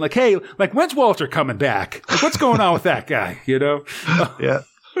someone who's been like, hey, when's Walter coming back? What's going on with that guy? Yeah. Yeah.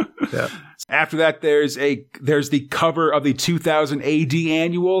 After that, there's the cover of the 2000 AD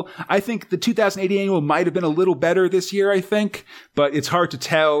annual. I think the 2000 AD annual might have been a little better this year, I think, but it's hard to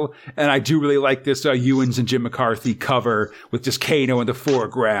tell. And I do really like this Ewans and Jim McCarthy cover with just Kano in the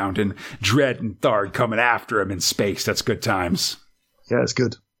foreground and Dredd and Thard coming after him in space. That's good times. Yeah, it's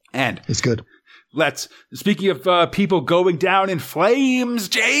good. And it's good. Speaking of people going down in flames,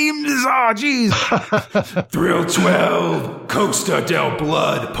 James, oh, geez. Thrill 12, Costa del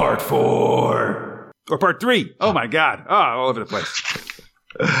Blood, Part 4. Or Part 3. Oh, my God. Oh, all over the place.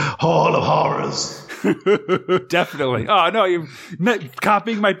 Hall of Horrors. Definitely. Oh, no, you're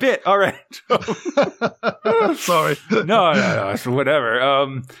copying my bit. All right. Sorry. No,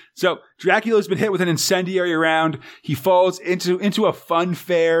 whatever. So Dracula's been hit with an incendiary round. He falls into a fun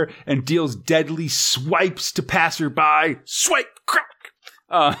fair and deals deadly swipes to passerby. Swipe,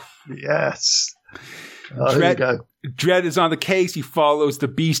 crack. Yes. There you go. Dredd is on the case. He follows the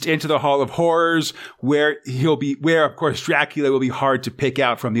beast into the Hall of Horrors, where of course Dracula will be hard to pick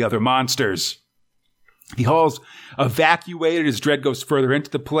out from the other monsters. The hall's evacuated as Dredd goes further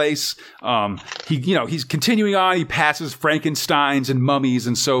into the place. He's continuing on. He passes Frankensteins and mummies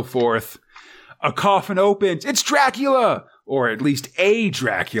and so forth. A coffin opens. It's Dracula, or at least a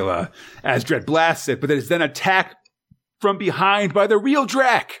Dracula, as Dredd blasts it, but it is then attacked from behind by the real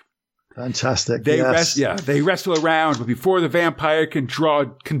Drac. Fantastic. They wrestle around, but before the vampire can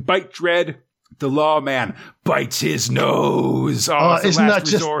bite Dredd, The lawman bites his nose. Oh, it's the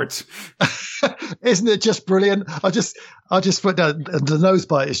last resort. Isn't it just brilliant? I just put down the nose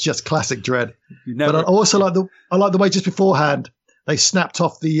bite is just classic Dredd. But I also like the way just beforehand they snapped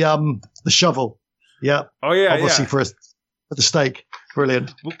off the shovel. Yeah. Oh yeah. Obviously for the steak.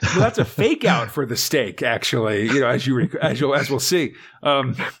 Brilliant. Well, that's a fake out for the steak, actually. As we'll see.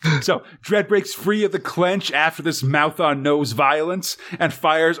 So Dredd breaks free of the clench after this mouth on nose violence and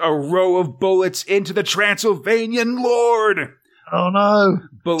fires a row of bullets into the Transylvanian Lord. Oh no!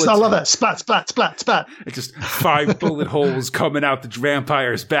 Bullets. I love that. Splat, splat, splat, splat. It's just 5 bullet holes coming out the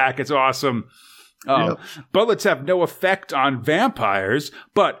vampire's back. It's awesome. Yep. Bullets have no effect on vampires,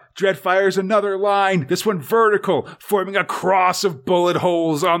 but Dredd fires another line, this one vertical, forming a cross of bullet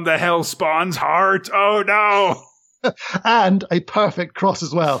holes on the Hellspawn's heart. Oh no! And a perfect cross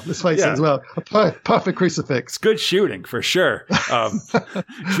as well. Let's face it as well. A perfect crucifix. It's good shooting, for sure.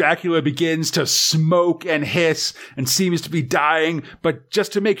 Dracula begins to smoke and hiss and seems to be dying, but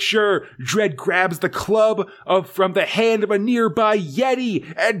just to make sure, Dredd grabs the club from the hand of a nearby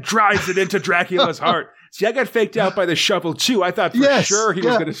Yeti and drives it into Dracula's heart. See, I got faked out by the shovel, too. I thought for sure he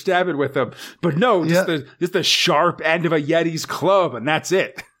was going to stab it with him. But no, just the sharp end of a Yeti's club, and that's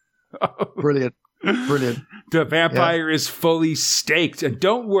it. Brilliant. The vampire is fully staked, and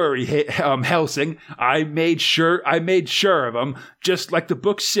don't worry, Helsing. I made sure of him, just like the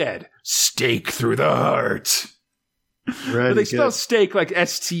book said. Stake through the heart. Really but they spell steak like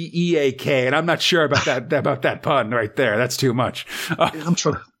STEAK, and I'm not sure about that pun right there. That's too much. I'm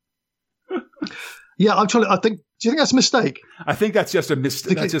trying. I think. Do you think that's a mistake? I think that's just a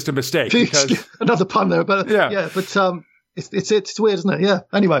mistake. That's just a mistake. Because another pun there, but but. It's weird, isn't it? Yeah.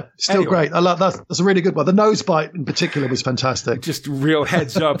 Anyway, still great. I love that. That's a really good one. The nose bite in particular was fantastic. Just real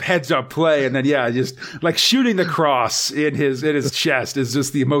heads up play, and then just like shooting the cross in his chest is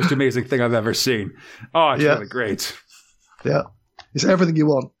just the most amazing thing I've ever seen. Oh, it's really great. Yeah, it's everything you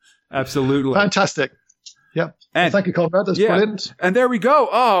want. Absolutely fantastic. Yeah. And thank you, Conrad. That's brilliant. And there we go.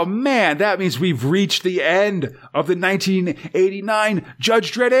 Oh man, that means we've reached the end of the 1989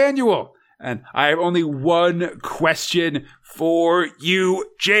 Judge Dredd Annual. And I have only one question for you,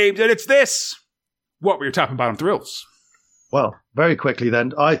 James, and it's this. What were your top and bottom thrills? Well, very quickly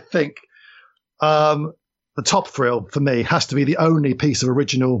then, I think the top thrill for me has to be the only piece of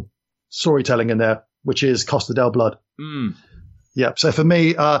original storytelling in there, which is Costa del Blood. Yeah, so for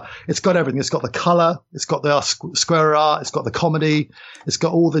me, it's got everything. It's got the color, it's got the square art, it's got the comedy, it's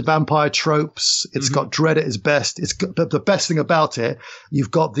got all the vampire tropes, it's got Dredd at his best. It's got the best thing about it, you've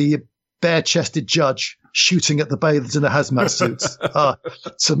got the bare-chested judge shooting at the bathers in the hazmat suits.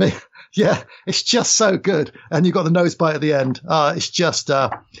 To me, it's just so good. And you've got the nose bite at the end. It's just,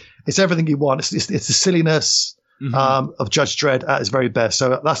 it's everything you want. It's the silliness of Judge Dredd at his very best.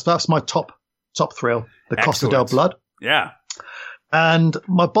 So that's my top thrill, the Costa del Blood. Yeah. And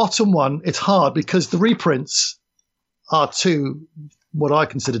my bottom one, it's hard because the reprints are two what I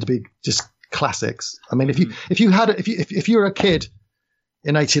consider to be just classics. I mean, if you were a kid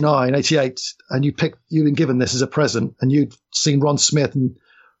in 89, 88, and you'd been given this as a present and you'd seen Ron Smith and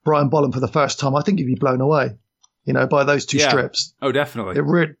Brian Boland for the first time, I think you'd be blown away, by those two strips. Oh, definitely.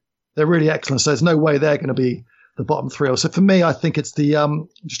 They're really excellent. So there's no way they're going to be the bottom thrill. So for me, I think it's the, I'm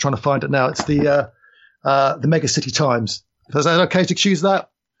just trying to find it now. It's the Mega City Times. Is that okay to choose that?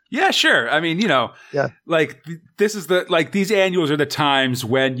 Yeah, sure. I mean, like this is these annuals are the times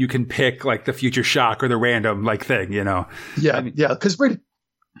when you can pick like the Future Shock or the random thing, Yeah, because really.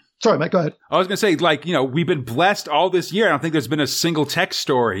 Sorry, mate, go ahead. I was going to say, we've been blessed all this year. I don't think there's been a single text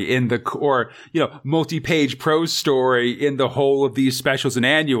story multi-page prose story in the whole of these specials and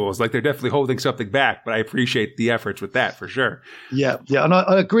annuals. Like, they're definitely holding something back, but I appreciate the efforts with that for sure. Yeah. And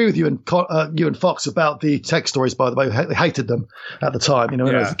I agree with you and Fox about the text stories, by the way. I hated them at the time,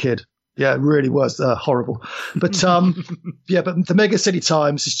 when I was a kid. Yeah, it really was horrible. But, but the Mega City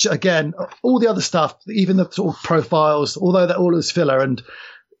Times, again, all the other stuff, even the sort of profiles, although they're all as filler and,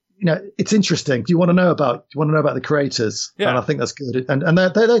 it's interesting. Do you want to know about the creators? Yeah. And I think that's good. And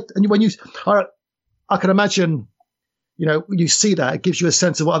when I can imagine, when you see that, it gives you a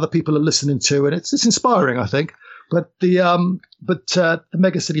sense of what other people are listening to, and it's inspiring, I think. But the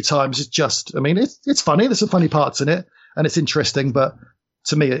Mega City Times is just, it's funny. There's some funny parts in it, and it's interesting. But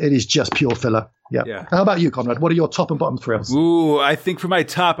to me, it is just pure filler. Yeah. How about you, Conrad? What are your top and bottom thrills? Ooh, I think for my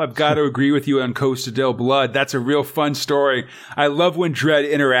top, I've got to agree with you on Costa del Blood. That's a real fun story. I love when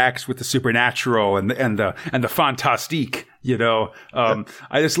Dredd interacts with the supernatural and the fantastique, You know,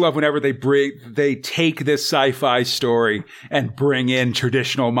 I just love whenever they take this sci-fi story and bring in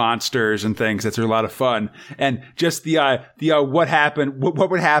traditional monsters and things. That's a lot of fun. And just the what would happen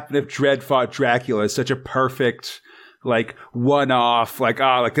if Dredd fought Dracula is such a perfect, like, one-off, like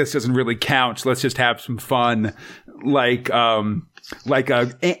this doesn't really count, so let's just have some fun.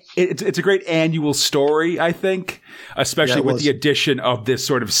 It's a great annual story, I think, especially with the addition of this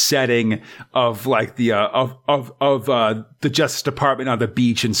sort of setting of like the Justice Department on the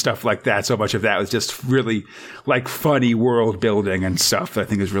beach and stuff like that. So much of that was just really like funny world building and stuff that I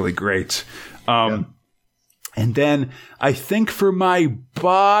think is really great. And then I think for my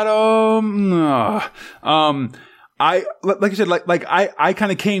bottom, I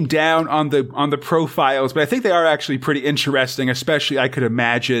kind of came down on the profiles, but I think they are actually pretty interesting. Especially, I could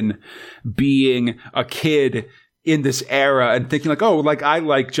imagine being a kid in this era and thinking like, oh, like I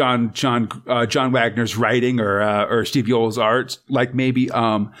like John Wagner's writing or Steve Yoel's art. Like maybe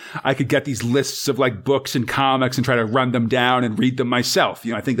I could get these lists of like books and comics and try to run them down and read them myself.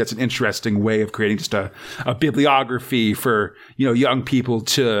 You know, I think that's an interesting way of creating just a bibliography for, you know, young people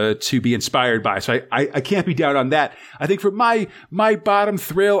to be inspired by. So I can't be down on that. I think for my bottom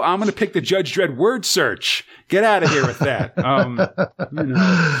thrill, I'm going to pick the Judge Dredd word search. Get out of here with that. You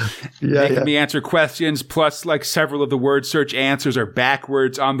know, making me answer questions, plus like several of the word search answers are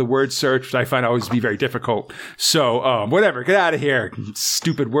backwards on the word search, which I find always to be very difficult. So, whatever, get out of here,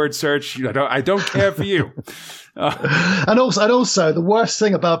 stupid word search. You know, I don't care for you. And also, the worst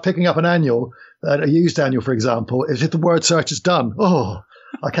thing about picking up an annual, a used annual, for example, is if the word search is done. Oh,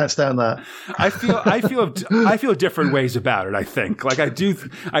 I can't stand that. I feel different ways about it. I think, like, I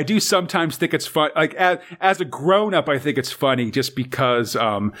do sometimes think it's fun. Like as a grown up, I think it's funny just because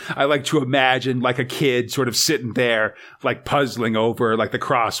I like to imagine like a kid sort of sitting there like puzzling over like the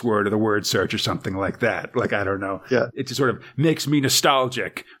crossword or the word search or something like that. Like, I don't know. Yeah. It just sort of makes me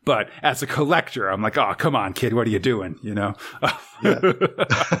nostalgic. But as a collector, I'm like, oh, come on, kid, what are you doing? You know.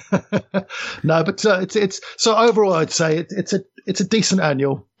 No, but it's so overall, I'd say it's a decent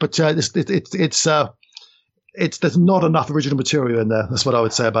annual, but there's not enough original material in there. That's what I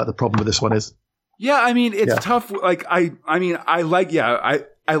would say about the problem with this one is. Yeah, I mean, it's tough. Like, I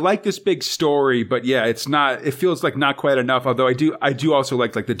like this big story, but yeah, it feels like not quite enough. Although I do also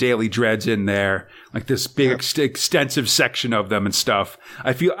like the Daily Dreads in there, like this big extensive section of them and stuff.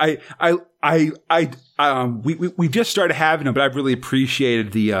 I feel we just started having them, but I've really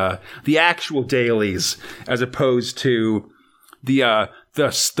appreciated the actual dailies as opposed to the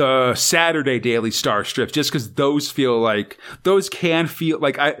Saturday Daily Star strips, just because those can feel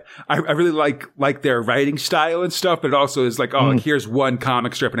like I really like their writing style and stuff, but it also is like, like, here's one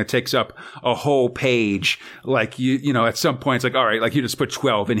comic strip and it takes up a whole page. Like you know, at some point it's like, all right, like you just put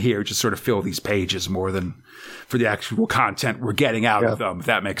 12 in here, just sort of fill these pages more than for the actual content we're getting out of them, if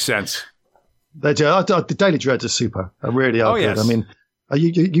that makes sense. They do. The Daily Dreads are super. They really are good. Yes. I mean,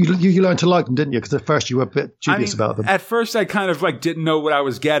 you learned to like them, didn't you? Because at first you were a bit dubious about them. At first, I kind of like didn't know what I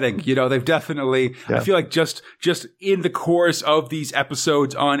was getting. You know, they've definitely. Yeah. I feel like just in the course of these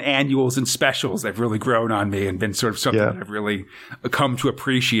episodes on annuals and specials, they've really grown on me and been sort of something that I've really come to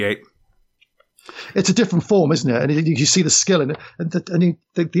appreciate. It's a different form, isn't it? And you see the skill in it, and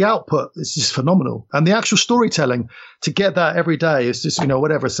the output is just phenomenal. And the actual storytelling to get that every day is just, you know,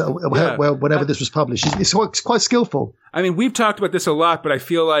 whatever. So whenever this was published, it's quite skillful. I mean, we've talked about this a lot, but I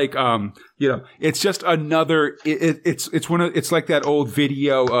feel like, you know, it's just another, it's like that old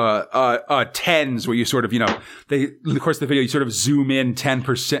video, tens where you sort of, you know, in the course of the video, you sort of zoom in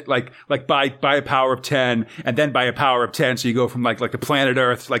 10%, like by a power of 10 and then by a power of 10. So you go from like the planet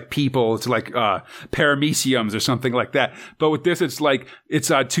Earth, like people to like, parameciums or something like that. But with this, it's like, it's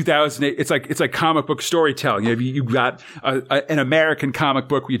 2008. It's like comic book storytelling. You've got an American comic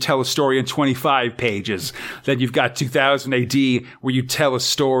book where you tell a story in 25 pages. Then you've got 2000 AD where you tell a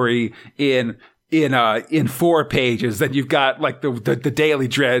story in 4 pages. Then you've got like the Daily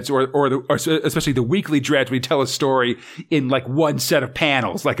Dreads or especially the Weekly Dreads where you tell a story in like one set of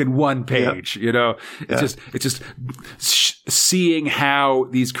panels, like in one page. You know, it's just seeing how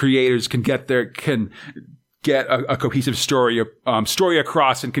these creators can get a cohesive story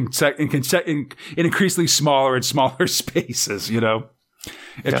across in increasingly smaller and smaller spaces. You know,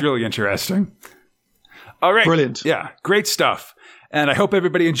 it's really interesting. All right. Brilliant. Yeah. Great stuff. And I hope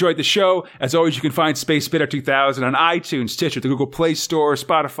everybody enjoyed the show. As always, you can find Space Spinner 2000 on iTunes, Stitcher, the Google Play Store,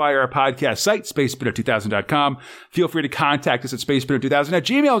 Spotify, or our podcast site, spacespinner2000.com. Feel free to contact us at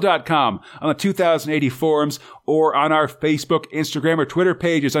spacespinner2000@gmail.com, on the 2080 forums, or on our Facebook, Instagram, or Twitter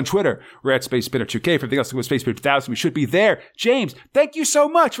pages. On Twitter, we're at SpaceSpinner2K. For everything else with Space Spinner 2000, we should be there. James, thank you so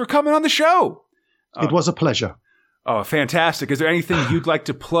much for coming on the show. It was a pleasure. Oh, fantastic. Is there anything you'd like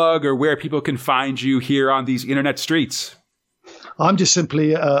to plug or where people can find you here on these internet streets? I'm just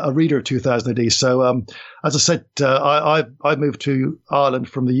simply a reader of 2000 AD. So, as I said, I moved to Ireland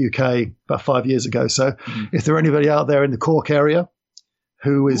from the UK about 5 years ago. So if there are anybody out there in the Cork area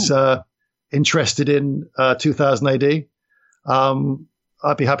who is interested in 2000 AD,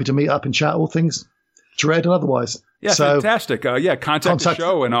 I'd be happy to meet up and chat all things Dread and otherwise. Yeah, so, fantastic. Contact the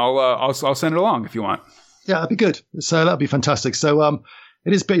show and I'll send it along if you want. Yeah, that'd be good. So that'd be fantastic. So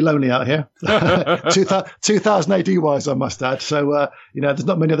it is pretty lonely out here, 2000 AD wise, I must add. So there's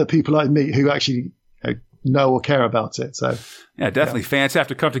not many other people I meet who actually know or care about it. So yeah, definitely. Fans have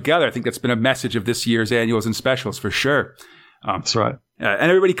to come together. I think that's been a message of this year's annuals and specials for sure. That's right.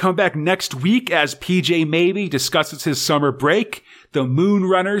 And everybody come back next week as PJ Maybe discusses his summer break. The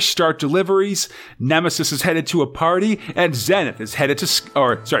Moonrunners start deliveries. Nemesis is headed to a party, and Zenith is headed to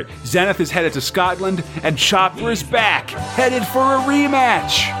Scotland, and Chopper is back, headed for a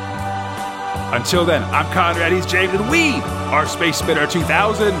rematch. Until then, I'm Conrad, he's James, and we are Space Spinner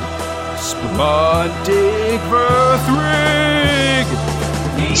 2000. Splendid Verthrig!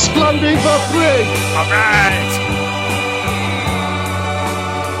 Splendid Verthrig! All right!